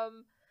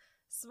random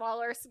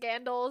smaller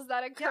scandals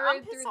that I'm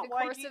occurred pissed through on the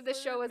course YG of the for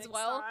show as Mix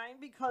well. Nine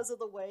because of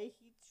the way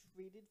he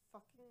treated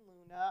fucking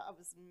Luna. I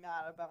was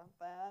mad about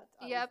that.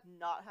 I Yep. was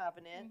not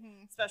having it.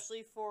 Mhm.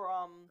 Especially for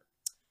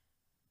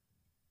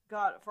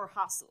for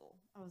Hustle.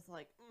 I was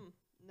like,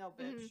 no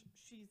bitch. Mhm.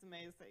 She's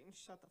amazing.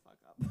 Shut the fuck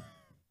up.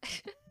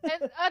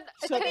 And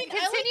So- to I mean,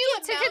 continue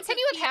amount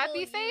with of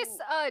Happy people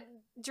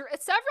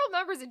Face, several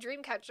members of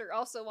Dreamcatcher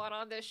also went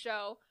on this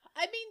show.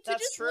 I mean, to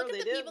That's just true, look at they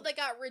the did. people that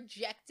got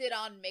rejected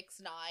on Mix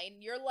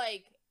 9, you're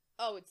like,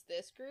 oh, it's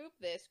this group,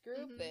 this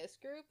group, Mhm. this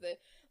group.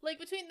 Like,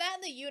 between that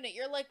and the unit,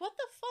 you're like, what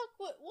the fuck?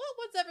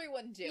 What's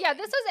everyone doing? Yeah,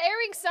 this was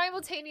airing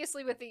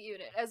simultaneously with the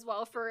unit as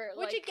well for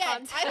Which like again, I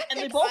don't content. And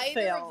they think both either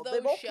failed. of They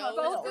those both shows got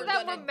Both were of them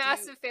gonna were do-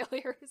 massive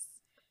failures.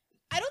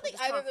 I don't think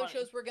It's either kinda of those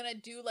funny. shows were gonna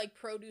do like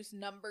produce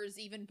numbers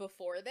even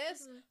before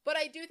this, Mhm. but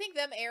I do think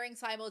them airing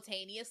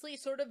simultaneously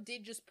sort of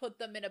did just put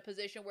them in a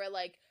position where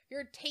like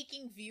you're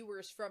taking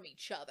viewers from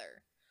each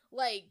other.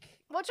 Like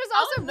Which was I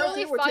also don't know if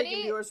really they were taking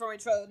funny. viewers from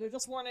each other. There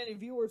just weren't any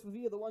viewers with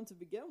either one to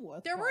begin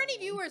with. there weren't any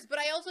probably. viewers, but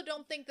I also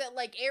don't think that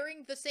like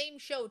airing the same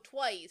show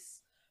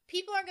twice,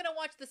 people aren't gonna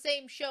watch the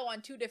same show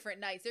on two different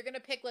nights. They're gonna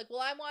pick like,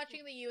 well, I'm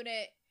watching the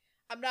unit,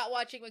 I'm not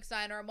watching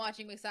McSign, or I'm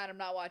watching McSign, I'm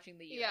not watching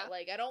the unit. Yeah.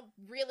 Like I don't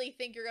really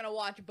think you're gonna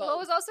watch both. Well, it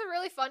was also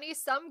really funny.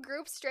 Some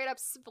groups straight up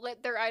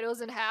split their idols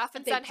in half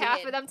and They sent half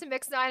did. of them to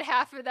Mix 9,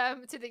 half of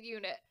them to the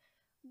unit.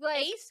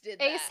 Like Ace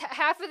did Ace, that.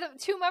 half of them,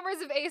 2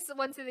 members of Ace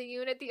went to the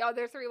unit. The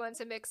other 3 went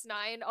to Mix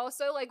 9.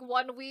 Also, like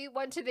one we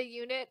went to the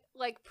unit,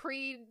 like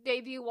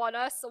pre-debut One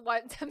Us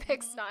went to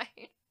Mix Mhm. 9.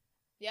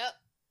 Yep,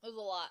 it was a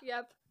lot.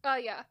 Yep.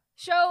 Yeah.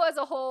 Show as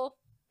a whole,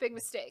 big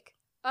mistake.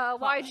 Show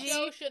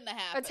YG, shouldn't have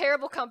a happened.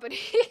 terrible company.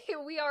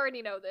 We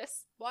already know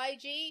this.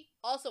 YG,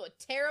 also a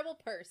terrible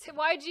person.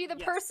 YG, the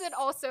Yes. person,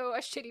 also a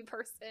shitty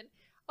person.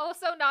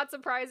 Also not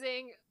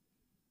surprising,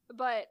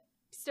 but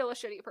still a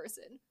shitty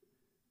person.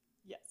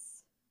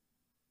 Yes.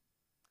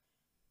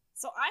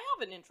 So I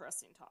have an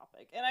interesting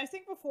topic, and I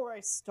think before I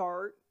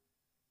start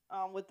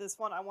with this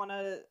one, I want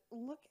to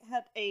look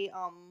at a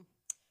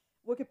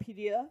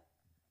Wikipedia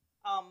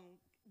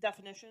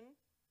definition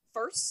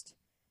first,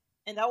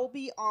 and that will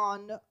be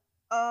on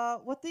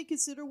what they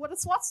consider what a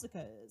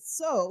swastika is.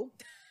 So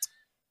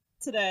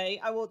today,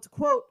 I will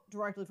quote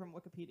directly from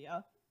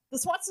Wikipedia. The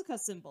swastika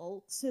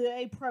symbol,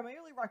 today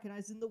primarily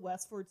recognized in the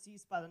West for its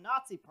use by the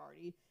Nazi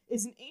Party,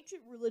 is an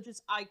ancient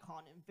religious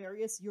icon in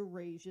various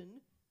Eurasian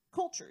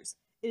cultures.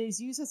 It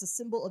is used as a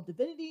symbol of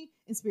divinity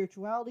and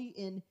spirituality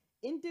in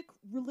Indic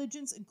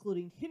religions,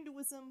 including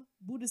Hinduism,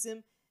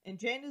 Buddhism, and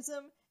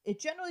Jainism. It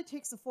generally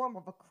takes the form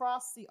of a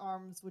cross, the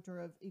arms, which are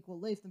of equal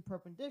length and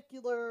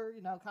perpendicular,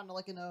 kind of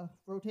like in a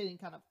rotating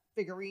kind of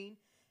figurine.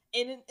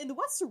 And in the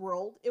Western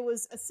world, it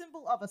was a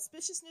symbol of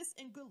auspiciousness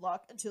and good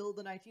luck until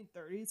the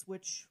 1930s,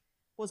 which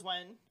was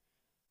when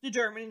the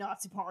German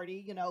Nazi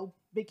Party,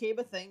 became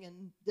a thing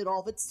and did all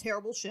of its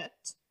terrible shit,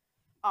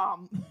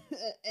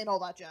 and all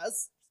that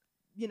jazz.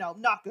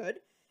 Not good.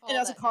 And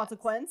All as a that jazz.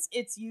 consequence,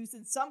 its use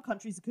in some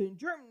countries, including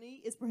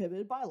Germany, is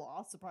prohibited by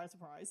law. Surprise,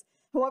 surprise.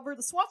 However,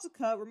 the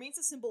swastika remains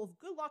a symbol of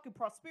good luck and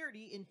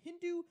prosperity in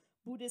Hindu,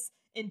 Buddhist,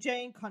 and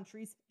Jain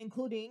countries,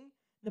 including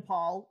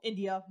Nepal,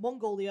 India,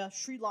 Mongolia,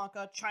 Sri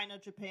Lanka, China,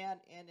 Japan,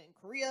 and in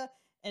Korea,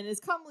 and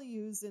is commonly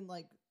used in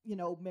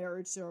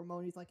marriage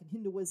ceremonies like in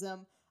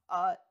Hinduism,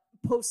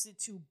 posted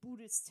to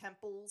Buddhist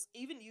temples,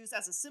 even used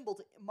as a symbol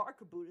to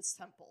mark a Buddhist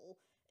temple.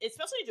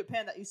 Especially in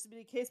Japan, that used to be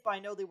the case, but I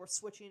know they were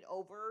switching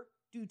over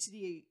due to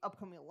the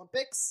upcoming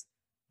Olympics,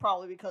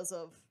 probably because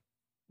of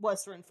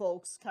Western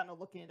folks kind of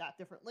looking at that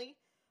differently.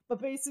 But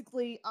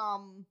basically,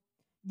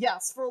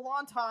 yes, for a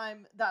long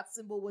time, that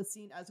symbol was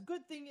seen as a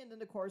good thing, and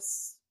then, of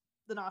course,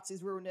 the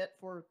Nazis ruined it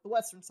for the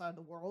Western side of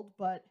the world,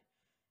 but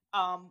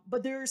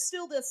But there's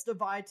still this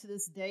divide to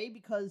this day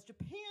because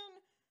Japan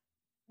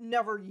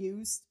never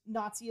used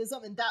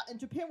Nazism, and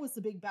Japan was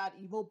the big bad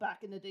evil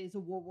back in the days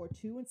of World War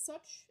II and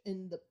such,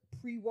 in the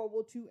pre-World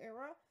War II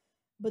era,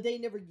 but they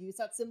never used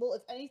that symbol.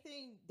 If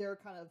anything, they're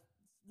kind of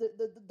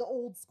the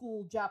old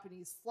school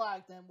Japanese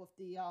flag then with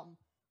the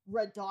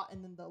red dot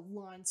and then the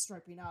line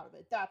striping out of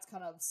it. That's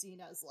kind of seen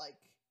as like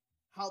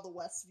how the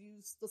West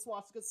views the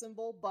swastika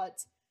symbol,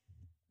 but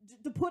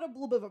to put a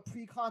little bit of a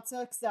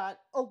pre-context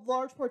that a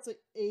large parts of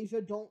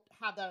Asia don't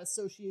have that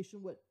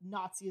association with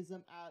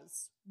Nazism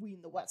as we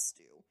in the West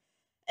do.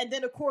 And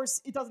then, of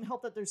course, it doesn't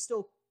help that there's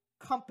still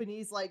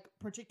companies like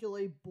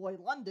particularly Boy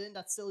London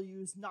that still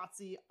use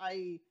Nazi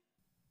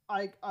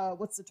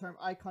what's the term?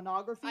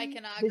 Iconography?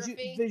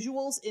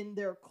 Visuals in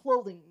their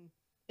clothing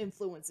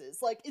influences.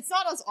 Like, it's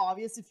not as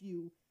obvious if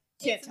you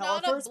can't tell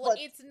at first, but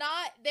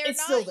they're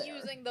not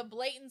using the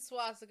blatant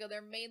swastika,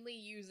 they're mainly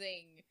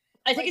using...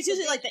 I think it's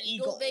usually like the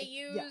eagle they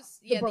use.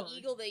 Yeah, the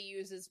eagle they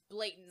use is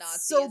blatant Nazi.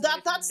 So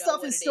that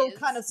stuff is still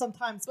kind of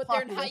sometimes but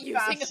popular they're not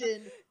in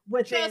fashion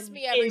within trust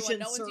me, everyone, Asian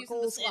no one's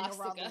circles using the and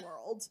around swastika. the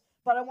world.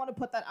 But I want to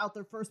put that out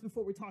there first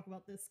before we talk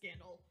about this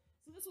scandal.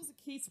 So this was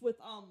a case with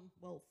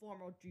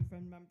former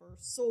GFriend member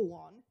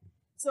So-won.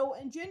 So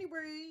in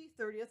January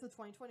 30th of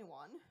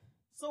 2021,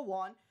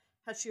 So-won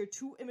had shared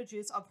 2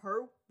 images of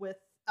her with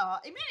a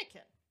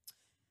mannequin.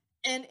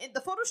 And the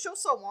photos show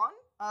So-won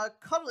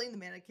cuddling the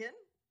mannequin.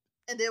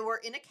 And they were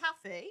in a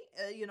cafe,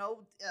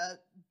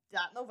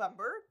 that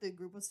November. The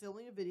group was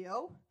filming a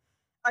video.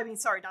 I mean,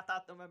 sorry, not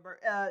that November.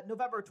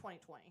 November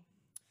 2020.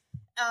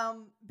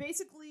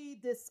 Basically,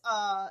 this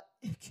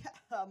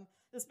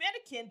this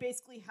mannequin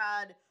basically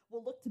had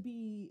what looked to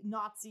be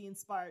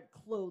Nazi-inspired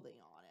clothing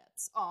on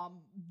it.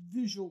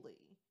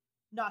 Visually,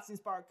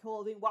 Nazi-inspired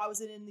clothing. Why was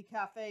it in the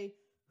cafe?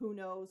 Who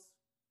knows?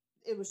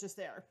 It was just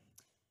there.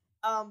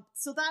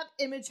 So that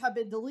image had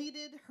been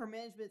deleted. Her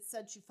management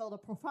said she felt a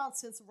profound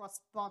sense of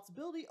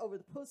responsibility over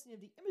the posting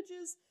of the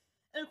images.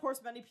 And of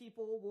course, many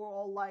people were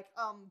all like,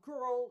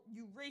 girl,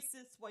 you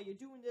racist, why you're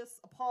doing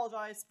this,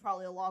 apologize.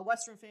 Probably a lot of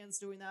Western fans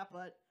doing that,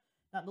 but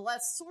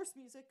nonetheless, Source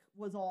Music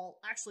was all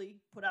actually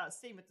put out a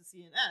statement to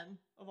CNN,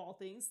 of all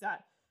things,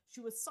 that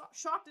she was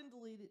shocked and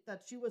deleted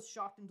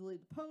the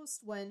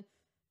post when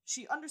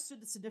she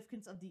understood the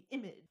significance of the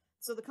image.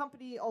 So the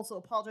company also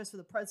apologized for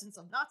the presence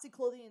of Nazi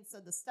clothing and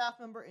said the staff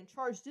member in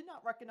charge did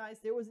not recognize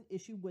there was an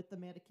issue with the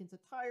mannequin's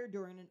attire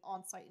during an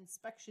on-site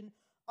inspection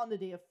on the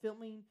day of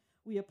filming.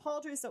 We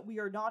apologize that we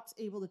are not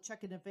able to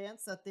check in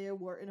advance that there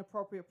were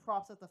inappropriate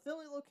props at the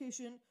filming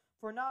location,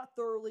 for not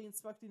thoroughly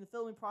inspecting the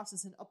filming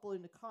process and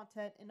uploading the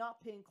content, and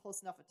not paying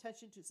close enough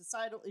attention to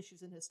societal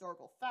issues and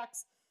historical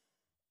facts.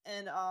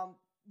 And,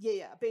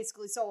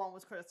 basically So-won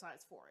was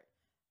criticized for it.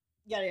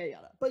 Yada, yada,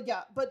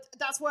 yada. But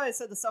that's why I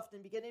said the stuff in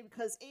the beginning,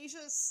 because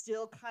Asia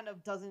still kind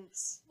of doesn't...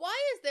 Why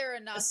is there a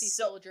Nazi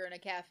soldier in a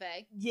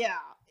cafe? Yeah.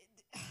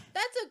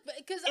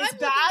 Because it's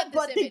bad,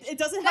 but it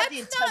doesn't have the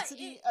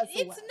intensity as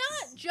the West. It's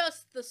not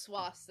just the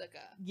swastika.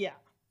 Yeah.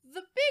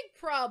 The big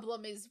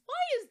problem is,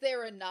 why is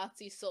there a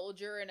Nazi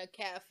soldier in a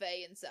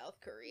cafe in South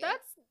Korea?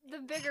 That's the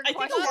bigger I think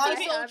question. a lot of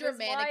it- Soldier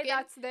mannequin why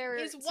that's there.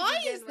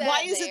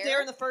 Why is it there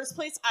in the first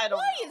place? I don't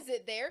know. Why is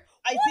it there?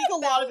 I think a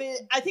lot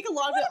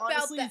of it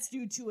honestly is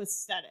due to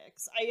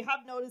aesthetics. I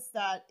have noticed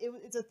that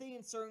it's a thing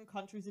in certain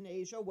countries in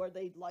Asia where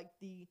they like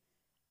the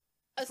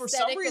for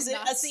some reason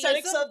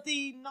aesthetics of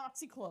the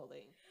Nazi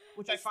clothing,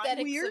 which I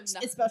find weird,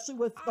 especially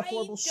with the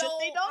horrible shit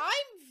they done.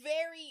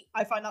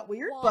 I find that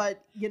weird,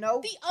 but you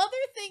know. The other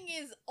thing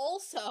is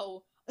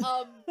also,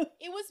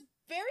 it was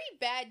very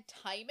bad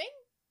timing.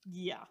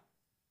 Yeah.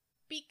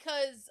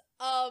 Because,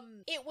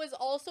 it was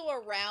also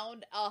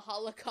around a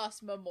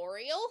Holocaust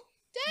Memorial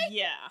Day.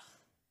 Yeah.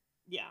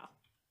 Yeah.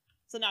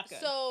 So not good.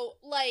 So,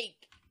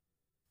 like,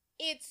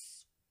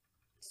 it's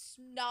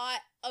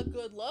not a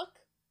good look.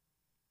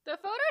 The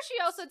photo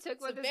she also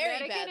took with this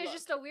mannequin is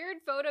just a weird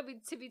photo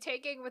to be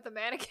taking with a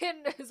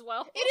mannequin as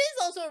well. It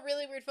is also a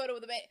really weird photo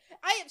with a mannequin.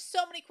 I have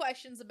so many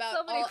questions about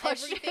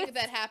everything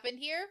that happened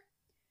here.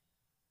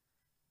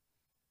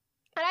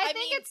 And I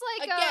think it's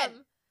like,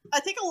 again, I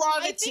think a lot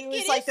of it too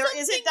is like there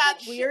isn't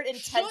that weird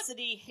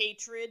intensity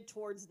hatred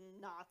towards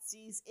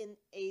Nazis in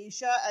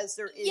Asia as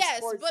there is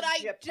towards Japan.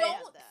 Yes, but I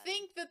don't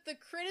think that the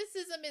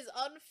criticism is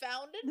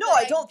unfounded. No,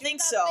 I don't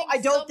think so. I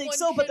don't think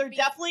so, but there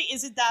definitely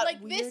isn't that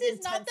weird this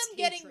is not them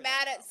getting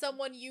mad at at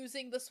someone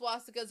using the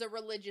swastika as a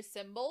religious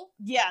symbol.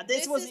 Yeah,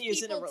 this wasn't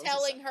using a religious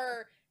symbol. Telling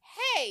her,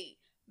 hey,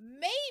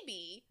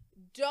 maybe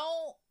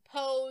don't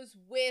pose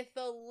with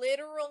a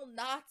literal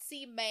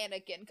Nazi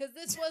mannequin, because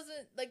this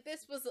wasn't like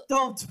this was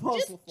don't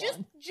pose with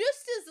one.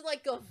 Just as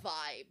like a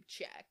vibe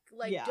check,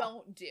 like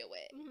don't do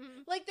it.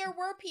 Like there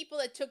were people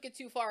that took it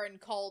too far and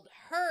called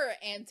her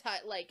anti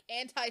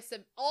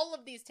all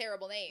of these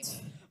terrible names,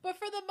 but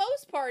for the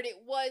most part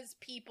it was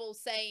people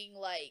saying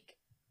like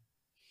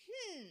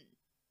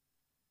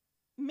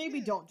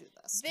maybe don't do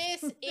this.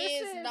 This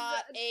is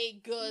not a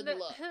good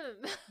look.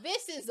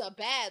 This is a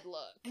bad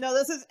look. No,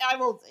 this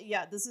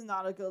is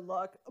not a good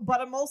look.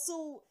 But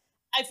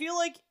I feel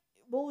like,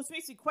 which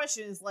makes me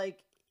question is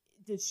like,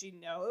 did she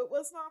know it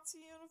was Nazi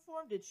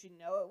uniform? Did she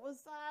know it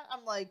was that?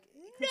 I'm like,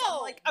 'cause No.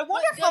 I'm like, I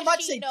wonder but how does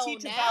much she they know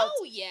teach now? about.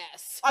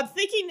 Yes. I'm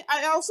thinking.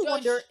 I also Does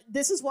wonder. she-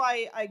 This is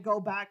why I go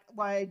back.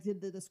 Why I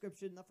did the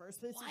description in the first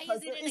place. Why Because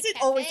is it there in a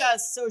isn't always cafe? that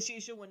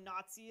association with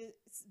Nazis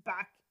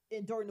back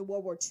during the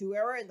World War II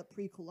era and the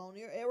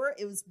pre-colonial era.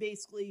 It was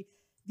basically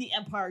the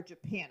Empire of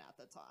Japan at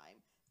the time.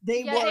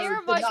 They Yeah, were they were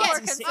the much more Nazis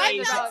concerned I'm saying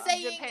not about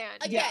saying Japan.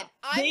 again. Yeah.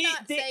 I'm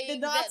not The saying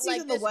that Nazis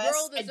like in the this West,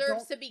 girl I deserves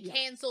don't- to be yeah.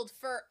 canceled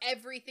for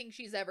everything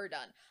she's ever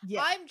done.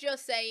 Yeah. I'm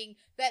just saying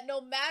that no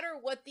matter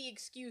what the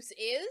excuse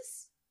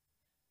is,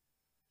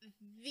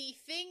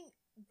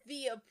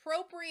 the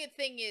appropriate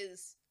thing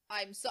is,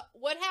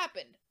 what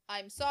happened?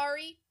 I'm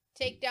sorry.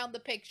 Take down the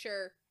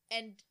picture,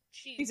 and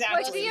she,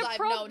 Exactly. just Which as the I've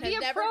known, has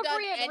never done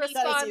appropriate anything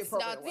response- That is the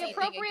appropriate Nazi way. The thing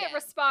appropriate again.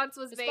 response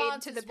was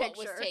Response made to is the what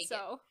was picture. taken.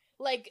 So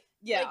Like,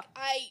 Yeah. like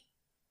I.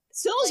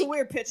 Still is a like,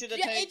 weird picture to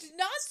Yeah, take. it's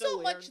not Still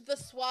so much weird. the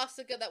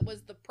swastika that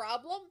was the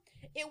problem.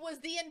 It was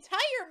the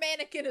entire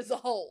mannequin as a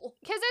whole.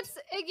 because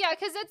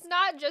it's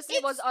not just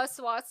it was a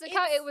swastika.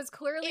 it's- It was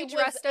clearly it was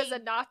dressed as a a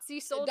Nazi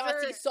A soldier.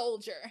 Nazi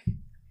soldier.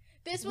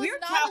 This was Weird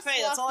not cafe.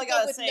 a That's all I swastika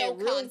gotta with say. no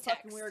Really context.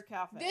 fucking weird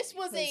cafe. This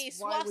was a 'cause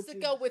why would you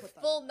swastika with put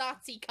that full in there?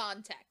 Nazi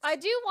context. I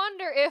do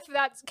wonder if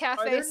that Are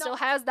cafe there still not-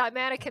 has that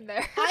mannequin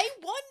there. I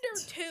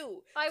wonder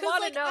too. I 'Cause, wanna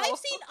like, know. I've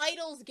seen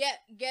idols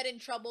get in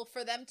trouble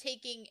for them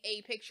taking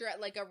a picture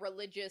at like a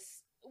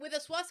religious with a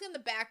swastika in the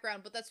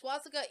background, but that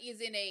swastika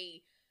is in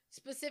a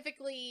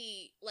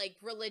specifically like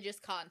religious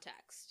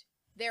context.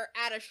 They're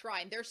at a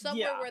shrine. They're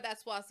somewhere Yeah. where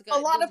that swastika. A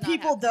lot does of not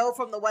people, happen. though,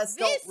 from the West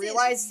This don't is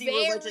realize the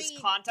very religious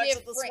context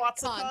of the different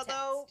swastika, context.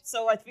 though.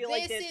 So I feel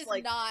like This it's is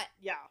like, not.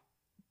 yeah,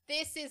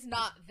 This is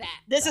not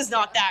that. this is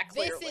not that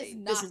This clearly.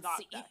 is This is not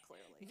Nazi. that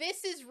clearly.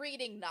 This is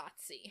reading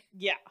Nazi.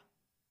 Yeah,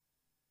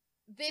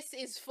 This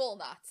is full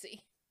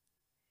Nazi.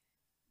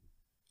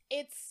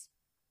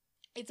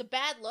 It's a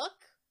bad look,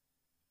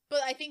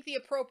 but I think the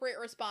appropriate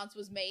response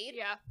was made.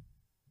 Yeah.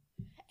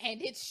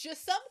 And it's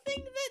just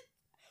something that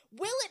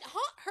will it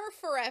haunt her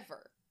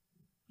forever?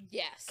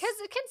 Yes. Because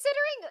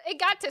considering it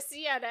got to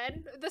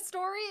CNN, the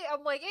story,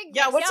 I'm like, it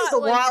Yeah, which got, is the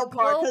like, wild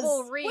part, 'cause-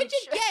 global reach. Which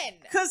again,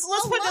 because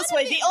let's a put it lot this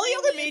way: of the it only really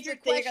other is major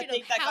the thing I question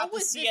think of that how got the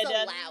was this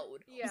CNN,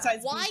 allowed? Yeah.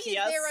 besides Why BTS, is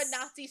there a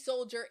Nazi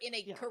soldier in a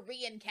Yeah.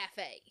 Korean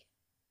cafe?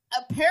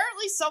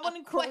 apparently someone A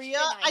in Korea.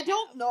 question I I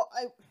don't have. know.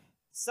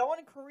 Someone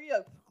in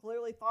Korea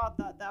clearly thought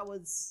that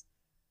was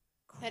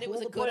That it cool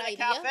was a to good put in idea?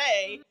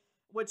 cafe,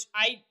 which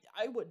I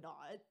would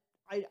not.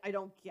 I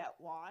don't get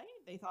why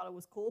they thought it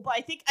was cool, but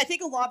I think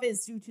a lot of it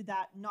is due to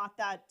that not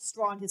that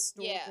strong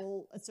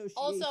historical association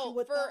Also,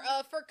 with for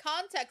them. for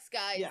context,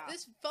 guys, Yeah.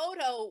 this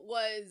photo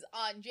was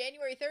on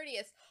January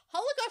 30th.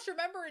 Holocaust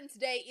Remembrance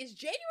Day is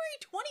January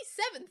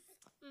 27th.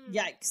 Mm.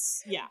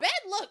 Yikes! Yeah, Bad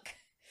look.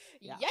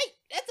 Yeah. Yikes!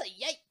 That's a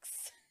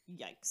yikes.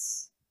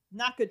 yikes!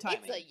 Not good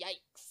timing. It's a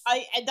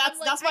yikes. And that's I'm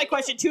like, that's my I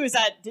question too. Is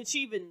that did she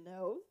even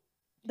know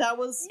that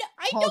was No,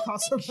 I don't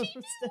Holocaust think she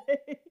Remembrance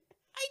Day?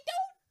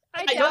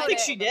 I don't doubt think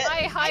it. she did.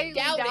 I highly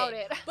doubt doubt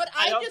it. it. But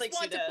I I, don't just think she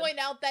want to did. point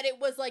out that it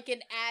was like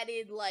an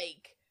added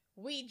like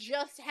we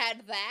just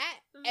had that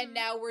and Mhm.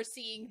 now we're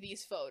seeing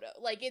these photos.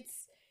 Like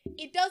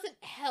it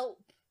doesn't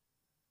help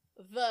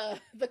the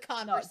No, it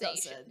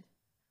conversation. doesn't.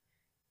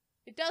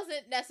 It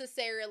doesn't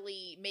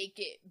necessarily make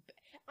it.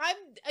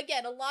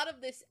 A lot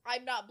of this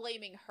I'm not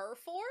blaming her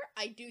for.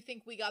 I do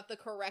think we got the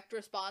correct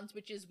response,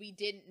 which is we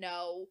didn't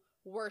know.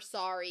 We're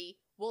sorry.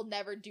 We'll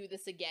never do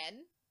this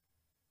again.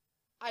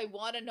 I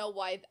want to know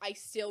why. I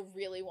still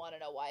really want to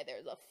know why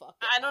there's a fucking.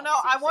 I don't know.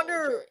 Nazi I wonder.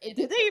 soldier in a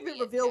Did they even Korean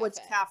reveal which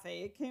cafe.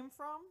 cafe it came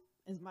from?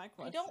 Is my I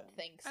question. don't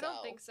think so. I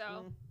don't think so.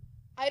 Mm.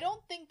 I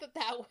don't think that.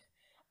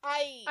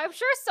 I'm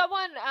sure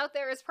someone out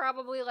there has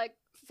probably like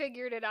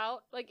figured it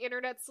out, like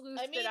internet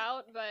sleuthed mean, it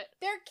out, but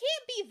There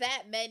can't be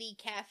that many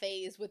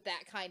cafes with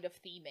that kind of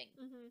theming.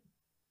 mhm.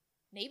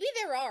 Maybe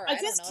there are. I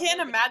don't just know. I've can't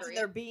never been to imagine Korea.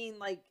 there being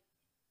like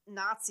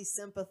Nazi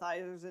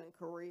sympathizers in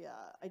Korea.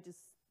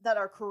 That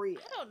are Korean.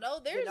 I don't know.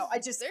 There's. I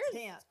just there's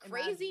can't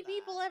crazy imagine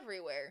people that.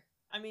 everywhere.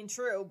 I mean,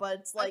 true, but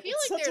it's like I feel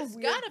it's like such there's a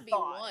weird gotta be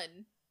thought.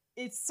 one.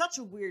 It's such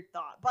a weird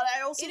thought, but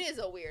I also. It is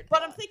a weird.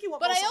 But thought. I'm thinking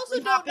what But most I also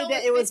likely don't happened know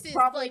that if it was this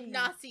probably is like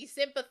Nazi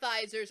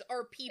sympathizers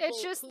or people.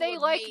 It's just who they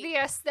have like made- the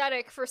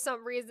aesthetic for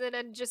some reason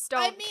and just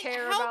don't I mean,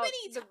 care how about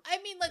many? the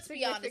I mean, let's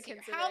be honest here.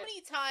 significance of How it.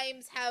 many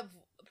times have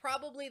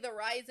probably the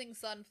rising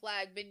sun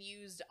flag been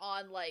used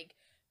on like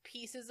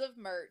pieces of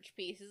merch,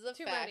 pieces of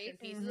Too fashion,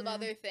 many. pieces of Mhm.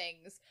 other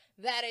things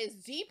that is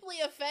deeply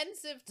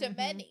offensive to Mhm.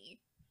 many?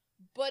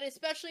 But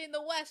especially in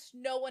the West,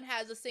 no one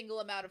has a single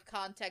amount of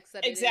context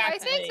that Exactly. I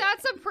think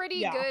that's a pretty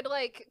Yeah. good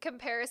like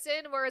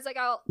comparison. Whereas like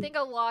I think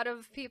a lot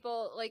of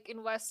people like in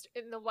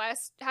the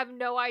West have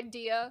no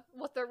idea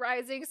what the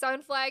rising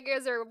sun flag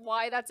is or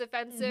why that's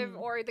offensive Mhm.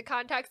 or the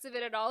context of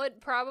it at all.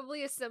 It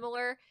probably is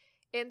similar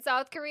in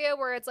South Korea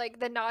where it's like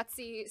the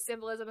Nazi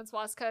symbolism in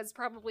swastika is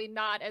probably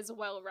not as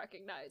well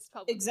recognized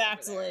publicly.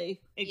 over there.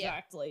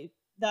 Exactly.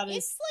 That is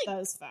It's like-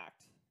 that is fact.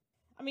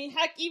 I mean,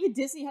 heck, even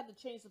Disney had to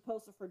change the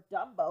poster for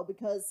Dumbo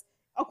because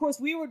of course,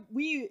 we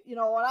you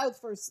know, when I was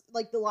first,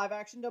 like, the live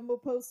action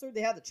Dumbo poster,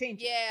 they had to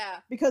change it. Yeah.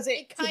 Because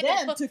It to kinda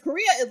them, looked- to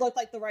Korea, it looked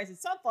like the Rising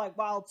Sun flag,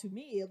 while to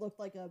me, it looked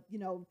like a, you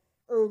know,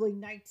 early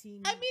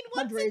 1900s. I mean,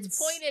 once it's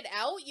pointed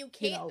out, you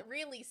can't know.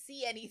 really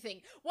see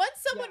anything. Once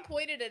someone Yeah.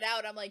 pointed it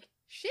out, I'm like,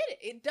 shit,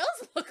 it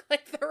does look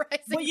like the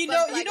Rising But you Sun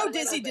know, flag a little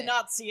Disney bit. did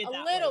not see it A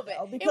that little way, bit.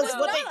 though, It because was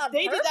what not on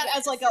they did that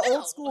as like an purpose, old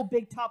no. school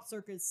big top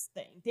circus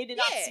thing. They did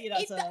not see it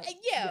as a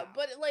yeah,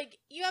 but like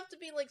you have to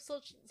be like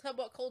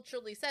somewhat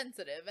culturally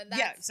sensitive, and that's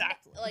Yeah,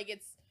 exactly. like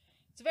it's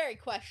very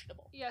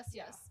questionable. Yes.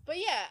 But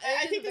yeah,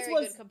 I it think is a this very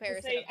was good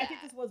comparison. to say, of I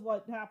think that. this was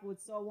what happened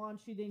with So-Won.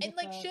 She didn't And get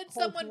like, the should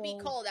someone be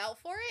cultural- called out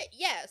for it?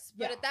 Yes,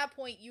 but Yeah. at that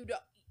point, you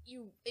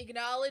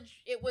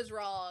acknowledge it was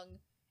wrong,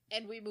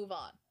 and we move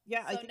on.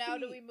 Yeah, I So think now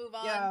do we move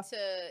on yeah.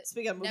 to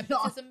Speaking of moving on.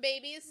 nepotism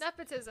babies?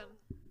 Nepotism.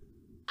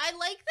 I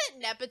like that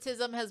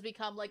nepotism has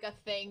become like a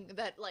thing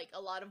that like a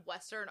lot of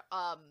Western,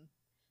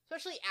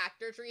 especially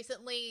actors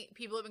recently,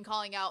 people have been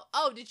calling out.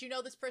 Oh, did you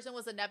know this person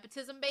was a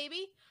nepotism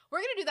baby? We're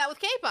gonna do that with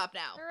K-pop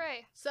now.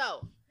 Hooray.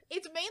 So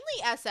it's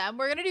mainly SM.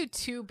 We're gonna do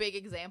two big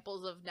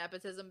examples of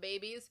nepotism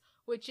babies,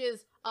 which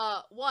is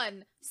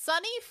one,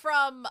 Sunny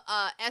from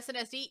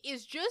SNSD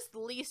is just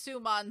Lee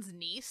Soo-man's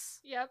niece.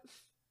 Yep.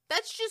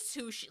 That's just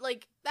who she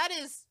like. That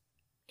is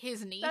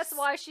his niece. That's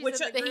why she's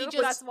Which in the he group.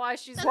 just- That's why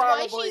she's That's there.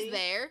 why Probably. she's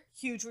there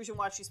Huge reason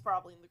why she's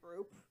probably in the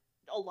group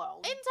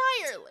alone.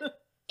 entirely.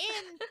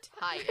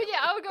 Entirely. Yeah,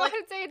 I would go Like- ahead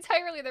and say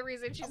entirely the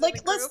reason she's Like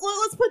in the group.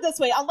 let's put it this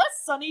way: unless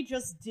Sunny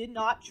just did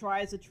not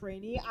try as a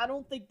trainee, I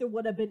don't think there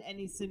would have been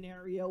any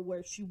scenario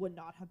where she would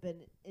not have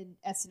been in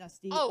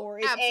SNSD Oh, or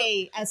in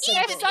absolutely. a SM.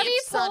 If Even Sunny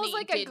if pulls Sunny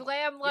like a did-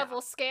 glam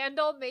level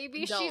scandal,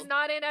 maybe No. she's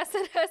not in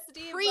SNSD.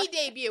 but-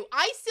 Pre-debut,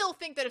 I still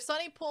think that if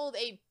Sunny pulled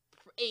a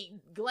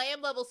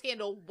glam level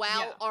scandal while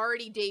Yeah.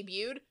 already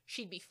debuted,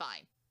 she'd be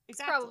fine.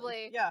 Exactly.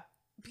 Probably. Yeah.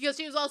 Because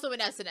she was also in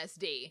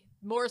SNSD.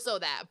 More so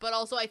that. But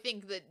also I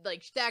think that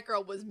like that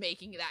girl was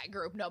making that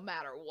group no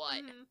matter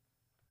what. Mhm.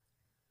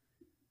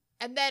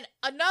 And then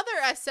another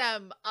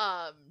SM,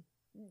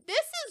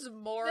 this is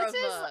more This of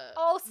is a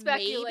all maybe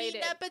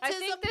speculated. I nepotism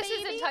think this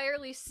is baby?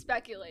 entirely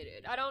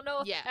speculated. I don't know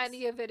if Yes.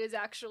 any of it is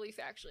actually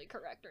factually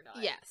correct or not.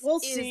 Yes. We'll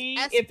Is see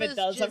if it Aespa's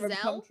does ever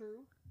Giselle? become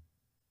true.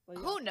 But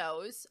yeah. Who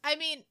knows? I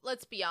mean,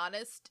 let's be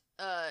honest.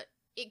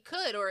 It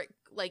could, or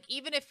like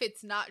even if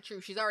it's not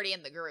true, she's already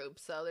in the group,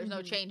 so there's no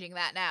Mhm. changing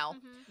that now.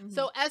 Mhm. Mhm.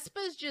 So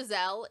Aespa's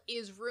Giselle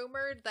is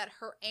rumored that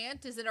her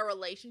aunt is in a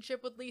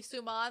relationship with Lee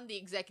Soo-man, the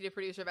executive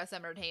producer of SM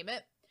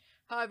Entertainment.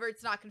 However,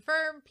 it's not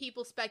confirmed.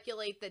 People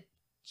speculate that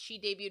she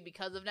debuted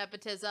because of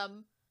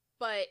nepotism,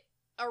 but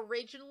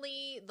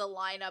originally the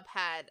lineup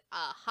had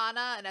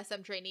Hana, an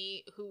SM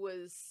trainee who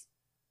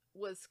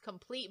was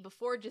complete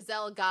before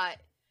Giselle got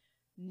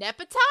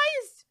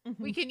nepotized.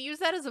 We can use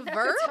that as a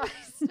verb.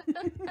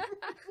 Nepotized.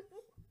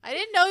 I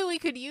didn't know we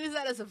could use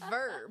that as a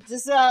verb.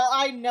 Just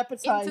I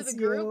nepotize Into the you.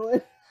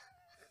 group?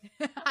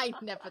 I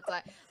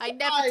nepotize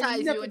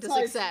you into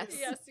nepotize you. success.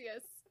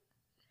 yes.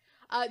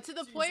 To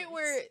the point Jesus.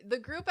 where the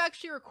group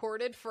actually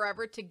recorded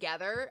Forever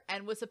Together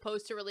and was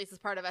supposed to release as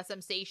part of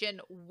SM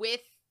Station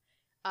with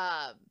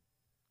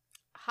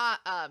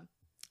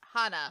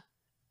Hana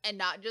and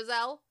not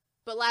Giselle,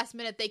 but last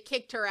minute they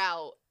kicked her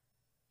out,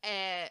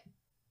 and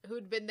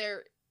who'd been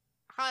there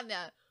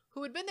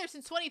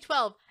since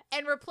 2012,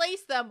 and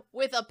replaced them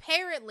with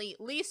apparently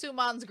Lee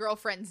Soo-man's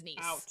girlfriend's niece.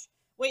 Ouch.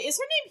 Wait, is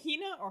her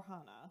name Hina or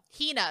Hana?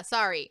 Hina,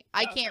 sorry.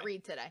 I Okay. can't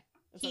read today.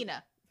 That's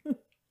Hina.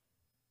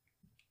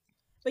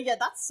 But yeah,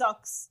 that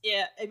sucks.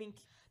 Yeah, I mean,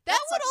 That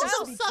sucks would to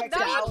also be suck kicked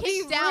to out. be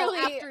kicked Be out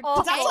really after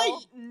awful. that's Oh.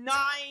 like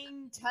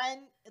 9,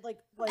 10, like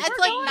That's we're like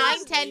going 9,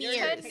 on 10 later,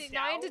 years. get kicked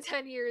 9 to out.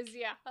 10 years,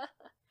 yeah.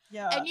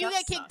 Yeah, and you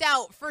that get kicked sucks.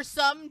 out for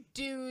some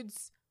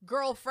dude's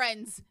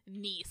girlfriend's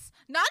niece.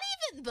 Not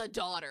even the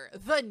daughter,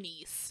 the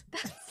niece.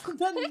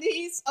 The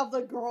niece of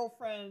the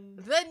girlfriend.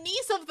 The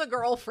niece of the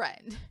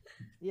girlfriend.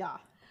 Yeah,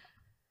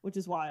 which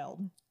is wild.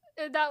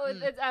 That would,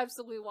 it's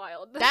absolutely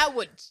wild. That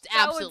would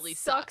That absolutely would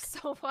suck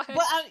suck. so much.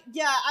 But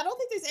yeah, I don't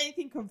think there's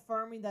anything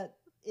confirming that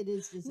it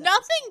is Giselle.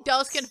 Nothing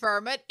does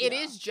confirm it. It Yeah.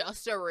 is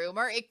just a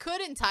rumor. It could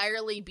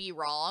entirely be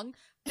wrong.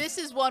 This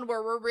is one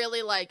where we're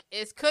really like,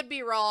 it could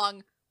be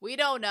wrong. We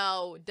don't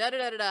know. Da da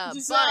da da da.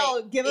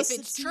 Giselle, But give if us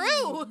it's the true,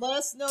 tea. Let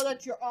us know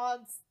that your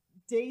aunt's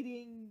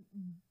dating,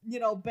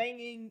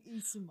 banging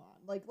Isuman.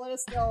 Like, let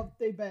us know if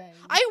they bang.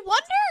 I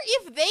wonder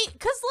if they,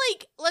 cause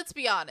like, let's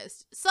be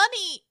honest,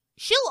 Sunny,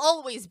 she'll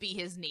always be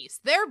his niece.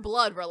 They're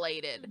blood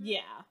related.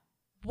 Yeah.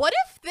 What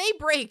if they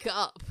break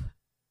up?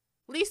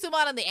 Lee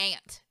Soo-man and the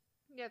aunt.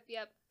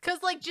 Yep. Cause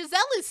like Giselle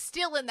is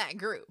still in that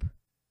group.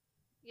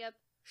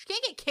 She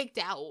can't get kicked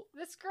out.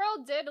 This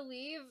girl did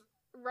leave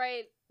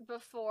right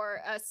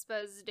before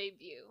Aespa's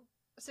debut.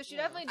 So she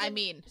Yeah. definitely did. I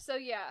mean, So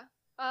yeah.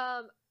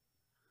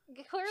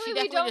 Clearly She we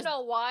definitely don't just-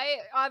 know why.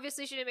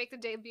 Obviously she didn't make the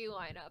debut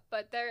lineup,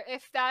 but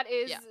if that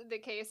is Yeah. the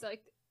case,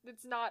 like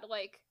it's not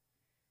like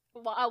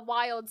a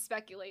wild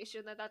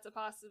speculation that that's a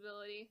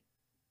possibility.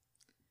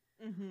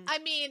 Mm-hmm. I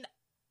mean,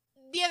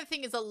 the other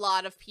thing is a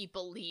lot of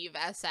people leave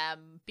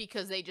SM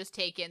because they just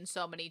take in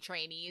so many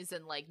trainees,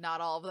 and like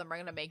not all of them are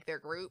going to make their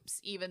groups,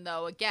 even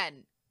though,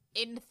 again,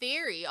 in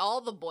theory,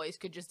 all the boys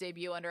could just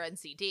debut under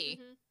NCT.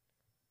 Mm-hmm.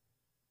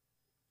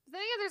 The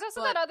thing is, there's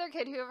also that other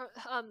kid who,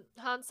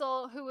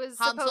 Hansel, who was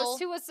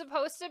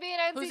supposed to be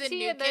an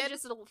NCT and then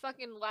just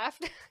fucking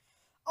left.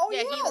 Oh yeah,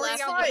 he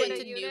left right. and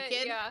went to New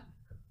Kid. Yeah.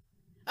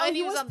 Oh, and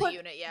he was on the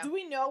unit, yeah. Do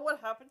we know what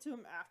happened to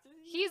him after?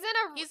 He's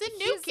in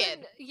New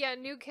Kid.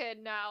 New Kid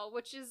now,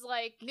 which is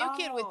like New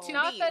Kid with 2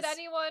 not Ds. that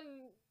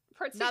anyone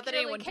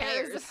particularly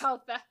cares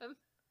about them.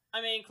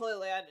 I mean,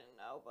 clearly I didn't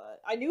know,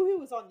 but I knew he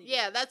was on the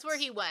Yeah, that's where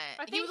he went.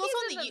 I think he was also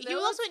on the he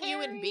was also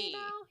in UNB.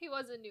 He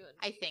was in UNB.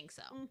 I think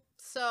so.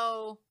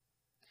 So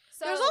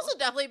there's also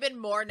definitely been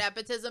more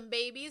nepotism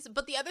babies,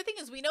 but the other thing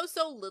is we know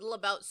so little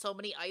about so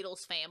many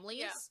idols'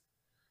 families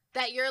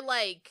that you're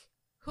like,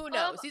 who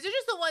knows? These are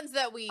just the ones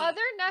that we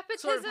other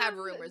nepotism sort of have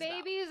rumors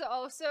babies about.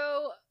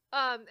 Also,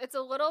 it's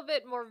a little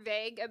bit more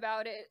vague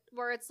about it,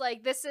 where it's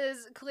like this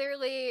is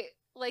clearly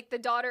like the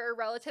daughter or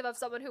relative of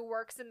someone who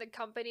works in the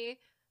company,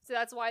 so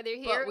that's why they're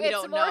here.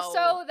 It's more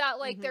so that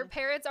like their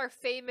parents are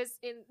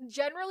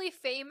generally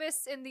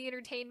famous in the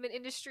entertainment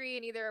industry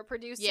in either a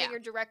producing or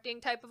directing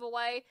type of a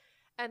way.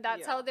 And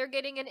that's how they're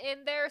getting an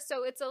in there.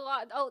 So it's a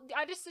lot. Oh,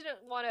 I just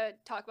didn't want to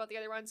talk about the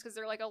other ones because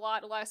they're like a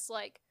lot less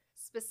like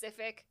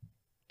specific,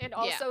 and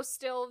also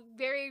still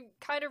very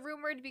kind of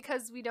rumored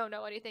because we don't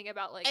know anything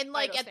about like. And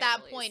like at that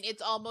point,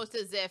 it's almost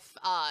as if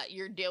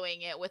you're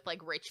doing it with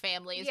like rich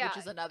families, which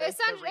is another reason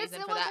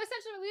for that.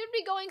 Essentially, we would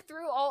be going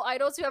through all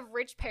idols who have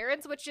rich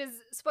parents, which is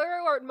spoiler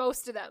alert,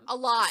 most of them. A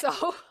lot.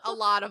 So a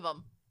lot of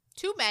them.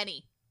 Too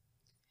many.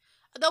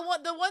 The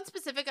one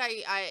specific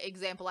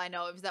example I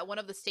know of is that one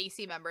of the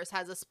Stacy members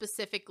has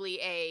specifically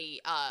a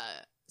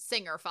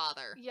singer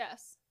father.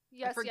 Yes.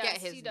 I forget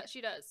his name. She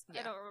does.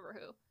 Yeah. I don't remember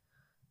who.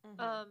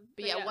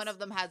 But yeah, one of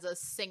them has a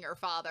singer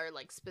father,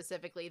 like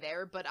specifically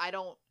there. But I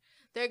don't.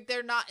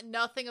 They're not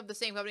nothing of the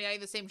same company, not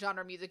even the same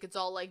genre of music. It's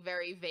all like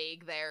very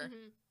vague there.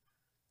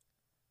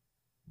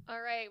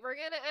 All right, we're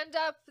gonna end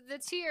up the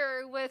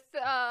tier with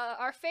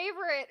our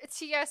favorite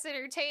TS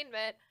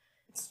Entertainment.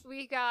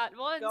 We got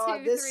 1,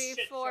 2, 3,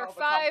 4,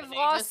 5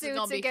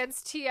 lawsuits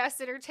against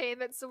TS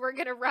Entertainment, so we're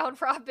gonna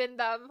round robin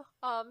them.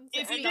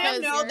 If you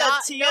didn't know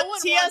that no one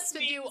wants to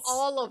do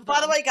all of them.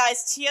 By the way,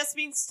 guys, TS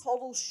means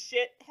Total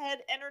Shithead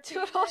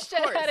Entertainment. Total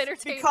Shithead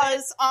Entertainment.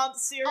 Because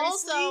seriously,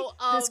 also,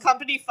 this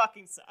company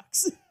fucking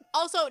sucks.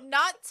 Also,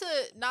 not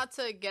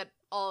to get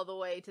all the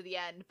way to the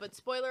end, but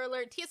spoiler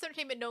alert, TS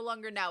Entertainment no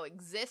longer now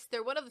exists.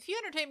 They're one of the few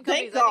entertainment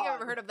companies I think I've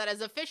ever heard of that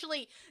has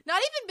officially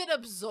not even been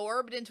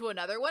absorbed into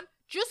another one,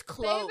 just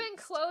closed. They've been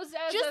closed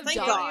as of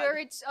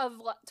January of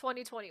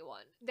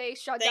 2021. They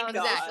shut down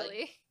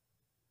officially.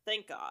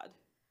 Thank God.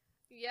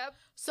 Yep.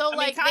 So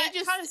they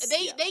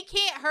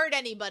can't hurt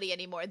anybody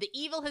anymore. The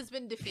evil has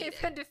been defeated.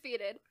 They've been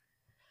defeated.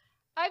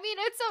 I mean,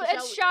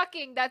 it's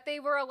shocking that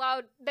they were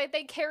allowed, that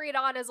they carried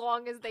on as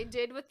long as they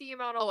did with the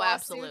amount of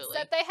lawsuits.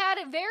 That they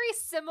had very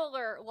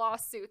similar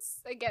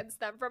lawsuits against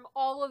them from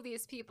all of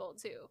these people,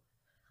 too.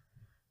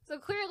 So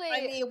clearly,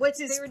 they were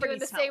doing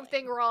the same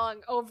thing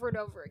wrong over and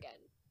over again.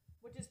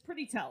 Which is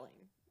pretty telling.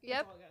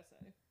 Yep. That's all I gotta say.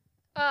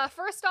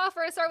 First off,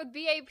 we're gonna start with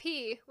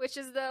BAP, which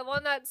is the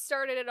one that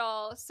started it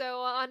all. So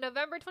on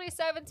November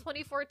 27,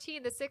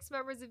 2014, the 6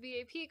 members of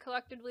BAP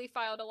collectively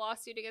filed a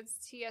lawsuit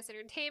against TS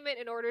Entertainment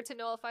in order to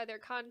nullify their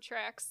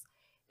contracts.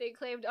 They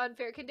claimed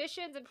unfair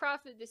conditions and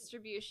profit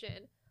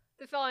distribution.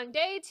 The following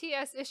day,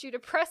 TS issued a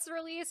press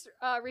release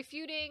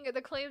refuting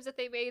the claims that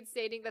they made,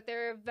 stating that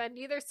there have been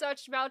neither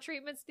such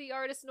maltreatments to the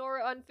artist nor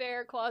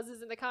unfair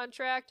clauses in the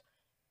contract.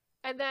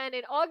 And then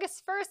in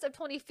August 1st of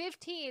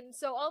 2015,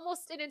 so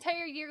almost an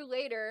entire year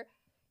later,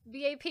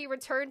 BAP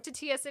returned to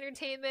TS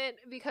Entertainment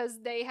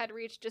because they had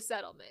reached a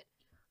settlement.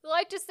 I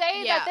like to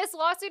say that this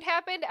lawsuit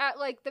happened at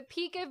like the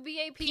peak of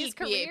BAP's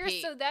career,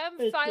 so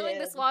them filing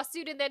this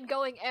lawsuit and then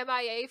going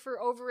MIA for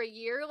over a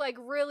year, like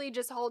really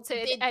just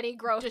halted any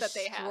growth that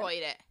they had.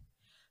 Destroyed it.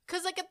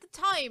 Because like at the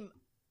time,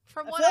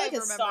 from what I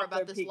remember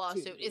about this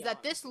lawsuit, is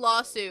that this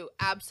lawsuit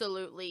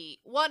absolutely,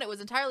 one, it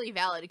was entirely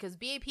valid because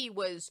BAP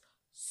was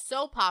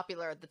so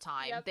popular at the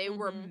time. Yep. They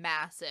were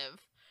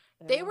massive.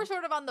 They were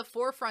sort of on the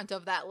forefront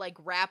of that like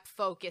rap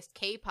focused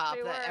K-pop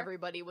that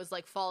everybody was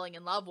like falling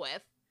in love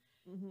with.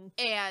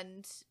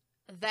 And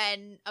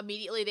then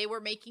immediately they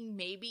were making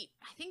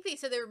I think they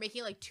said they were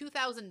making like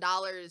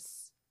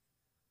 $2,000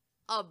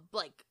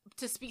 like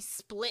to be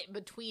split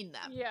between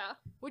them. Yeah.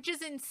 Which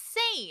is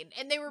insane.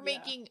 And they were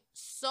making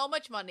so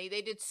much money.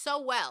 They did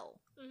so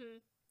well.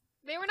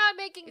 They were not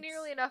making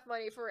nearly enough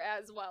money for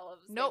as well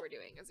as they were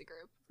doing as a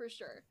group, for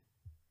sure.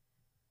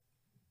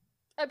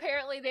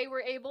 Apparently they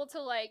were able to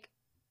like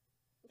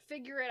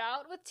figure it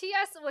out with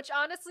TS, which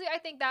honestly I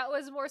think that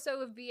was more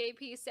so of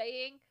BAP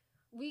saying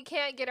we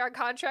can't get our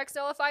contracts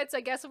nullified, so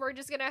I guess we're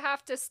just gonna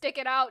have to stick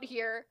it out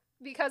here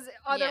because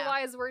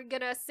otherwise we're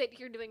gonna sit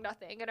here doing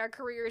nothing and our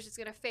career is just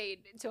gonna fade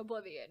into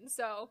oblivion.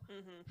 So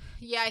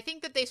yeah, I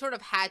think that they sort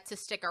of had to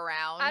stick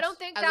around. I don't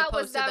think as that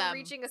was opposed to them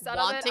reaching a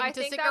settlement. wanting I to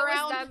think stick that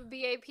around. was them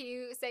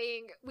BAP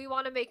saying we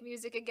want to make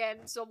music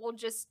again, so we'll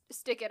just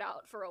stick it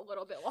out for a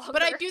little bit longer.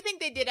 But I do think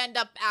they did end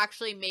up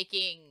actually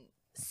making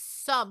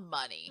some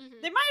money.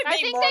 They might have I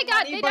made think more they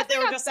got money, they but they definitely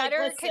were got just like,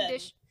 better listen.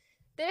 conditions.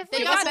 They They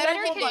definitely got got better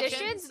better conditions,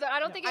 conditions. but I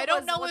don't think it I don't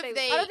was know what if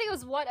they. they- I don't think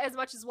it was as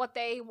much as what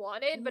they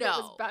wanted, but it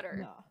was No. better.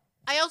 No.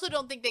 I also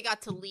don't think they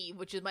got to leave,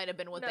 which might have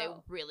been what they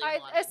No. really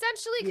wanted.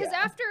 Essentially, because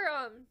Yeah. after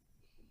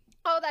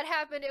all that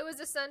happened, it was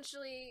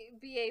essentially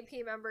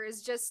BAP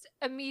members just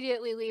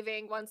immediately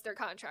leaving once their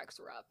contracts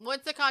were up.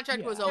 Once the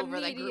contract was Yeah. over,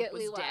 that group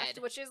Immediately was left,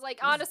 dead. which is like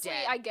It was honestly,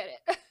 dead. I get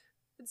it.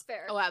 It's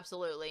fair. Oh,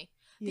 absolutely.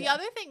 The Yeah.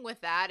 other thing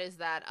with that is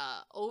that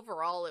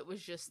overall it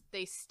was just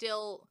they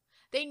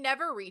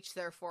never reached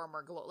their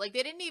former glory. Like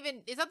they didn't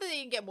even, it's not that they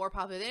didn't get more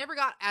popular, they never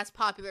got as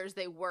popular as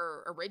they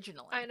were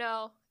originally. I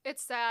know.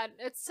 It's sad.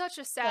 It's such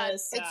a That sad.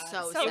 is sad. It's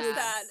so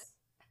sad.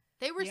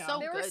 They were Yeah. so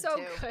They good were so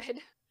too.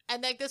 good.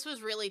 And like this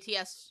was really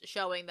TS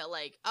showing that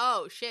like,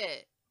 oh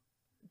shit,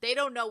 they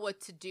don't know what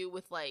to do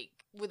with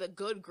a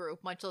good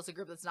group, much less a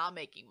group that's not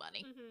making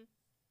money. Mhm.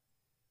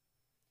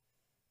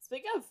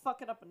 Speaking of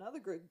fucking up another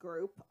good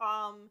group,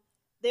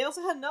 they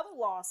also had another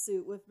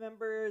lawsuit with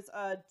members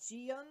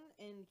Jiun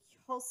and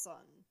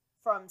Hyosun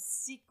from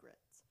Secret.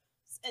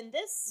 And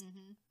this,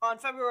 on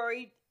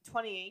February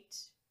 28,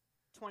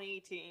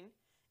 2018,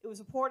 it was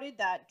reported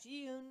that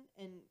Jiun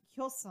and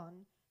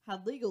Hyosun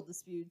had legal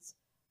disputes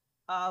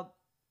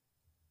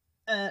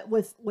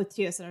with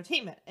TS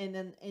Entertainment. And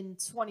then in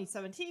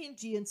 2017,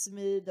 Jiun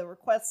submitted the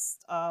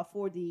request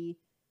for the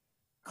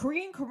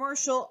Korean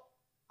Commercial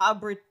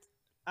arbitration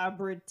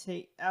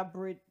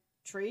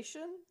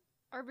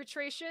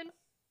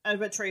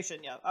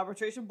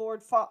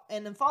board,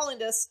 and then following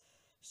this,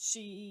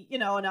 she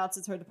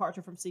announces her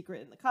departure from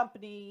Secret in the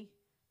company,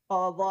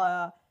 blah blah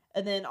blah.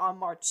 And then on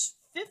March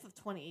 5th of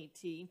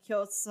 2018,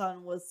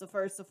 Hyosun was the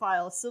first to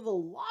file a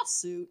civil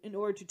lawsuit in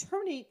order to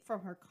terminate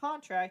from her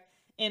contract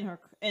in her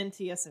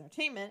NTS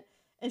Entertainment,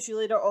 and she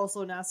later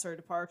also announced her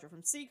departure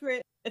from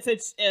Secret. If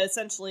it's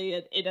essentially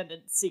it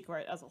ended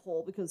Secret as a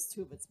whole because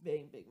two of its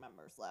big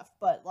members left,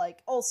 but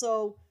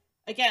also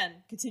again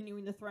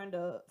continuing the threat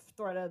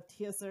of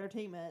TS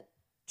Entertainment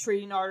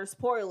treating artists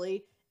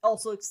poorly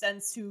also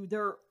extends to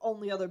their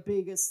only other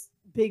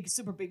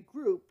super big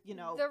group. The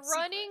Secret.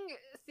 running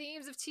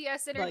themes of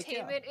TS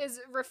Entertainment is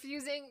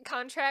refusing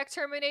contract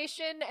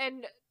termination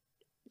and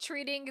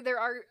treating their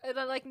art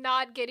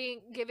not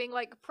giving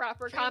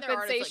proper Treating their artists like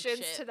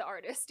compensations shit. to the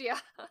artist. Yeah.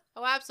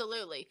 Oh,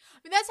 absolutely. I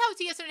mean, that's how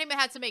TS Entertainment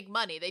had to make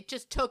money. They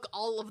just took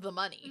all of the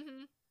money.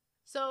 Mhm.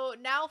 So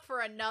now for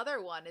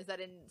another one is that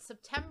in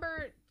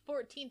September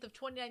 14th of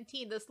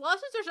 2019, this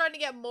lawsuits are starting to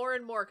get more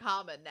and more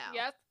common now.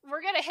 Yep.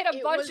 We're gonna hit a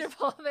It bunch was- of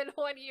them in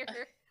 1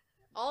 year.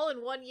 All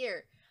in 1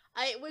 year.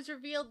 It was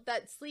revealed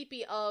that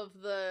Sleepy of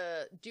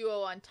the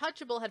duo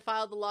Untouchable had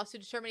filed the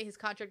lawsuit to terminate his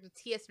contract with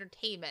TS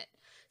Entertainment,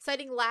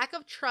 citing lack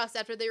of trust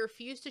after they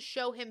refused to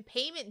show him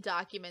payment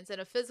documents and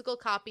a physical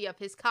copy of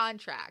his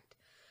contract.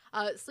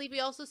 Sleepy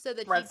also said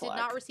that Red he flag.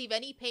 did not receive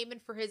any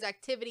payment for his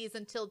activities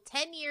until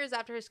 10 years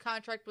after his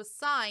contract was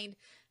signed.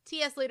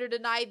 TS later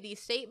denied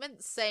these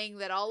statements, saying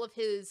that all of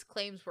his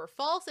claims were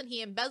false and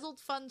he embezzled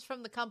funds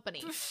from the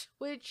company,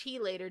 which he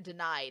later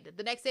denied.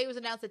 The next day it was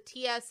announced that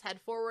TS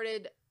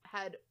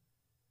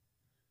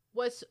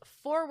was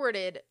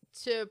forwarded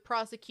to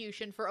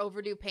prosecution for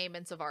overdue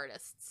payments of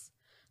artists.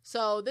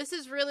 So this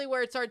is really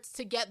where it starts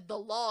to get the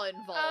law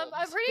involved.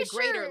 I'm pretty the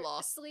greater sure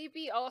law.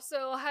 Sleepy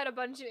also had a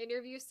bunch of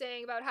interviews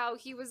saying about how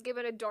he was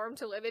given a dorm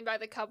to live in by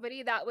the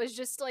company that was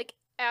just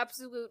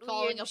absolutely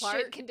Falling in apart?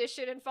 shit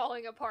condition and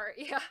falling apart.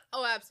 Yeah.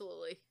 Oh,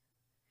 absolutely.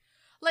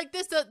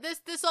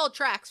 This all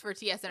tracks for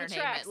TS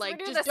Entertainment. Tracks. We're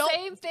doing Just the don't.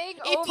 same thing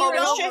if over you and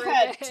don't- over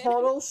shithead, again.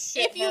 total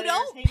shithead. If you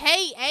don't entertainment.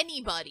 pay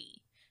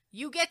anybody,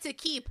 you get to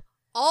keep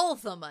all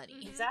the money.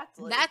 Mhm.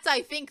 exactly, That's,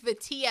 I think, the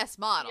TS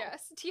model.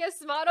 Yes,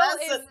 TS model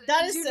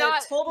That is is do a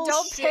not total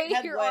don't pay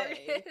shithead your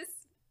way. artists.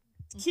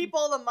 keep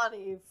all the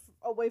money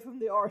away from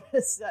the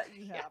artists that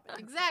you have.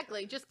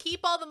 Exactly. Just keep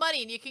all the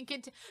money and you can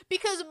continue.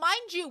 Because,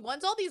 mind you,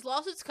 once all these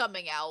lawsuits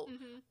coming out,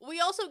 Mhm. we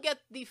also get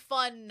the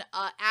fun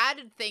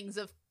added things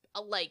of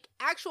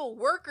actual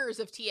workers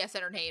of TS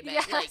Entertainment.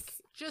 Yes.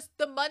 Just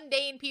the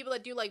mundane people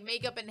that do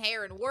makeup and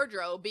hair and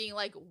wardrobe being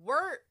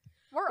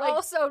We're Like,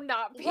 also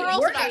not being we're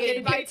also not not paid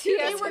getting by paid.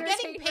 TS they were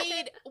getting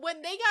Entertainment. paid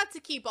when they got to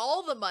keep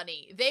all the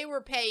money. They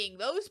were paying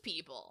those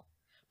people.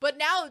 But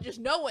now just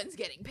no one's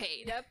getting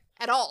paid Yep.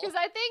 at all. Because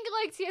I think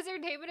TS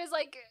Entertainment is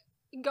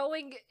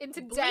going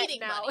into debt Bleeding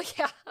now. money.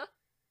 Yeah.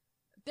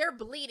 They're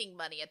bleeding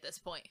money at this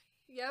point.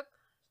 Yep.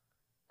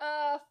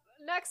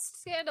 Next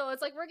scandal.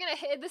 It's we're gonna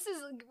hit. This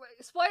is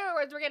spoiler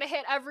words. We're gonna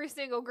hit every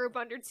single group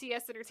under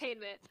TS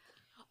Entertainment.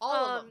 All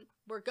of them.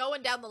 We're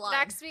going down the line.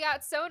 Next, we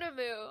got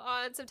Sonamu.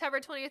 On September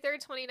 23rd,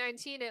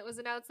 2019, it was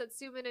announced that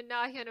Sumin and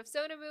Nahyun of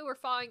Sonamu were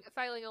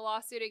filing a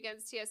lawsuit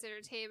against TS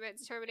Entertainment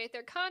to terminate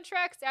their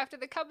contracts after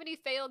the company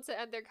failed to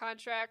end their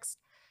contracts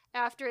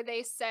after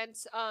they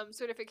sent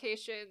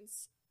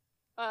certifications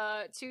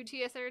to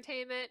TS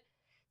Entertainment.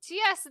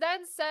 TS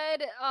then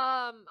said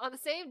on the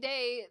same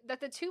day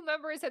that the two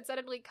members had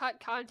suddenly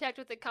cut contact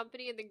with the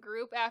company and the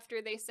group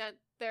after they sent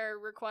their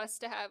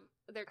request to have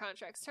their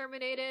contracts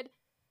terminated.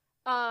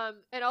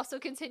 And also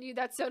continued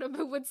that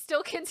Sonomu would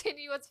still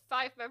continue as a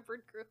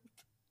 5-member group.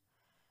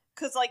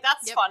 Because, like,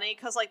 that's funny,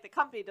 because, like, the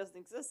company doesn't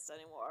exist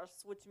anymore,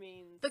 which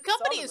means the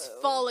company is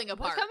falling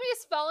apart. The company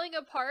is falling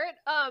apart.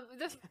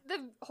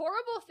 The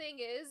horrible thing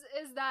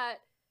is that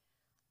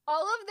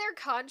all of their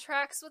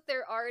contracts with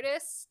their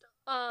artists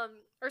are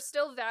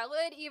still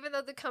valid, even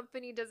though the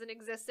company doesn't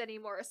exist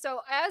anymore.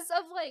 So as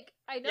of, like,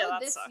 I know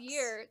this sucks.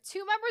 year, 2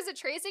 members of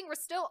Tracing were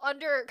still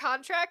under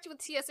contract with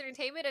TS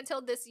Entertainment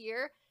until this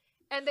year.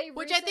 And they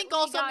Which I think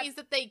also means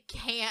that they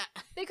can't.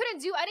 They couldn't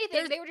do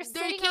anything. They were just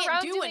sitting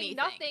around doing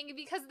nothing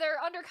because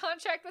they're under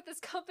contract with this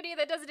company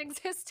that doesn't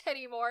exist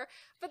anymore.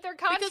 But their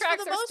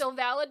contracts are still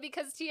valid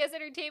because TS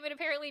Entertainment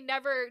apparently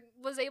never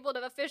was able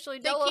to officially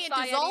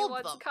nullify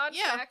anyone's contracts.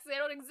 Yeah. They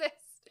don't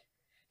exist.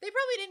 They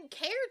probably didn't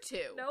care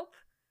to. Nope.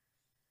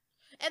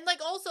 And,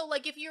 like, also,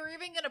 like, if you're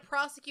even going to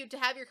prosecute to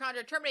have your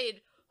contract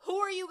terminated, who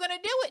are you gonna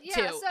do it to?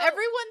 So,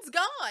 everyone's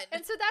gone.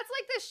 And so that's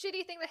like the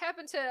shitty thing that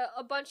happened to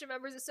a bunch of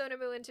members of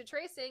Sonomu and to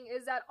Tracing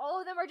is that all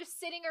of them are just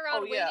sitting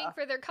around waiting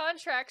for their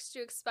contracts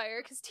to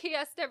expire because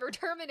TS never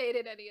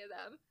terminated any of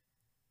them.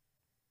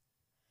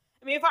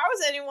 I mean, if I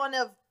was anyone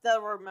of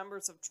that were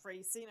members of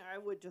Tracing, I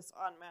would just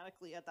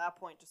automatically at that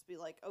point just be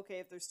like, okay,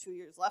 if there's 2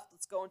 years left,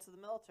 let's go into the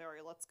military.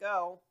 Let's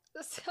go.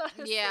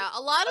 Yeah,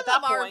 a lot of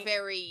them are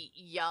very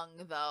young,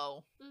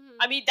 though. Mm-hmm.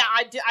 I mean,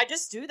 I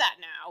just do that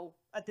now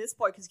at this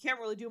point because you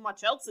can't really do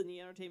much else in the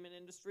entertainment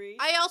industry.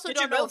 I also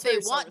don't know if they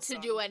want to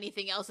do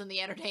anything else in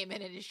the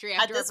entertainment industry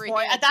after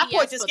at that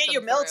point, just get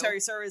your military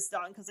service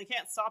done because they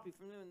can't stop you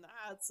from doing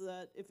that. So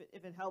that if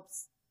it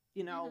helps,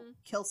 you know,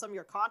 kill some of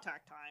your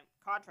contract time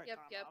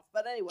off.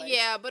 But anyway,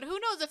 yeah, but who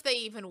knows if they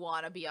even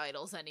want to be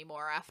idols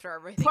anymore after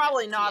everything?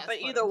 Probably not.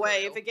 But either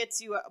way, if it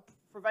gets you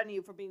preventing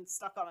you from being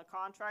stuck on a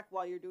contract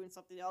while you're doing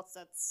something else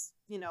that's,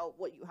 you know,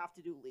 what you have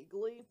to do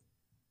legally.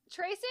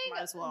 Tracing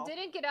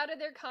didn't get out of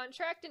their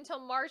contract until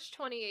March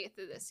 28th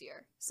of this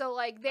year. So,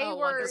 like, they were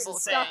wonderful.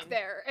 stuck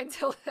there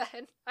until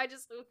then. I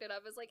just looked it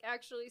up. It's, like,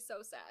 actually so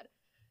sad.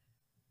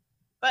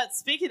 But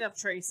speaking of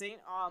Tracing,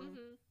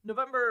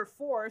 November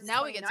 4th,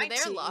 now we get to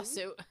their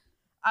lawsuit.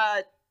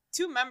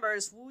 2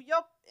 members, Woo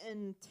Yup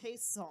and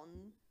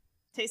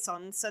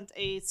Taesun, sent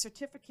a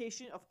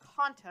certification of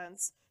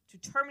contents to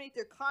terminate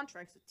their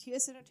contracts with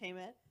TS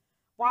Entertainment,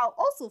 while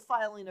also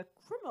filing a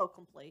criminal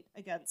complaint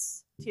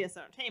against TS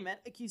Entertainment,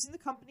 accusing the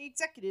company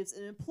executives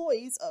and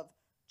employees of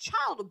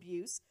child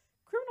abuse,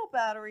 criminal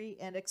battery,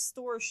 and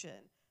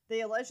extortion.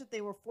 They allege that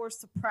they were forced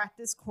to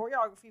practice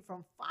choreography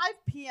from 5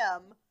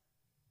 p.m.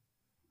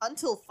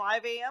 until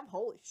 5 a.m.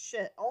 Holy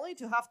shit. Only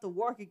to have to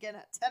work again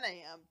at 10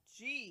 a.m.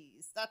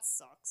 Jeez, that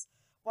sucks.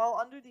 While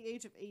under the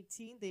age of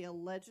 18, they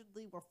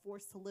allegedly were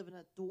forced to live in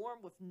a dorm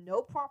with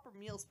no proper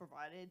meals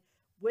provided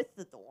with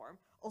the dorm,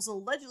 also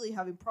allegedly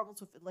having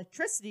problems with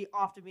electricity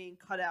often being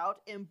cut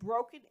out, and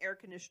broken air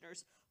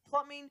conditioners,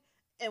 plumbing,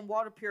 and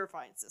water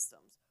purifying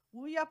systems.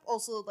 Woo Yup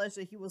also alleged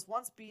that he was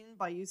once beaten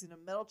by using a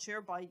metal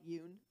chair by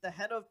Yoon, the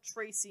head of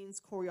Tracing's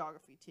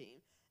choreography team.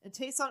 And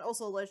Taesun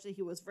also alleged that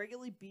he was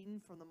regularly beaten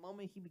from the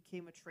moment he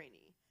became a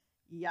trainee.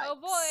 Yikes. Oh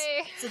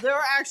boy. So they're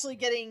actually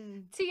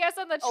getting TS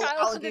on the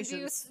child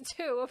abuse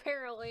too,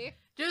 apparently.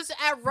 Just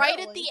right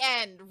at the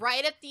end,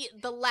 right at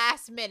the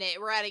last minute,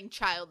 we're adding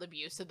child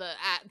abuse to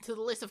the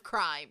list of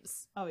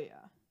crimes. Oh yeah.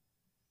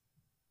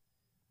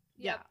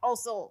 Yep. Yeah.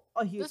 Also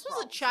a huge This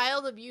was a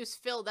child abuse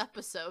filled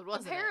episode,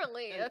 wasn't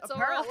apparently, it? That's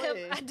all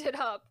it ended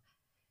up.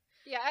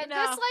 Yeah, and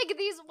this, like,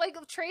 these, like,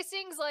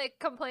 Tracing's, like,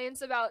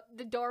 complaints about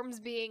the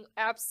dorms being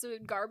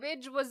absolute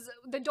garbage was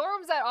the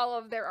dorms that all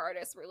of their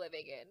artists were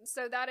living in.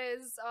 So that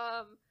is,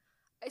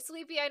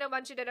 Sleepy, I know,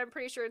 mentioned it. I'm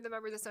pretty sure the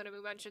members of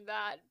Sonomu mentioned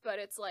that, but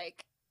it's,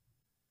 like,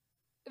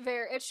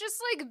 it's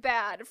just, like,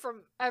 bad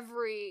from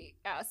every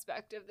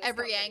aspect of this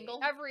Every company.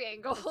 angle? Every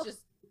angle. It's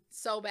just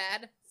so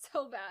bad.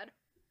 So bad.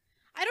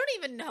 I don't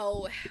even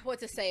know what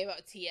to say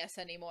about TS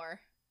anymore.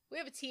 We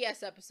have a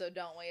TS episode,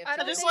 don't we?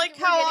 I just like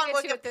how on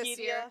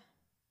Wikipedia.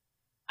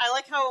 I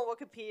like how on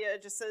Wikipedia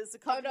it just says the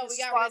company. Oh no, we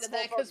got rid of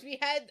that because we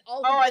had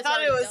all. Oh, I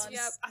thought it was.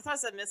 Yep. I thought it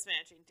said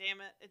mismanaging.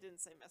 Damn it! It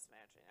didn't say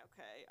mismanaging.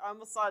 Okay, I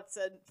almost thought it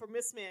said for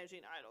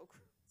mismanaging idol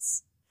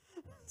groups.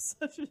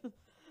 Such a.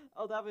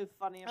 Oh, that'd be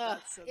funny if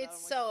that said that on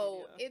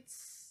Wikipedia.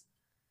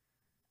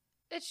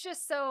 It's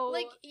just so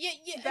like yeah.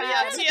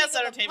 TS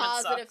Entertainment a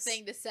positive sucks.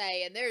 Thing to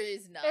say, and there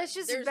is none. It's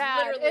just There's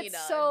bad. Literally it's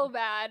none. so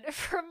bad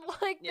from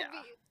like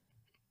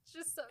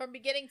just so, from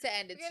beginning to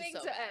end. It's beginning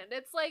just so to bad. end.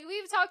 It's like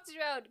we've talked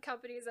about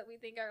companies that we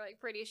think are like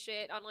pretty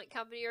shit on like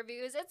company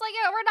reviews. It's like,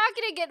 yeah, we're not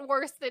gonna get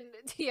worse than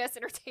TS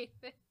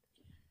Entertainment.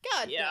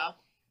 God, yeah. No.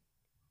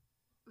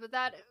 But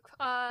that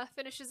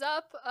finishes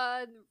up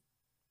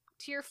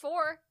tier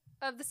 4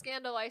 of the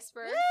Scandal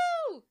Iceberg.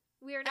 Woo!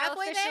 We are now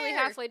officially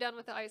halfway done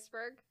with the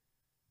iceberg.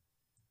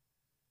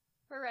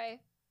 Hooray.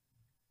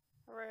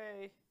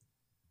 Hooray.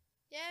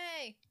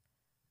 Yay!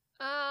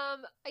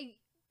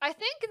 I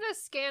think the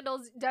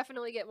scandals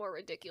definitely get more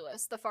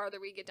ridiculous the farther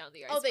we get down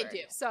the iceberg. Oh, they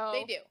do. So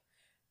They do.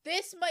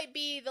 This might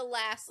be the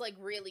last, like,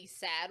 really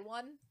sad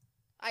one.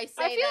 I say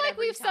I feel that like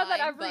every we've time, said that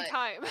every but-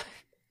 time.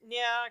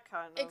 Yeah,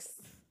 kind of.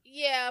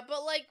 Yeah,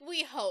 but, like,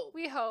 we hope.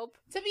 We hope.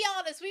 To be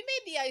honest, we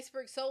made the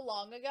iceberg so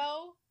long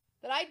ago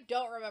that I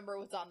don't remember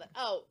what's on the...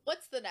 Oh,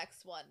 what's the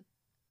next one?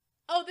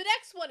 Oh, the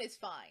next one is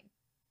fine.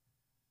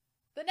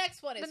 The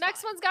next one is The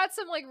next fine. one's got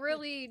some like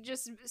really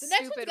just The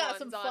next stupid one's got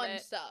ones some on fun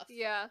it. stuff.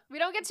 Yeah, we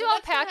don't get to The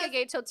next one Alpaca has-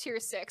 Gate till tier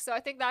 6, so I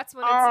think that's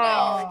when it's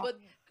Oh. No,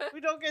 but We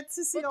don't get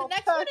to see But the all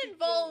next one packaging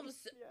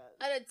involves- yet.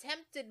 an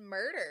attempted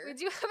murder we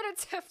do have an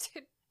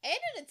attempted. and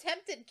an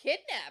attempted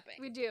kidnapping.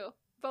 We do.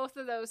 Both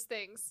of those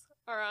things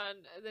are on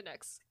the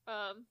next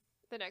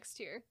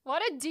tier. A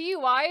lot of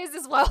DUIs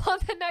as well on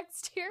the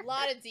next tier. A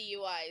lot of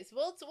DUIs.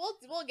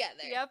 We'll get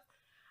there. Yep.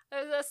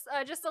 There's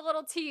just a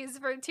little tease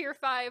for tier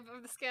 5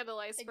 of the scandal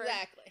iceberg.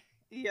 Exactly.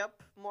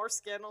 Yep, more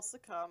scandals to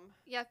come.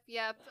 Yep.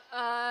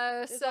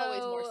 There's So always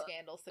more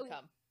scandals to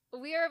come.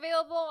 we are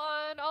available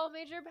on all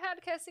major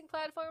podcasting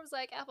platforms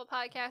like Apple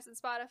Podcasts and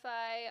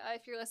Spotify.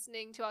 If you're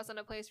listening to us on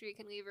a place where you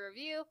can leave a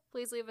review,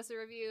 please leave us a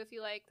review if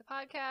you like the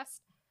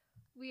podcast.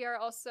 We are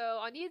also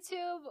on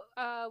YouTube,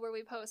 where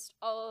we post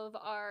all of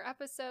our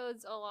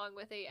episodes along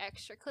with a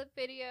extra clip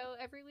video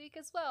every week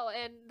as well.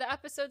 And the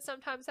episodes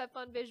sometimes have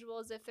fun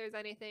visuals if there's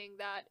anything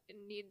that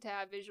need to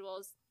have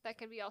visuals. That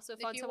can be also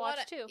fun If to you watch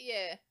wanna- too.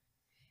 Yeah.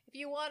 If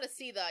you want to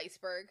see the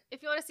iceberg,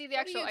 If you want to see the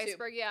Go to actual YouTube.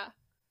 iceberg, yeah.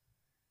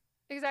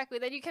 Exactly.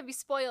 Then you can be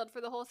spoiled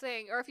for the whole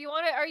thing. Or if you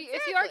want to,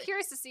 if you are Exactly.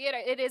 curious to see it,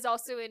 it is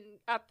also in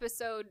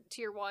episode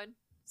tier 1.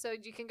 So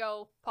you can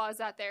go pause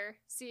that there,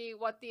 see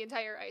what the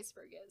entire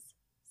iceberg is.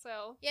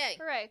 So, yay.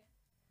 hooray.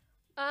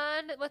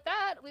 And with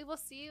that, we will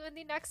see you in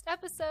the next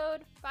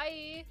episode.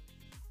 Bye.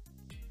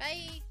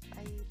 Bye.